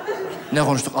 Ne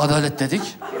konuştuk? Adalet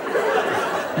dedik.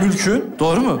 Mülkün,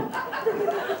 doğru mu?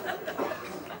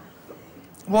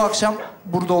 Bu akşam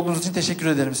burada olduğunuz için teşekkür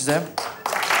ederim size.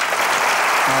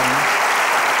 Sağ olun.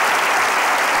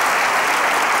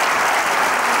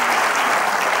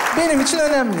 Benim için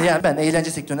önemli. Yani ben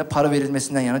eğlence sektörüne para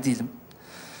verilmesinden yana değilim.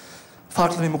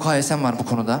 Farklı bir mukayesem var bu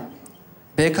konuda.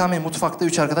 BKM mutfakta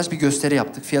 3 arkadaş bir gösteri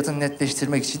yaptık. Fiyatını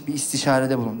netleştirmek için bir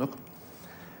istişarede bulunduk.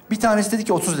 Bir tanesi dedi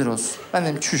ki 30 lira olsun. Ben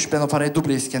dedim çüş, ben o parayı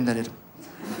duble İskender yerim.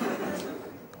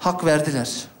 Hak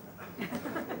verdiler.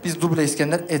 Biz duble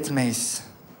İskender etmeyiz.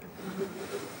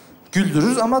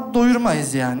 Güldürürüz ama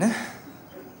doyurmayız yani.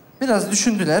 Biraz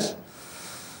düşündüler.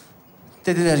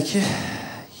 Dediler ki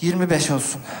 25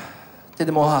 olsun.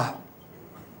 Dedim oha.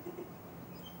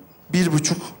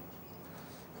 1,5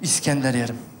 İskender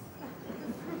yerim.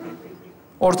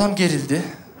 Ortam gerildi.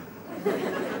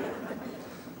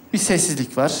 Bir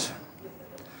sessizlik var.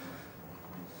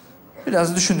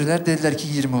 Biraz düşündüler, dediler ki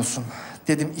 20 olsun.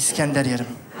 Dedim İskender yerim.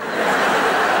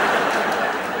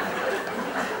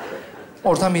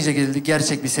 Ortam iyice gerildi.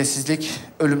 Gerçek bir sessizlik.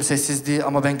 Ölüm sessizliği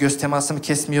ama ben göz temasımı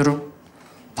kesmiyorum.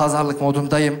 Pazarlık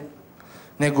modundayım.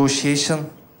 Negotiation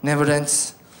never ends.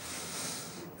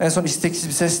 En son isteksiz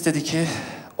bir ses dedi ki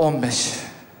 15.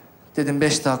 Dedim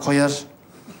 5 daha koyar.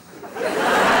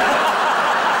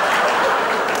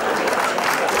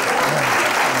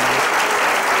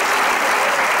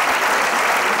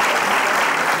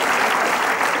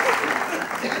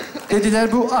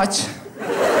 Dediler bu aç.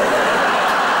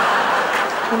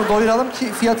 Bunu doyuralım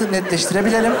ki fiyatı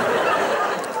netleştirebilelim.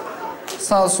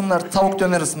 Sağ olsunlar tavuk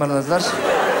döner ısmarladılar.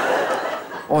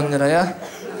 10 liraya.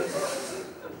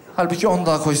 Halbuki 10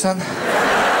 daha koysan.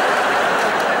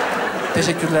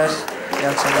 Teşekkürler. İyi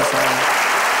akşamlar. Sağ olun.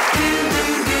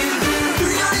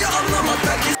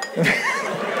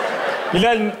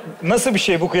 Bilal nasıl bir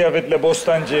şey bu kıyafetle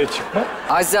Bostancı'ya çıkma?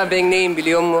 Aziz abi ben neyim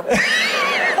biliyor musun?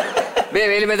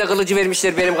 Benim elime de kılıcı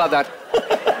vermişler benim kadar.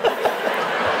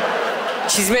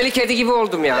 Çizmeli kedi gibi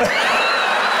oldum ya.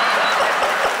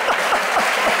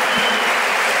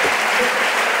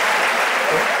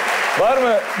 Var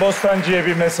mı Bostancı'ya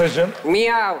bir mesajın?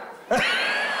 Miyav.